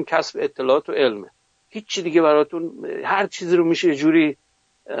فرد همین کسب اطلاعات و علمه. هیچ چیزی دیگه براتون، هر چیزی رو میشه یه جوری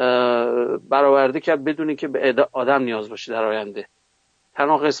برآورده کرد بدونی که به آدم نیاز باشه در آینده.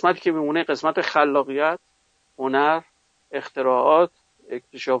 تنها قسمتی که میمونه قسمت خلاقیت، هنر، اختراعات،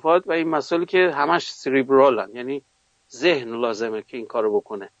 اکتشافات و این مسائلی که همش سریبرالن، یعنی ذهن لازمه که این کارو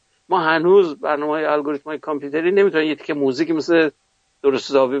بکنه. ما هنوز برنامه‌های الگوریتم‌های کامپیوتری نمیتونن یه تیکه موزیک مثل درست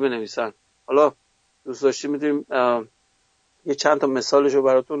حسابی بنویسن. حالا دوست داشتی میتونیم یه چند تا مثالشو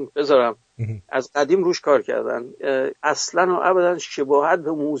براتون بذارم. از قدیم روش کار کردن، اصلا و ابدا شباهت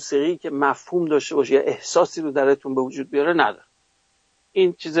به موسیقی که مفهوم داشته باشه یا احساسی رو درتون به وجود بیاره نداره.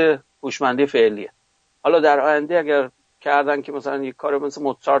 این چیز هوشمندی فعلیه. حالا در آینده اگر کردن که مثلا یک کار مثل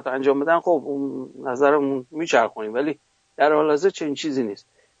موزارت انجام بدن، خب اون نظرمون میچرخونیم، ولی در حال حاضر چنین چیزی نیست.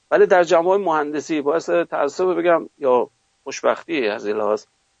 ولی در جامعه مهندسی باعث تأسف بگم یا خوشبختی از این لحاظ،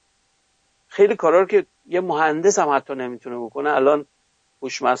 خیلی کارا رو که یه مهندس هم حتی نمیتونه بکنه الان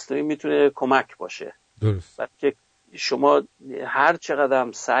هوش مصنوعی میتونه کمک باشه. درست. که شما هر چقدر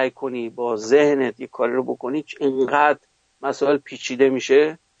هم سعی کنی با ذهنت یه کاری رو بکنی، اینقدر مسائل پیچیده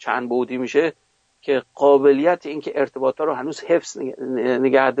میشه، چند بعدی میشه که قابلیت اینکه ارتباطات رو هنوز حفظ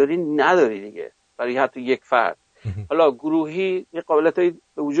نگهداری نداری دیگه. برای حتی یک فرد. حالا گروهی یه قابلیتایی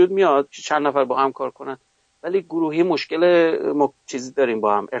به وجود میاد که چند نفر با هم کار کنن، ولی گروهی مشکل چیزی داریم،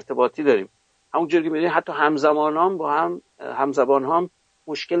 با هم ارتباطی داریم. همونجوری که می‌بینید حتی همزبانان با هم، همزبان هم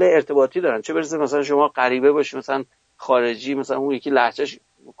مشکل ارتباطی دارن. چه برسه مثلا شما غریبه باشی، مثلا خارجی، مثلا اون یکی لهجهش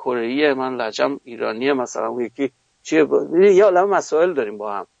کره‌ایه، من لهجه‌ام ایرانیه، مثلا اون یکی چیه، یه عالمه مسائل داریم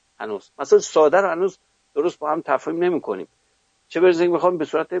با هم هنوز. مثلا ساده رو هنوز درست با هم تفاهم نمی‌کنیم. چه برسه که بخوام به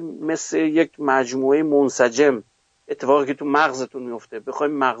صورت مثل یک مجموعه منسجم، اتفاقی که تو مغزتون میفته،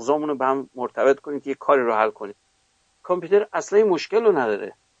 بخوایم مغزامون رو به هم مرتبط کنیم که یه کاری رو حل کنیم. کامپیوتر اصلا این مشکل رو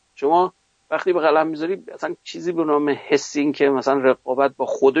نداره. شما وقتی به قلم میذاری اصلا چیزی به نام حسین که مثلا رقابت با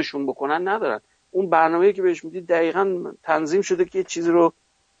خودشون بکنن ندارن. اون برنامه‌ای که بهش میدی دقیقاً تنظیم شده که یه چیزی رو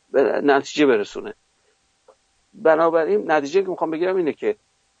به نتیجه برسونه. بنابراین نتیجه که میخوام بگیرم اینه که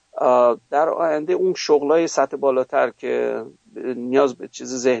در آینده اون شغلای سطح بالاتر که نیاز به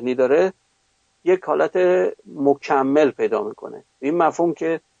چیز ذهنی داره یک حالت مکمل پیدا میکنه. این مفهوم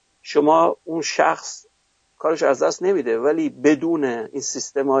که شما اون شخص کارش از دست نمیده، ولی بدون این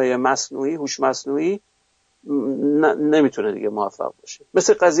سیستم‌های مصنوعی، هوش مصنوعی، نمیتونه دیگه موفق باشه.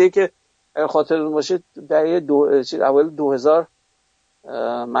 مثل قضیه که خاطرتون باشه در اوایل 2000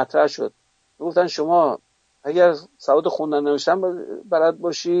 مطرح شد، گفتن شما اگر سواد خوندن نوشتن بلد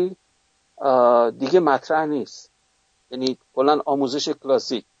باشی دیگه مطرح نیست، یعنی کلا آموزش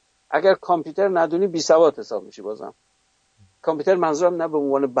کلاسیک. اگر کامپیوتر ندونی بی سواد حساب میشی. بازم کامپیوتر منظورم نه به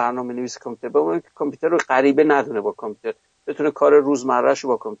عنوان برنامه‌نویس کامپیوتر، به عنوان کامپیوتر رو غریبه ندونه، با کامپیوتر بتونه کار روزمره‌اش رو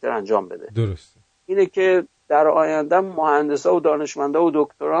با کامپیوتر انجام بده. درسته. اینه که در آینده مهندسا و دانشمندا و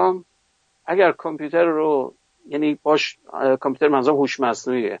دکتران اگر کامپیوتر رو، یعنی باش، کامپیوتر منظورم هوش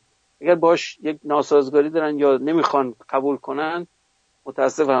مصنوعیه، اگر باش یک ناسازگاری دارن یا نمیخوان قبول کنن،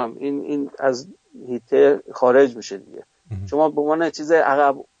 متاسفم این از هیته خارج میشه دیگه. شما به عنوان چیز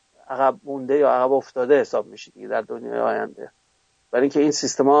عقب مونده یا عقب افتاده حساب میشید دیگه در دنیای آینده. برای اینکه این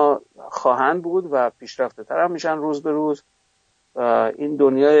سیستما خواهند بود و پیشرفته تر هم میشن روز به روز. این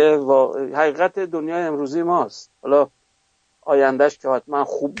دنیای حقیقت دنیای امروزی ماست. حالا آیندهش که حتما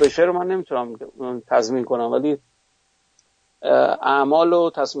خوب بشه رو من نمیتونم تضمین کنم، ولی اعمال و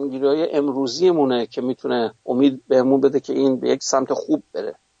تصمیم گیری های امروزی مونه که میتونه امید بهمون بده که این به یک سمت خوب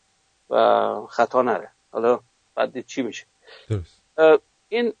بره و خطا نره. حالا بعد چی میشه. درست.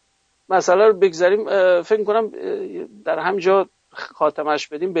 این مسئله رو بگذاریم. فکر کنم در همینجا خاتمش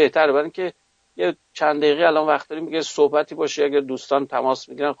بدیم بهتره، برای اینکه یه چند دقیقه الان وقت داریم، میگه صحبتی باشه اگر دوستان تماس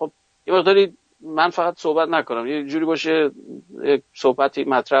میگیرن. خب یه مقداری من فقط صحبت نکنم، یه جوری باشه یک صحبتی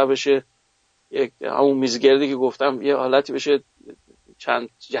مطرح بشه، یک همون میزگردی که گفتم یه حالتی بشه، چند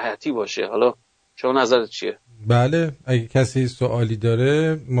جهتی باشه. حالا شما نظرت چیه؟ بله، اگه کسی سوالی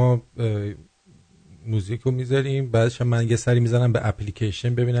داره ما موزیک رو میذاریم، بعدش من یه سری میزنم به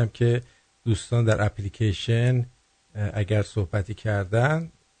اپلیکیشن ببینم که دوستان در اپلیکیشن اگر صحبتی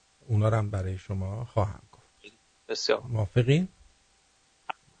کردن اونا رو هم برای شما خواهم گفت. بسیار موافقین؟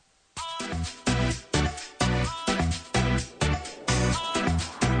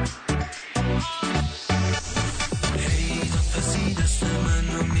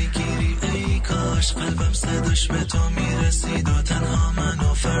 قلبم صداش به تو میرسید و تنها من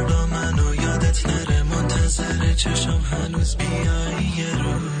و فردا منو یادت نره، منتظر چشم هنوز بیایی یه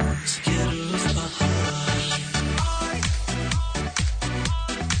روز بهار.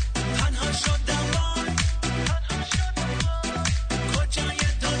 تنها شدم وای، کجای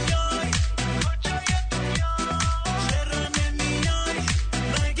دنیای، چرا نمیای،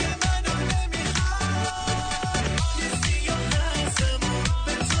 مگه منو نمیخوای، نیستی یا هستمون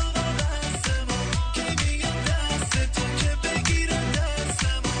به تو وابستمون، کی میاد دست تو که بگیره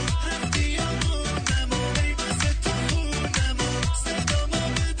دستمون، رفتی یا موندمون، ای واسه تو خونمون، صدامو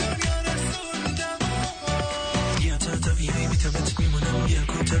به دنیا رسوندمون. بیا تا بیایی بیتابت میمونم، بیا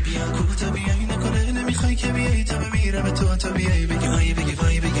کوتا بیایی نکنه نمیخوای که بیایی تا بمیرم تو بیایی بگی هایی بگی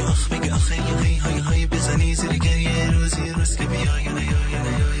وای بگی آخ بگی آخه هایی بزنی زیر گریه روز که بیایی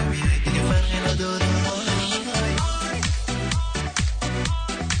بیایی دیگه فرقی نداره.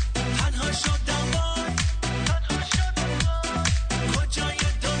 تنها شدم وای، کجای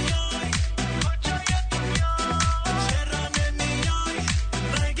دنیای، چرا نمیای،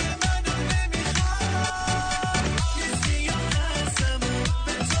 مگه منو نمیخوای، نیستی یا هستمون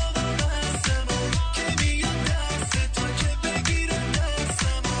به تو وابستمون، که میاد دست تو که بگیره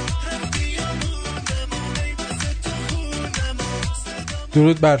دستمون، رفتی یا موندمون، ای واسه تو خونمون.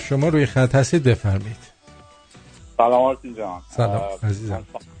 درود بر شما، روی خط هستید، بفرمایید. سلام آرتین جان. سلام عزیزم.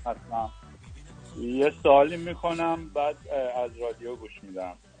 یه سوالی میکنم بعد از رادیو گوش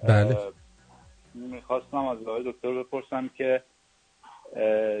میدم. بله. میخواستم از آقای دکتر بپرسم که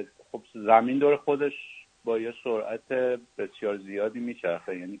خب زمین دور خودش با یه سرعت بسیار زیادی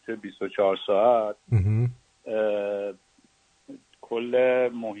میچرخه، یعنی توی 24 ساعت کل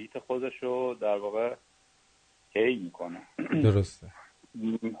محیط خودش رو در واقع طی میکنه. درسته.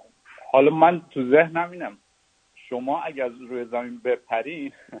 حالا من تو ذهنم اینم شما اگر از روی زمین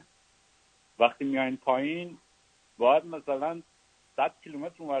بپرین وقتی میایین پایین باید مثلا 100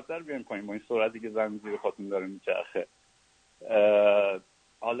 کیلومتر اونورتر بیاین پایین با این سرعتی که زمین زیر خودتون داره میچرخه.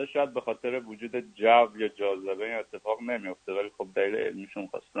 حالا شاید به خاطر وجود جو یا جاذبه این اتفاق نمیفته، ولی خب دلیل علمیشون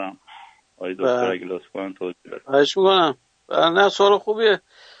خواستم آقای دکتر اگه لطف کنن توضیح بدن. خواهش میکنم. نه سوال خوبیه.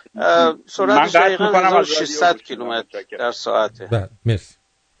 سرعتش دقیقاً 1600 کیلومتر در ساعته. بله مرسی.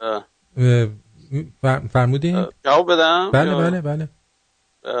 فرمودین؟ جواب بدم؟ بله.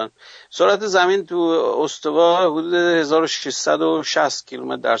 سرعت زمین تو استوا حدود 1660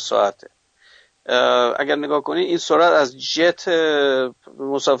 کیلومتر در ساعته. اگر نگاه کنی این سرعت از جت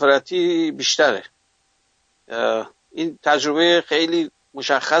مسافرتی بیشتره. این تجربه خیلی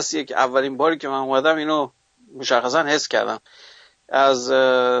مشخصیه که اولین باری که من اومدم اینو مشخصا حس کردم. از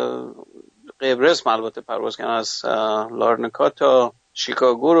قبرس البته پرواز کردم، از لارنکا تا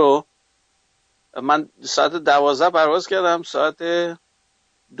شیکاگو رو من ساعت 12 پرواز کردم، ساعت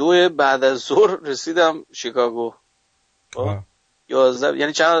 2 بعد از ظهر رسیدم شیکاگو. 11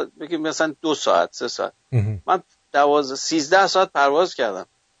 یعنی چند بگیم مثلا 2 ساعت 3 ساعت. من 13 ساعت پرواز کردم.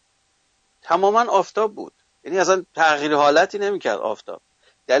 تماما آفتاب بود، یعنی اصلا تغییر حالتی نمیکرد آفتاب.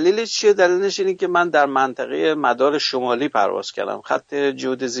 دلیلش چیه؟ دلیلش اینه که من در منطقه مدار شمالی پرواز کردم. خط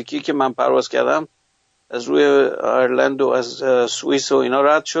جیودزیکی که من پرواز کردم از روی آیرلند و از سوئیس و اینا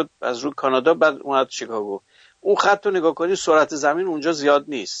رد شد، از روی کانادا بعد اومد شیکاگو. اون خط رو نگاه کنی سرعت زمین اونجا زیاد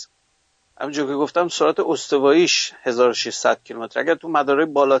نیست. همونجور که گفتم سرعت استواییش 1600 کیلومتر. اگر تو مدارهای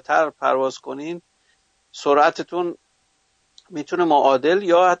بالاتر پرواز کنین سرعتتون میتونه معادل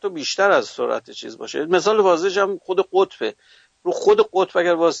یا حتی بیشتر از سرعت چیز باشه. مثال واضحش هم خود قطبه. رو خود قطب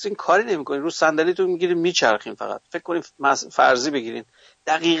اگر واسطین کاری نمی‌کنین، رو صندلیتون میگیرین میچرخین. فقط فکر کنین فرضی بگیرین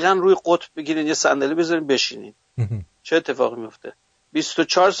دقیقاً روی قطب بگیرین یه صندلی بذارین بشینین، چه اتفاقی میفته؟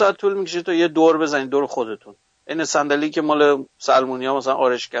 24 ساعت طول میکشه تا یه دور بزنین دور خودتون. این صندلی که مال سلمونی‌ها مثلا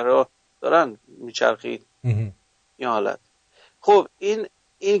آرشگرا دارن میچرخید این حالت. خب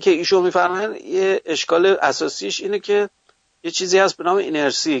این که ایشون میفرمایند یه اشکال اساسیش اینه که یه چیزی هست به نام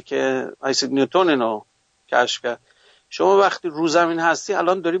اینرسی که آیزک نیوتن اینو کشف کرد. شما وقتی رو زمین هستی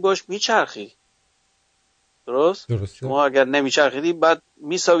الان داری باش میچرخی، درسته؟ شما اگر نمیچرخیدی بعد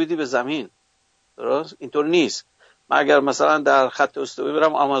میساویدی به زمین، درست؟ اینطور نیست. من اگر مثلا در خط استوایی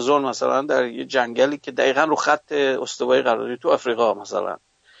برم آمازون، مثلا در یه جنگلی که دقیقاً رو خط استوایی قرار داره، تو آفریقا مثلا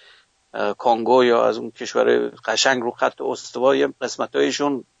کنگو یا از اون کشور قشنگ رو خط استوایی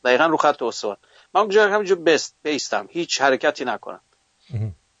قسمتایشون دقیقاً رو خط استوا، من اونجا همینجا بیستم هیچ حرکتی نکنم.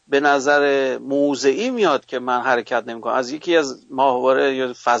 به نظر موضعی میاد که من حرکت نمیکنم. از یکی از ماهواره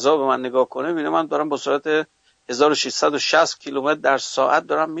یا فضا به من نگاه کنه میبینه من دارم با سرعت 1660 کیلومتر در ساعت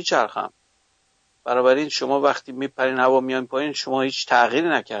دارم میچرخم. بنابراین شما وقتی میپرین هوا میان پایین شما هیچ تغییری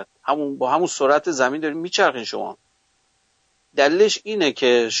نکرد، با همون سرعت زمین دارین میچرخین شما. دلیلش اینه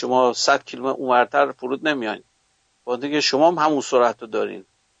که شما 100 کیلومتر اونورتر فرود نمیاین، با اینکه شما هم همون سرعت رو دارین،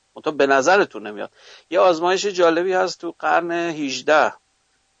 منتها به نظرتون نمیاد. یه آزمایش جالبی هست تو قرن 18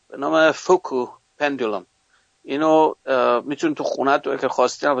 به نام فوکو پندولم. اینو میتونید تو خونت تو که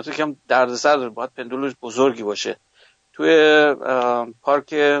خواستین، البته که هم دردسر داره، باید پندولم بزرگی باشه. توی پارک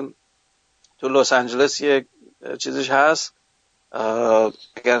تو لس آنجلس یه چیزش هست،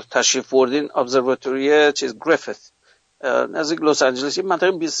 اگر تشریف بردین ابزرواتوری چیز گریفیث نزدیک لس آنجلس، یه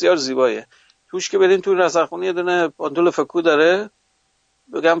منطقه بسیار زیبایه. توش که برین تو رصدخونه یه دونه پاندول فوکو داره،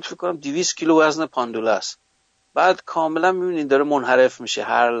 بگم فکر کنم 200 کیلو وزن پاندول است. بعد کاملا میبینید داره منحرف میشه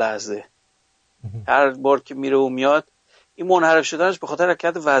هر لحظه، هر بار که میره و میاد. این منحرف شدنش به خاطر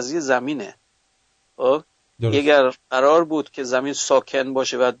حرکت وضعی زمینه. اگر قرار بود که زمین ساکن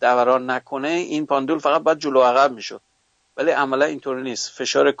باشه و دوران نکنه این پاندول فقط باید جلو عقب میشد، ولی عملا اینطور نیست.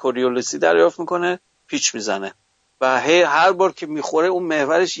 فشار کوریولیسی دریافت میکنه، پیچ میزنه و هر بار که میخوره اون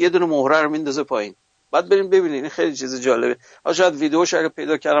محورش یه دونه مهره رو میندازه پایین. بعد بریم ببینید، این خیلی چیز جالبه. شاید ویدیوش اگه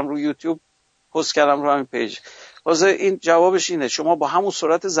پیدا کردم رو یوتیوب پست کردم رو همین پیج. واسه این جوابش اینه، شما با همون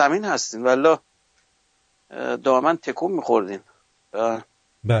سرعت زمین هستین والله دائما تکون میخوردین.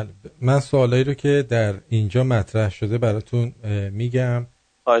 بله من سوالایی رو که در اینجا مطرح شده براتون میگم.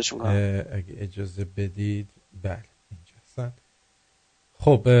 خواهش میکنم اگه اجازه بدید. بله اینجا هستن.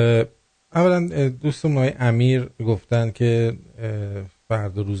 خب اولا دوستم آقای امیر گفتن که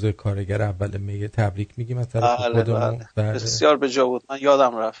فردا روز کارگر اول می، تبریک میگیم از طرف خودمون. بله. بسیار به جا بود، من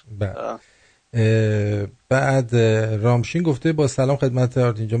یادم رفت. بله. بعد رامشین گفته با سلام خدمت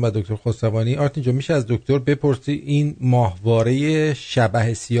آرتین جان و دکتر خسروانی. آرتین جان میشه از دکتر بپرسی این ماهواره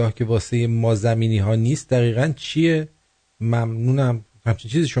شبح سیاه که واسه ما زمینی ها نیست دقیقاً چیه؟ ممنونم.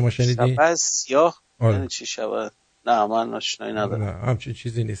 همچین چیزی شما شنیدی؟ شبح سیاه آره. یعنی چی شبح؟ نه من آشنایی ندارم. نه همچین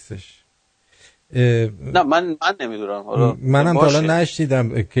چیزی نیستش. نه من نمیدونم. حالا منم تا حالا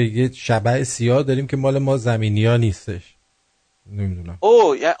نشنیدم که یه شبح سیاه داریم که مال ما زمینی ها نیستش. نمیدونم.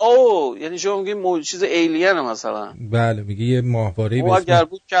 یعنی شما میگی چیز ایلین مثلا؟ بله میگه یه ماهواره‌ای به اگر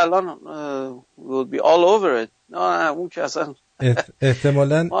بود که الان would be all over it. نه اون که اصلا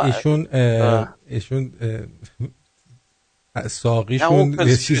احتمالاً ایشون ساقیشون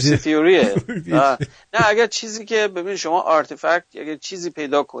یه چیزی تئوریه. نه اگر چیزی که ببین شما آرتفکت اگر چیزی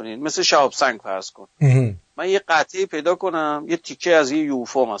پیدا کنین مثل شهاب سنگ فرض کن، من یه قطعه پیدا کنم یه تیکه از یه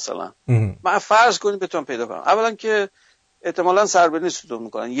یوفو مثلا، من فرض کنیم بتونم پیدا کنم، اولا که احتمالاً سربرنی صدور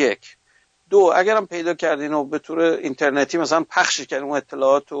میکنن، یک دو اگرم پیدا کردین و به طور اینترنتی مثلا پخش کردین اون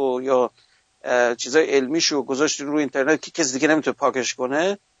اطلاعات و یا چیزای علمیشو گذاشتین روی اینترنت که کسی دیگه نمیتونه پاکش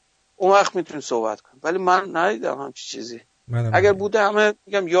کنه، اون وقت میتونیم صحبت کنیم. ولی من ندیدم همچین چیزی. اگر بوده همه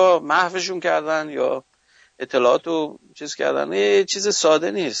میگم یا محوشون کردن یا اطلاعاتو چیز کردن. یه چیز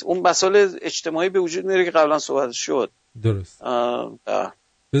ساده نیست. اون مسائل اجتماعی به وجود میاره که قبلا صحبت شد. درست.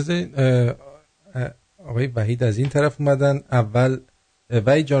 بذارین آقای وحید از این طرف اومدن. اول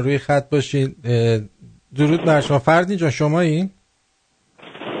وحید جان روی خط باشین. درود بر شما. فردین جان شما این؟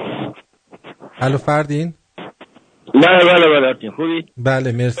 الو فردین؟ بله آرتین خوبی؟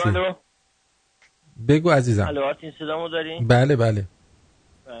 بله مرسی. بگو عزیزم. الو آرتین صدامو دارین؟ بله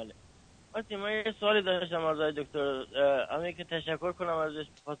آرتین من یه سوالی داشتم از دکتر. همین که تشکر کنم ازش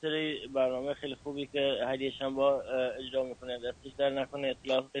به خاطر برنامه خیلی خوبی که هر یه شنبه اجرا میکنه، دستش در نکنه،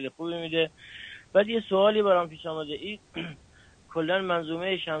 اطلاعات خیلی خوبی میده. بعد یه سوالی برام پیش آمده، این کلا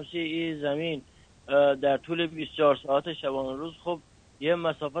منظومه شمسی این زمین در طول 24 ساعت شبانه روز خب یه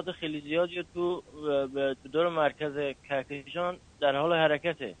مسافت خیلی زیادی تو دور مرکز کهکشان در حال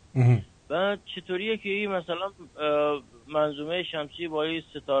حرکته. و چطوریه که این مثلا منظومه شمسی با این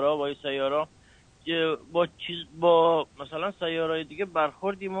ستاره با این سیاره با مثلا سیاره‌های دیگه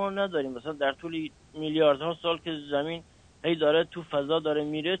برخوردی ما نداریم، مثلا در طول میلیاردها سال که زمین هی داره تو فضا داره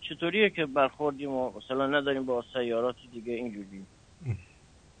میره، چطوریه که برخوردی ما مثلا نداریم با سیارات دیگه اینجوری؟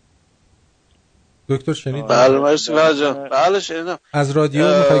 دکتر شنید؟ بله مرسی جان. بله شنیدم. از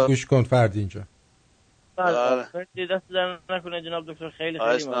رادیو میخوای گوش کن فردین جان. بله دست در نکنه جناب دکتر، خیلی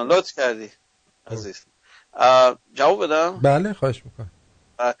ممنون. لطف کردی عزیز. جواب بدم؟ بله خواهش میکنم.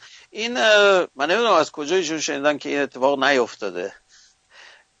 این من نمیدونم از کجا ایشون شنیدن که این اتفاق نیفتاده.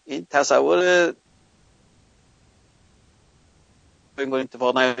 این تصور این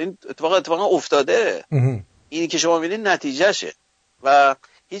اتفاق افتاده. اینی که شما میبینید نتیجهشه و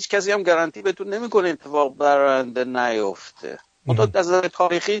هیچ کسی هم گارانتی بهتون نمیکنه اتفاق برآینده نیفته. منتها از نظر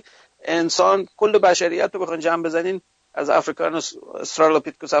تاریخی انسان کل بشریت رو بخواین جمع بزنین از افریکانوس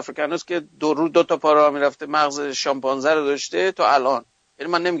استرالوپیتکوس افریکانوس که دو تا پا راه میرفته مغز شامپانزه رو داشته تا الان،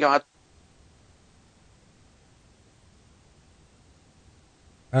 یعنی من نمیگم حتی.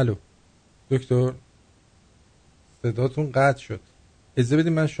 الو دکتر صداتون قطع شد. اجازه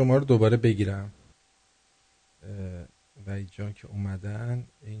بدید من شما رو دوباره بگیرم. وحید جان که اومدن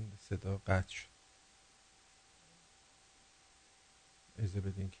این صدا قطع شد. اجازه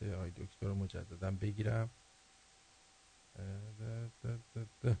بدین که آقای دکتر رو مجددا بگیرم.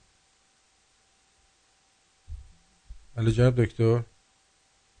 الو جناب دکتر.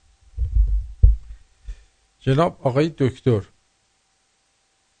 جناب آقای دکتر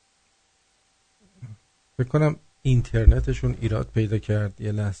فکر کنم اینترنتشون ایراد پیدا کرد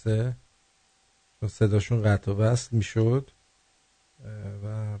یه لحظه، چون صداشون قطع و وصل میشد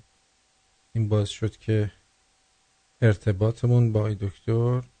و این باعث شد که ارتباطمون با آقای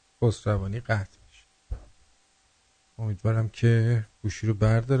دکتر خسروانی قطع میشه. امیدوارم که گوشی رو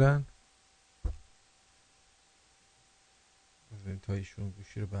بردارن. تا ایشون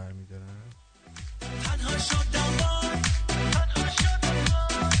گوشی رو برمیدارن.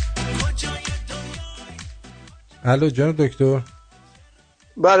 الو جناب دکتر.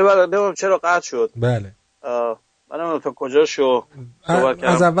 بله نمیدونم چرا قطع شد. بله من نمیدونم تا کجا شو صحبت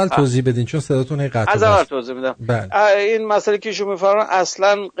کردم. از اول توضیح بدین چون صداتون هی قطع. از اول توضیح میدم. بله. این مسئله که ایشون میفرماین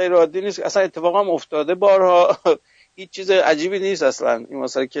اصلا غیر عادی نیست، اصلا اتفاق هم افتاده بارها. هیچ چیز عجیبی نیست اصلا. این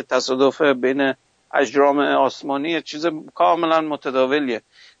مسئله که تصادف بین اجرام آسمانی چیز کاملا متداولیه.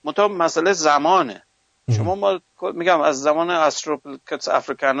 مسئله زمانه. شما ما میگم از زمان استرالوپیتکوس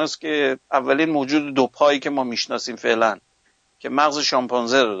افریکانوس که اولین موجود دو پایی که ما میشناسیم فعلا که مغز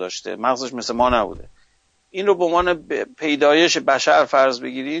شامپانزه رو داشته، مغزش مثل ما نبوده، این رو به عنوان پیدایش بشر فرض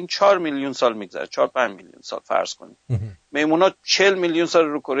بگیرین 4 میلیون سال میگذره، 4-5 میلیون سال فرض کنید. میمونا 40 میلیون سال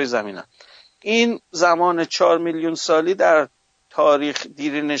رو کره زمینن. این زمان 4 میلیون سالی در تاریخ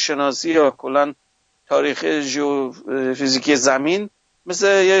دیرینه شناسی یا کلا تاریخ ژئوفیزیکی زمین مثل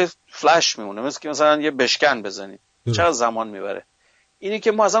یه فلش میمونه، مثل که مثلا یه بشکن بزنید چقدر زمان میبره. اینی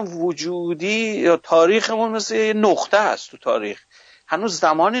که ما اصلا وجودی یا تاریخمون مثل یه نقطه است تو تاریخ، هنوز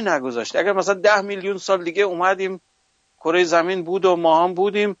زمانی نگذاشته. اگر مثلا 10 میلیون سال دیگه اومدیم کره زمین بود و ما هم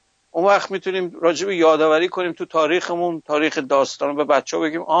بودیم، اون وقت میتونیم راجع به یادآوری کنیم تو تاریخمون، تاریخ داستان، به بچه‌ها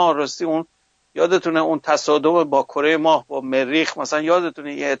بگیم راستی اون یادتونه اون تصادم با کره ماه با مریخ مثلا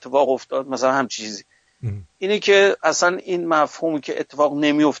یادتونه یه اتفاق افتاد مثلا هم چیزی. اینی که اصلا این مفهومی که اتفاق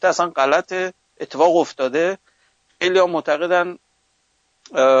نمیفته اصلا غلطه، اتفاق افتاده. خیلی‌ها معتقدن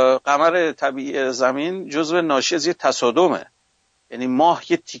قمر طبیعی زمین جزو ناشی از یه تصادمه، یعنی ماه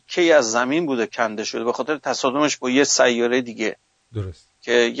یه تیکه از زمین بوده کنده شده به خاطر تصادمش با یه سیاره دیگه. درست.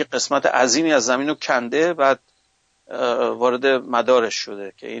 که یه قسمت عظیمی از زمین رو کنده بعد وارد مدارش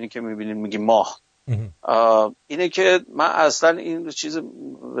شده که اینی که میبینیم میگیم ماه. اینه که من اصلا این چیز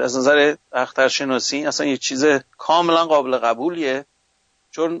از نظر اخترشناسی اصلا یه چیز کاملا قابل قبولیه،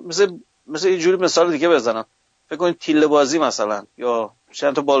 چون مثل یه جوری مثال دیگه بزنم، فکر کنید تیله بازی مثلا یا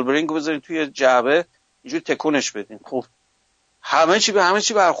چند تا بال برینگ رو بذارید توی جعبه اینجوری تکونش بدین، خب همه چی به همه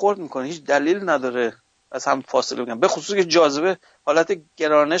چی برخورد میکنه، هیچ دلیل نداره از هم فاصله بگیرن، به خصوص که جاذبه حالت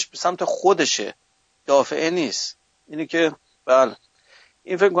گرانش به سمت خودشه، دافعه نیست. اینه که بله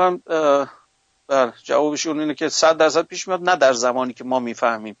این فکر کنم بله جوابشون اینه که 100% پیش میاد، نه در زمانی که ما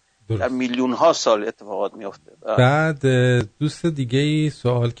میفهمیم، در میلیون ها سال اتفاقات میفته. بعد دوست دیگه‌ای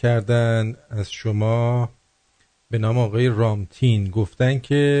سوال کردن از شما به نام آقای رامتین، گفتن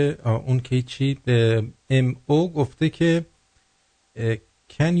که اون که چی ام او گفته که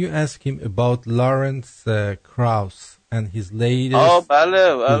can you ask him about Lawrence Krauss and his latest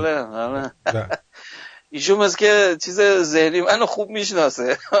بله ایشون مثل که چیز ذهنی منو خوب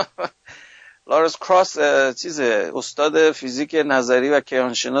میشناسه. لارنس کراس چیز استاد فیزیک نظری و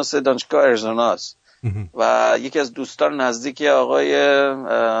کیهانشناس دانشگاه اریزونا است و یکی از دوستان نزدیک آقای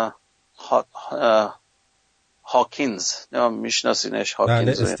هاکینز، میشناسینش؟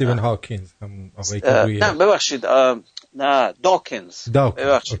 هاکینز، استیون هاکینز، همون آقایی که روی نه ببخشید نه داکنز،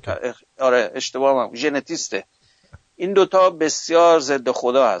 ببخشید آره اشتباه من، ژنتیسته. این دوتا بسیار ضد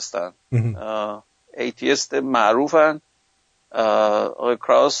خدا هستن، ایتیست معروفن. آقای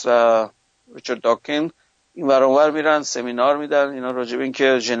کراوس و ریچارد داکین این ور اون ور میرن سمینار میدن، اینا راجع به این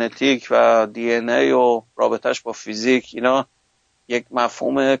که ژنتیک و دی ان ای و رابطش با فیزیک اینا یک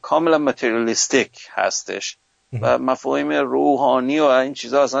مفهوم کاملا متریالیستیک هستش و مفاهیم روحانی و این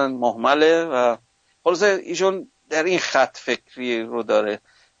چیزا اصلا مهمله و خلاصه ایشون در این خط فکری رو داره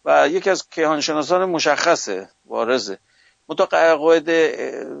و یکی از کیهانشناسان مشخصه، بارزه. قواعد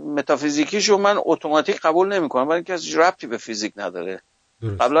متافیزیکیشو من اتوماتیک قبول نمی‌کنم برای اینکه از ربطی به فیزیک نداره.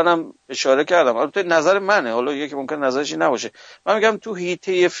 قبلا هم اشاره کردم، البته نظر منه، حالا یکی ممکن نظرش نباشه. من میگم تو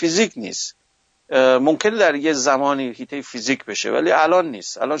حیطه فیزیک نیست، ممکنه در یه زمانی حیطه فیزیک بشه ولی الان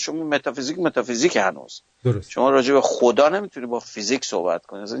نیست. الان شما متافیزیک هنوز درست. شما راجع به خدا نمیتونی با فیزیک صحبت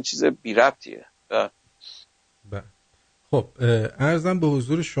کنی، اصلا چیز بی ربطیه. خب عرضم به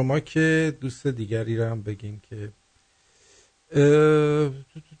حضور شما که دوست دیگری رو هم بگیم که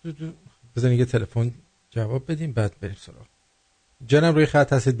بزنید یه تلفن جواب بدیم بعد بریم سراغ. جناب روی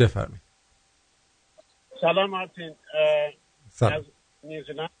خط هستید، بفرمایید. سلام مارتین، سلام. از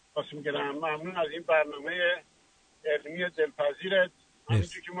نیوزیلند واسه میگم ممنون از این برنامه علمی دلپذیرت.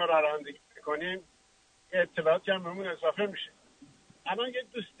 همینجور که ما رانندگی میکنیم اطلاعاتی هم بهمون اضافه میشه. الان یه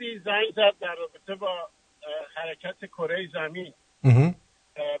دوستی زنگ زد در رابطه با حرکت کره زمین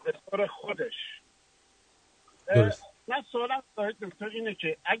به طور خودش. درست. من سوالم صاحب دکتر اینه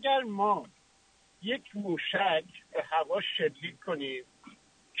که اگر ما یک موشک به هوا شلیک کنیم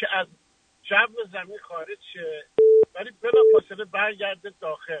که از جو زمین خارج شه ولی بلافاصله برگرده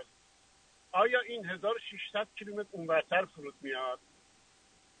داخل، آیا این 1600 کیلومتر اونورتر فرود میاد؟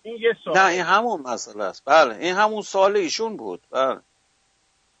 این یه سوال. نه این همون مسئله است. بله این همون سوال ایشون بود. بله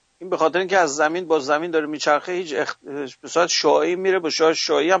این به خاطر اینکه از زمین با زمین داره میچرخه، هیچ به صورت شعاعی میره، به صورت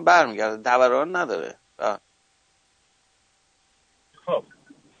شعاعی هم برمیگرده، دوران نداره. خب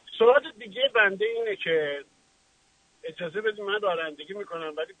سوال دیگه بنده اینه که اجازه بدید من رانندگی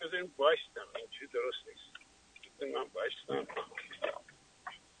میکنم ولی بذاریم بایستم، این چیز درست نیست. من بایستم.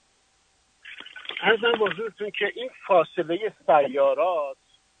 عرضم به حضورتون که این فاصله سیارات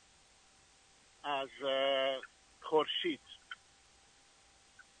از خورشید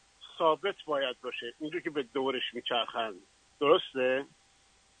ثابت باید باشه، اینجور که به دورش میچرخند، درسته؟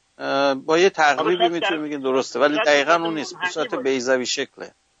 با یه تقریبی میتونیم بگیم درسته، ولی دقیقاً اون نیست، به صورت بیضوی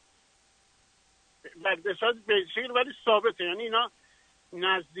شکله. به صورت بیضوی ولی ثابته، یعنی اینا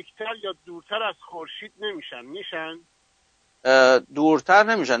نزدیکتر یا دورتر از خورشید میشن؟ دورتر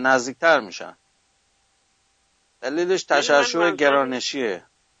نمیشن، نزدیکتر میشن. دلیلش تشعشع گرانشیه،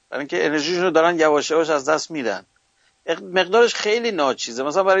 برای اینکه انرژیشون رو دارن یواش یواش از دست میدن. مقدارش خیلی ناچیزه.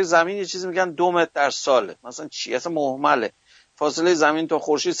 مثلا برای زمین یه چیزی میگن 2 متر در ساله، مثلا چی؟ اصلا مهمله. فاصله زمین تا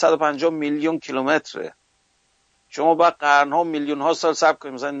خورشید 150 میلیون کیلومتره. شما باید قرنها میلیون ها سال صبر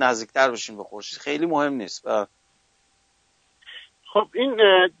کنید مثلا نزدیکتر بشین به خورشید. خیلی مهم نیست. خب این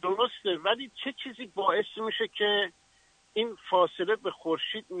درسته، ولی چه چیزی باعث میشه که این فاصله به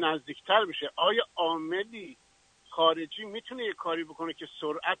خورشید نزدیکتر بشه؟ آیا عاملی خارجی میتونه یه کاری بکنه که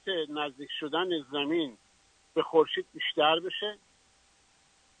سرعت نزدیک شدن زمین به خورشید بیشتر بشه؟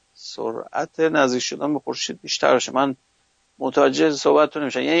 سرعت نزدیک شدن به خورشید بیشتر بشه؟ من متوجه صحبتتون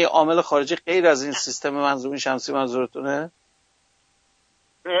نمیشم. یعنی عامل خارجی غیر از این سیستم منظومه شمسی منظورتونه؟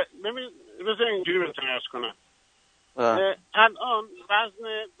 بذار اینجوری بهتون عرض کنم. الان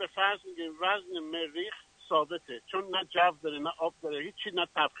به فرض میگیم وزن مریخ ثابته، چون نه جو داره نه آب داره، هیچی، نه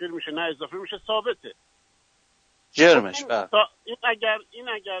تبخیر میشه نه اضافه میشه، ثابته. جرمش این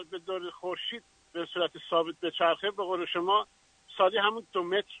اگر به دور خورشید به صورت ثابت بچرخه، به قول شما سالی همون 2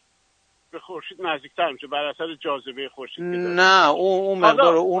 متر به خورشید نزدیکتر میشه بر اثر جاذبه خورشید. نه اون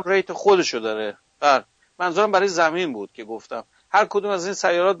مقدار اون ریت خودشو داره. منظورم برای زمین بود که گفتم هر کدوم از این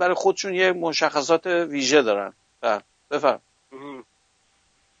سیارات برای خودشون یه مشخصات ویژه دارن. بفرم.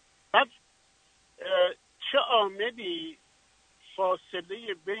 بعد چه عاملی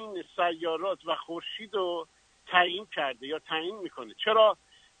فاصله بین سیارات و خورشید رو تعیین کرده یا تعیین میکنه؟ چرا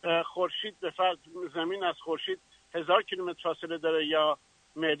خورشید به فرض زمین از خورشید 1000 کیلومتر فاصله داره یا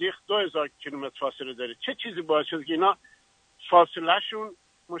مریخ 2000 کیلومتر فاصله داره؟ چه چیزی باعث شده که اینا فاصله شون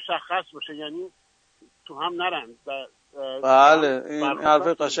مشخص باشه، یعنی تو هم نرن؟ بله این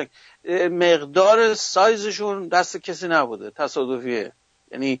حرف قشنگ. مقدار سایزشون دست کسی نبوده، تصادفیه.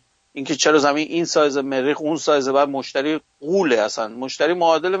 یعنی اینکه چرا زمین این سایز، مریخ اون سایز، بعد مشتری قوله، اصلا مشتری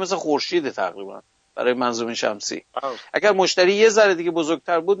معادل مثل خورشید تقریبا برای منظومه شمسی. اگر مشتری یه ذره دیگه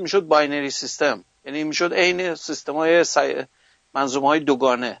بزرگتر بود میشد باینری سیستم، یعنی میشد عین سیستم‌های منظومه‌های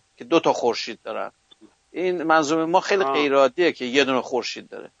دوگانه که 2 تا خورشید دارن. این منظومه ما خیلی غیر عادیه که یه دونه خورشید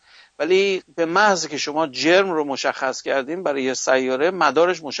داره، ولی به محض که شما جرم رو مشخص کردین برای یه سیاره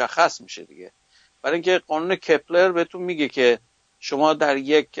مدارش مشخص میشه دیگه. برای اینکه قانون کپلر بهتون میگه که شما در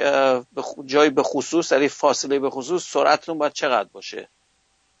یک جای به خصوص، در یک فاصله به خصوص، سرعتتون باید چقدر باشه.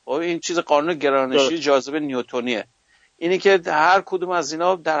 این چیز قانون گرانشی جاذبه نیوتنیه. اینی که هر کدوم از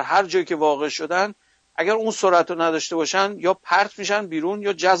اینا در هر جایی که واقع شدن اگر اون سرعت رو نداشته باشن یا پرت میشن بیرون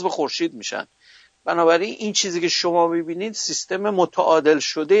یا جذب خورشید میشن. بنابراین این چیزی که شما میبینید سیستم متعادل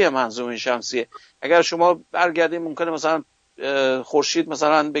شده منظومه شمسیه. اگر شما برگردید ممکنه مثلا خورشید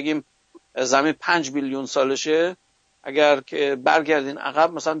مثلا بگیم زمین 5 بیلیون سالشه، اگر که برگردین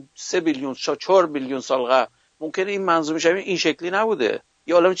عقب مثلا 3 بیلیون 4 بیلیون سال قبل، ممکنه این منظومه شمسی این شکلی نبوده،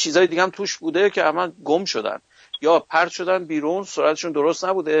 یا عالم چیزای دیگه هم توش بوده که همه گم شدن یا پرت شدن بیرون، سرعتشون درست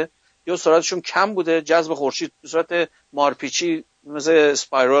نبوده یا سرعتشون کم بوده، جذب خورشید به صورت مارپیچی مثل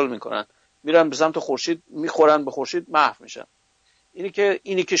اسپایرال میکنن، میرن به سمت خورشید، میخورن به خورشید، محو میشن.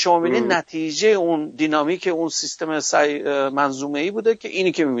 اینی که شما میبینید نتیجه اون دینامیک اون سیستم منظومه‌ای بوده که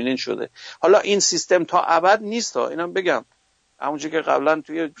اینی که میبینید شده. حالا این سیستم تا ابد نیست ها، اینم بگم، همونجوری که قبلا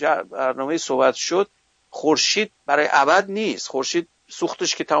توی برنامه صحبت شد، خورشید برای ابد نیست. خورشید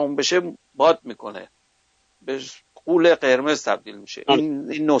سوختش که تموم بشه باد میکنه، به غول قرمز تبدیل میشه.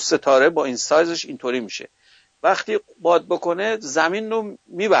 این 9 ستاره با این سایزش اینطوری میشه. وقتی باد بکنه زمین رو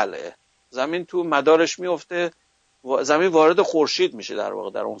میبله، زمین تو مدارش میفته، زمین وارد خورشید میشه در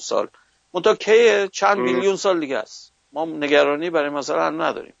واقع در اون سال. منتها که چند میلیون سال دیگه است، ما نگرانی برای مثلا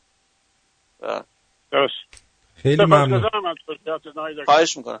نداریم. درست. خیلی ممنون.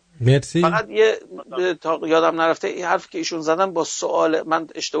 خواهش میکنم. مرسی. فقط یه یادم نرفته این حرف که ایشون زدن با سوال من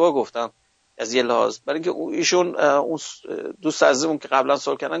اشتباه گفتم از یه لحاظ، برای اینکه ایشون اون دوست عزیزمون که قبلا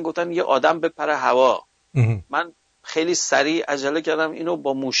سوال کردن گفتن یه آدم بپره هوا. من خیلی سریع عجله کردم، اینو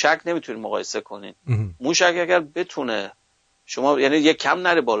با موشک نمیتونید مقایسه کنین. موشک اگر بتونه شما یعنی یه کم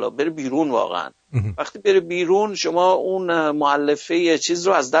نره بالا، بره بیرون، واقعا وقتی بره بیرون شما اون مؤلفه چیز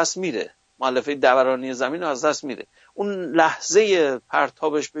رو از دست میده، مؤلفه دورانی زمین رو از دست میده. اون لحظه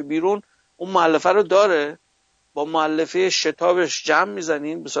پرتابش به بیرون اون مؤلفه رو داره، با مؤلفه شتابش جمع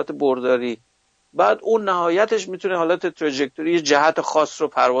میزنین به صورت برداری، بعد اون نهایتش میتونه حالت تراجکتوری جهت خاص رو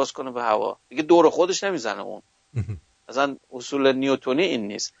پرواز کنه به هوا، دیگه دور خودش نمیزنه. اون مثلا اصول نیوتنی این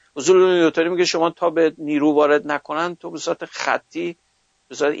نیست. اصول نیوتنی میگه شما تا به نیرو وارد نکنن تو به صورت خطی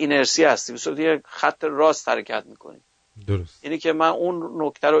به صورت اینرسی هستی، به صورت یک خط راست حرکت میکنی. درست. اینی که من اون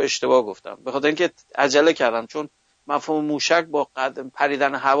نکته رو اشتباه گفتم، به خاطر اینکه عجله کردم، چون مفهوم موشک با قدم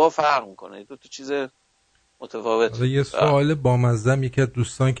پریدن هوا فرق میکنه، دو تا چیز متفاوت. حالا یه سوال بامزدم یکی از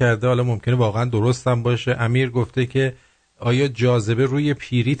دوستان کرده، حالا ممکنه واقعا درستم باشه. امیر گفته که آیا جاذبه روی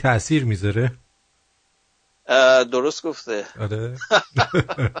پیری تأثیر میذاره؟ درست گفته. آره.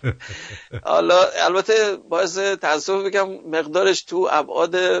 حالا البته باعث تأسف بگم مقدارش تو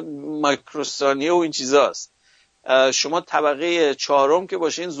ابعاد مایکروثانیه و این چیزاست. شما طبقه 4 که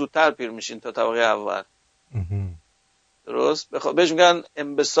باشین زودتر پیر میشین تا طبقه اول. درست؟ بهش میگن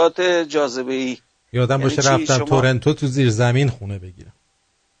انبساط جاذبه‌ای. یادم باشه رفتم تورنتو تو زیر زمین خونه بگیرم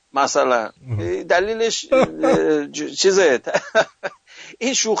مثلا. دلیلش چیزه.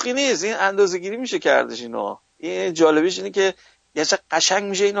 این شوخی نیست، این اندازه گیری میشه کردش اینو. این جالبیش اینه که یه چه قشنگ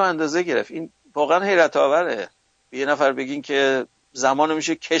میشه اینو اندازه گرفت. این واقعا حیرت آوره. به یه نفر بگین که زمانو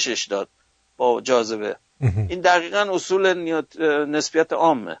میشه کشش داد با جاذبه. این دقیقاً اصول نسبیت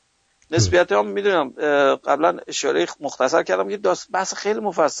عامه. نسبیت عام میدونم قبلا اشاره مختصر کردم، یه بحث خیلی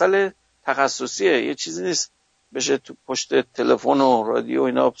مفصل تخصصیه، یه چیزی نیست بشه تو پشت تلفن و رادیو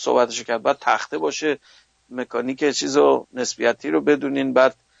اینا صحبتشو کرد. بعد تخته باشه مکانیک چیزو نسبیتی رو بدونین،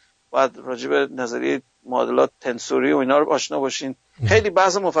 بعد راجع به نظریه معادلات تنسوری و اینا رو آشنا باشین. خیلی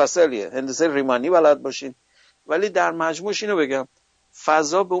بحث مفصلیه، هندسه ریمانی بلد باشین. ولی در مجموعش اینو بگم،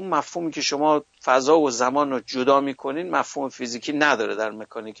 فضا به اون مفهومی که شما فضا و زمان رو جدا میکنین مفهوم فیزیکی نداره در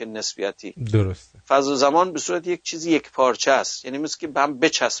مکانیک نسبیتی. درسته. فضا و زمان به صورت یک چیزی یک پارچه است، یعنی مثل که به هم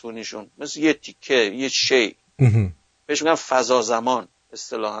بچسبونیشون، مثل یه تیکه، یه شی. بهش میگن فضا زمان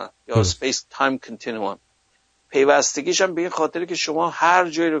اصطلاحا، یا space time continuum. پیوستگیش هم به این خاطره که شما هر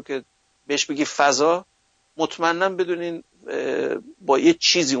جایی رو که بهش بگی فضا، مطمئنا بدونین با یه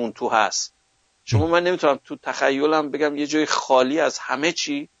چیزی اون تو هست. شما من نمیتونم تو تخیلم بگم یه جای خالی از همه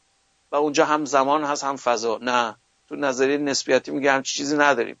چی و اونجا هم زمان هست هم فضا. نه، تو نظریه نسبیتی میگه همچین چیزی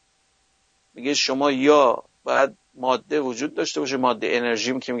نداریم. میگه شما یا باید ماده وجود داشته باشه، ماده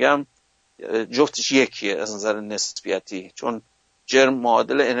انرژی که میگم جفتش یکیه از نظر نسبیتی، چون جرم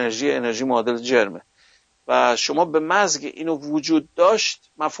معادل انرژی معادل جرمه. و شما به مزگ اینو وجود داشت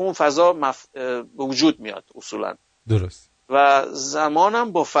مفهوم فضا به وجود میاد اصولا. درست. و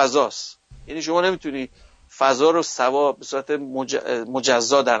زمانم با فضاست، یعنی شما نمیتونی فضا رو سوا به صورت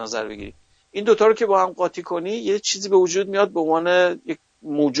مجزا در نظر بگیری. این دوتا رو که با هم قاطی کنی یه چیزی به وجود میاد به عنوان یک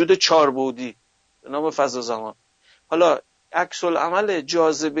موجود 4 بعدی به نام فضا زمان. حالا عکس العمل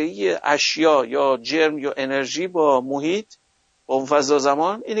جاذبه‌ای اشیا یا جرم یا انرژی با محیط با اون فضا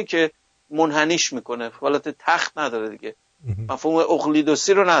زمان اینه که منحنیش میکنه. حالت تخت نداره دیگه، مفهوم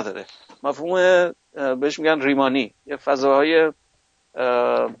اقلیدوسی رو نداره، مفهوم بهش میگن ریمانی، یه فضاهای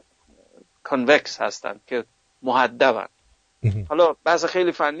کانوکس هستن که محدبن. حالا بحث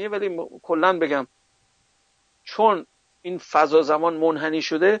خیلی فنیه ولی کلن بگم چون این فضا زمان منحنی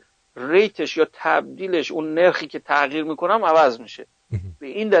شده، ریتش یا تبدیلش، اون نرخی که تغییر میکنم عوض میشه. به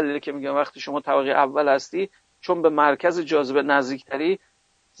این دلیله که میگم وقتی شما طبقه اول هستی، چون به مرکز جاذبه نزدیکتری،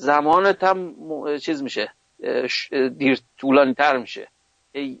 زمانت هم چیز میشه، دیر طولانی تر میشه،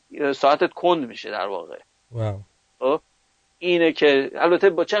 ساعتت کند میشه در واقع. واو. اینه که البته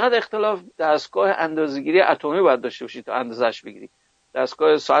با چقدر اختلاف دستگاه اندازه‌گیری اتمی باید داشته باشی تا اندازه‌اش بگیری،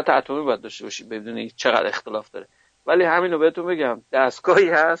 دستگاه ساعت اتمی باید داشته باشی بدونی چقدر اختلاف داره. ولی همین رو بهتون بگم، دستگاهی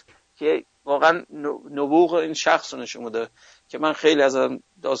هست که واقعا نبوغ این شخص رو نشون میده که من خیلی از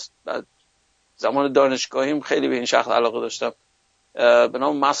زمان دانشگاهیم خیلی به این شخص علاقه داشتم، به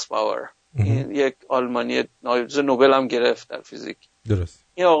نام ماس باور. این یک آلمانی جایزه نوبل هم گرفت در فیزیک. درست.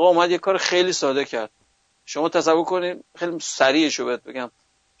 این آقا اومد یه کار خیلی ساده کرد. شما تصور کنید، خیلی سریعشو بهت بگم،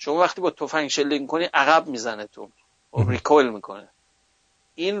 شما وقتی با تفنگ شلیک کنی عقب میزنه تو، ریکویل میکنه.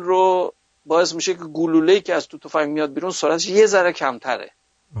 این رو باعث میشه که گلوله‌ای که از تو تفنگ میاد بیرون سرعتش یه ذره کمتره.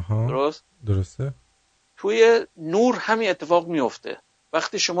 درسته. توی نور همین اتفاق میفته.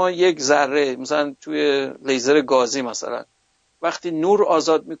 وقتی شما یک ذره مثلا توی لیزر گازی مثلا وقتی نور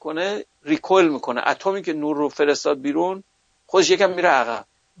آزاد میکنه ریکویل میکنه، اتمی که نور رو فرستاد بیرون خودش یکم میره عقب.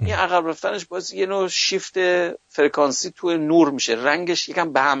 این عقب رفتنش باعث یه نوع شیفت فرکانسی توی نور میشه، رنگش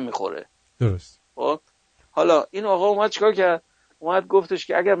یکم به هم میخوره. درست. حالا این آقا اومد چیکار کرد؟ اومد گفتش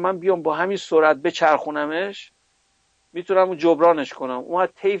که اگر من بیام با همین سرعت بچرخونمش میتونم اون جبرانش کنم. اومد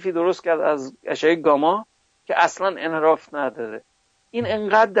طیفی درست کرد از اشعه گاما که اصلا انحراف نداره. این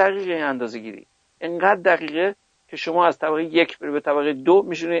انقدر دقیقه این اندازه‌گیری، انقدر دقیقه که شما از طبقه 1 بری به طبقه 2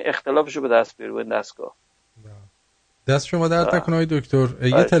 میشونی اختلافشو به دست بیاری به دستگاه. دست شما درد نکنه آقای دکتر.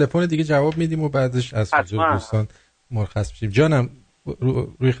 یه تلفن دیگه جواب میدیم و بعدش از حضور دوستان مرخص میشیم. جانم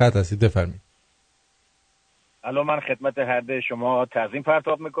روی خط هستید، بفرمایید. الان من خدمت هر شما تعظیم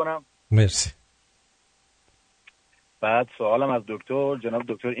پرتاب میکنم. مرسی. بعد سوالم از دکتر، جناب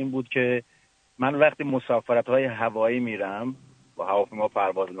دکتر، این بود که من وقتی مسافرت‌های هوایی میرم، با هواپیما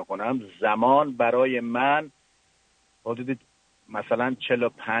پرواز میکنم، زمان برای من حدود مثلا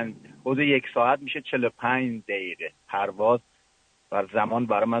 45 حدود 1 ساعت میشه 45 دقیقه پرواز و زمان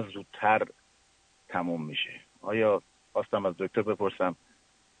برای من زودتر تموم میشه. آیا خواستم از دکتر بپرسم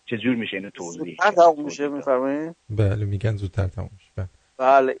چجور میشه اینو توضیح؟ زودتر تموم میشه میفرمایید؟ بله میگن زودتر تموم میشه.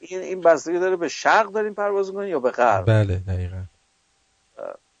 بله این بستگی داره به شرق دارین پرواز کنین یا به غرب. بله دقیقاً.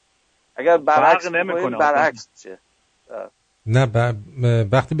 اگر برعکس نمیکنه برعکس میشه. نه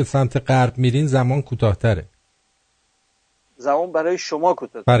وقتی به سمت غرب میرین زمان کوتاه‌تره. زمان برای شما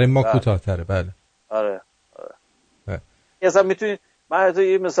کوتاه‌تره. برای ما کوتاه‌تره. بله. آره. اصلا میتونید من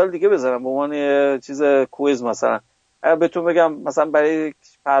یه مثال دیگه بزنم به عنوان یه چیز کویز. مثلا اگر بهتون بگم مثلا برای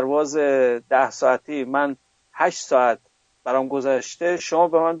پرواز 10 ساعتی من 8 ساعت برام گذشته، شما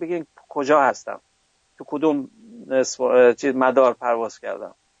به من بگین کجا هستم، تو کدوم مدار پرواز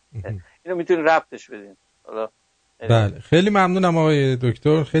کردم. اینو میتونید ربطش بدین. حالا بله خیلی ممنونم آقای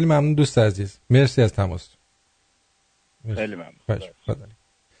دکتر، خیلی ممنون دوست عزیز، مرسی از تماس. خیلی ممنون.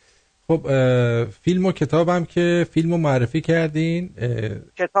 خب فیلم و کتابم که فیلمو معرفی کردین،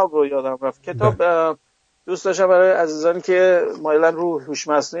 کتاب رو یادم رفت. کتاب دوست داشتم برای عزیزانی که مایلن رو هوش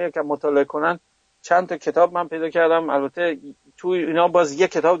مصنوعی که مطالعه کنن، چند تا کتاب من پیدا کردم. البته تو اینا باز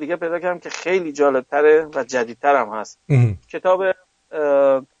یک کتاب دیگه پیدا کردم که خیلی جالب‌تره و جدیدتر هم هست.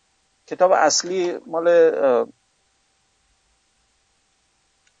 کتاب اصلی مال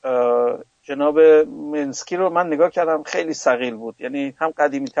جناب منسکی رو من نگاه کردم، خیلی ثقیل بود، یعنی هم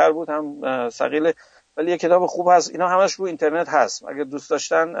قدیمی‌تر بود هم ثقیل، ولی یه کتاب خوب هست. اینا همش رو اینترنت هست، اگه دوست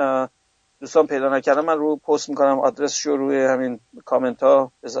داشتن دوستان پیدا نکردن من رو پست میکنم، آدرسش رو روی همین کامنت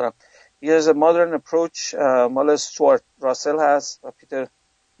ها بذارم. یه مدرن اپروچ مال استوارت راسل هست و پیتر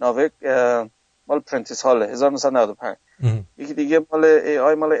ناوک مال پرنتیس هال 1995. یکی دیگه مال ای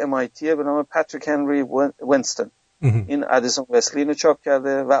آی مال MIT به نام پاتریک هنری وینستون، این ادیسون وسلی رو چاپ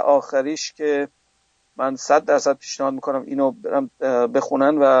کرده. و آخریش که من 100% پیشنهاد میکنم اینو برم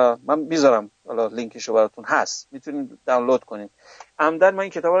بخونن و من میذارم حالا لینکشو براتون، هست میتونید دانلود کنین. عمدن من این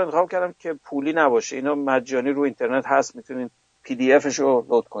کتاب رو انتخاب کردم که پولی نباشه، اینا مجانی رو اینترنت هست، میتونین PDF شو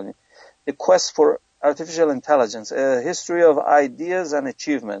لود کنین. The Quest for Artificial Intelligence: A History of Ideas and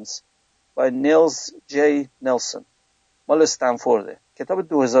Achievements by Niels J. Nelson مال استنفورده. کتاب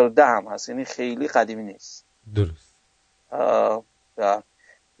 2010 هم هست، یعنی خیلی قدیمی نیست. درست.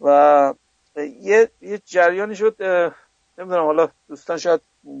 و یه جریانی شد، نمیدونم حالا دوستان شاید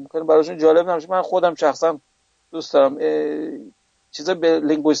ممکنه براشون جالب نباشه، من خودم شخصا دوست دارم، چیزا به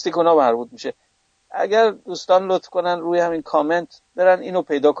لینگویستیک اونا مربوط میشه. اگر دوستان لطف کنن روی همین کامنت برن اینو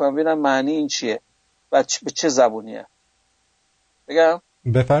پیدا کنن ببینن معنی این چیه و به چه زبونیه. بگم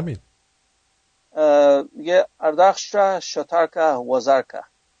بفرمایید. میگه اردیبهشت شتارکا وزارکا،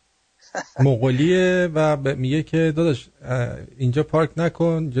 مغولیه و میگه که داداش اینجا پارک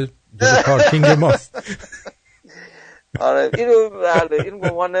نکن، جلو پارکینگ ماست. آره اینو به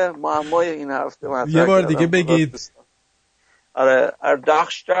عنوان معمای این هفته مطرح یه بار دیگه بگید. آره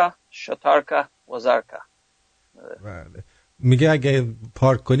اردیبهشت شتارکا وزارکا. بله میگه اگه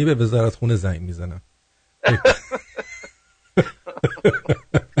پارک کنی به وزارت خونه زنگ میزنم.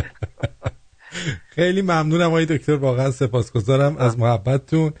 خیلی ممنونم آقای دکتر، واقعا سپاسگزارم از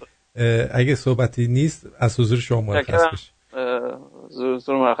محبتتون. اگه صحبتی نیست از حضور شما مرخص بشیم.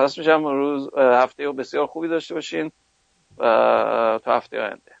 حضور مرخص میشم. روز هفته بسیار خوبی داشته باشین و تا هفته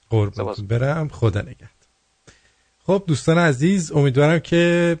آینده. قربونتون برم، خدا نگهدار. خب دوستان عزیز، امیدوارم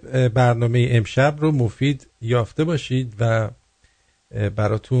که برنامه امشب رو مفید یافته باشید و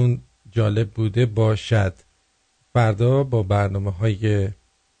براتون جالب بوده باشد. فردا با برنامه‌های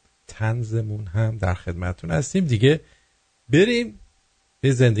طنزمون هم در خدمتتون هستیم دیگه. بریم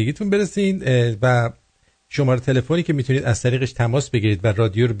به زندگیتون برسین و شماره تلفنی که میتونید از طریقش تماس بگیرید و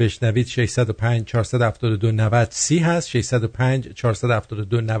رادیو رو بشنوید 605 472 90 30 هست. 605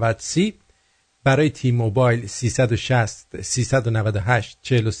 472 90 30. برای تیم موبایل 360 398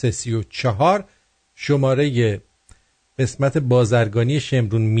 43 34. شماره قسمت بازرگانی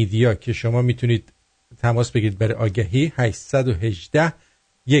شمرون میدیا که شما میتونید تماس بگیرید برای آگهی 818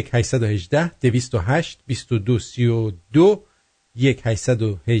 18 208 22 32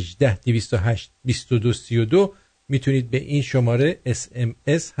 1818 208 22 32. میتونید به این شماره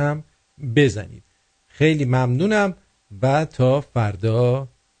SMS هم بزنید. خیلی ممنونم و تا فردا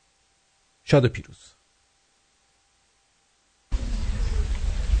شاد و پیروز.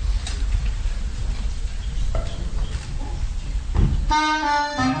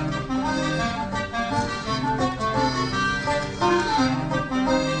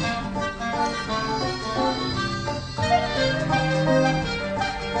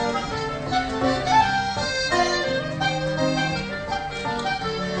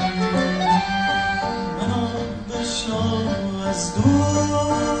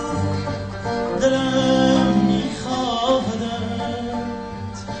 دلم میخواهدت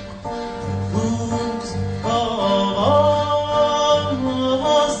روز با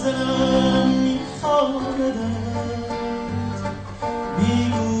آواز دلم میخواهدت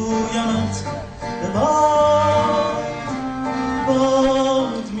میگویمت به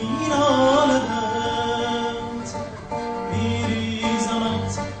باد مینالدت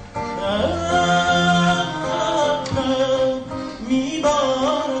میریزمت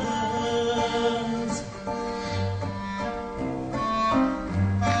میباردت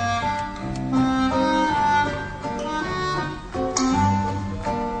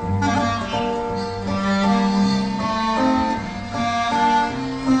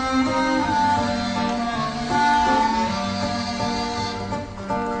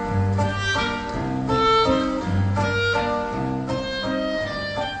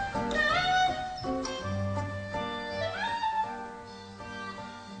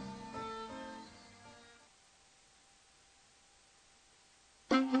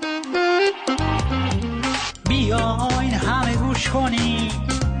بیاین همه گوش کنین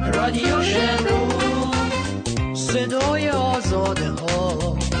رادیو شمرو صدای آزاده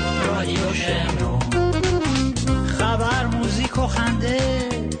ها رادیو شمرو خبر موزیک و خنده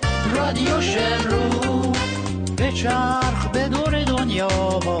رادیو شمرو به چرخ به دور دنیا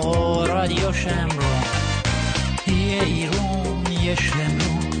با رادیو شمرو یه ایرون یه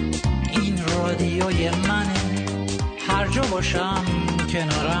شمرو این رادیوی منه هر جا باشم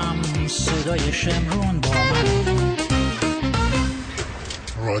کنارم صدای شمرون با من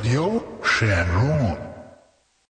رادیو شمرون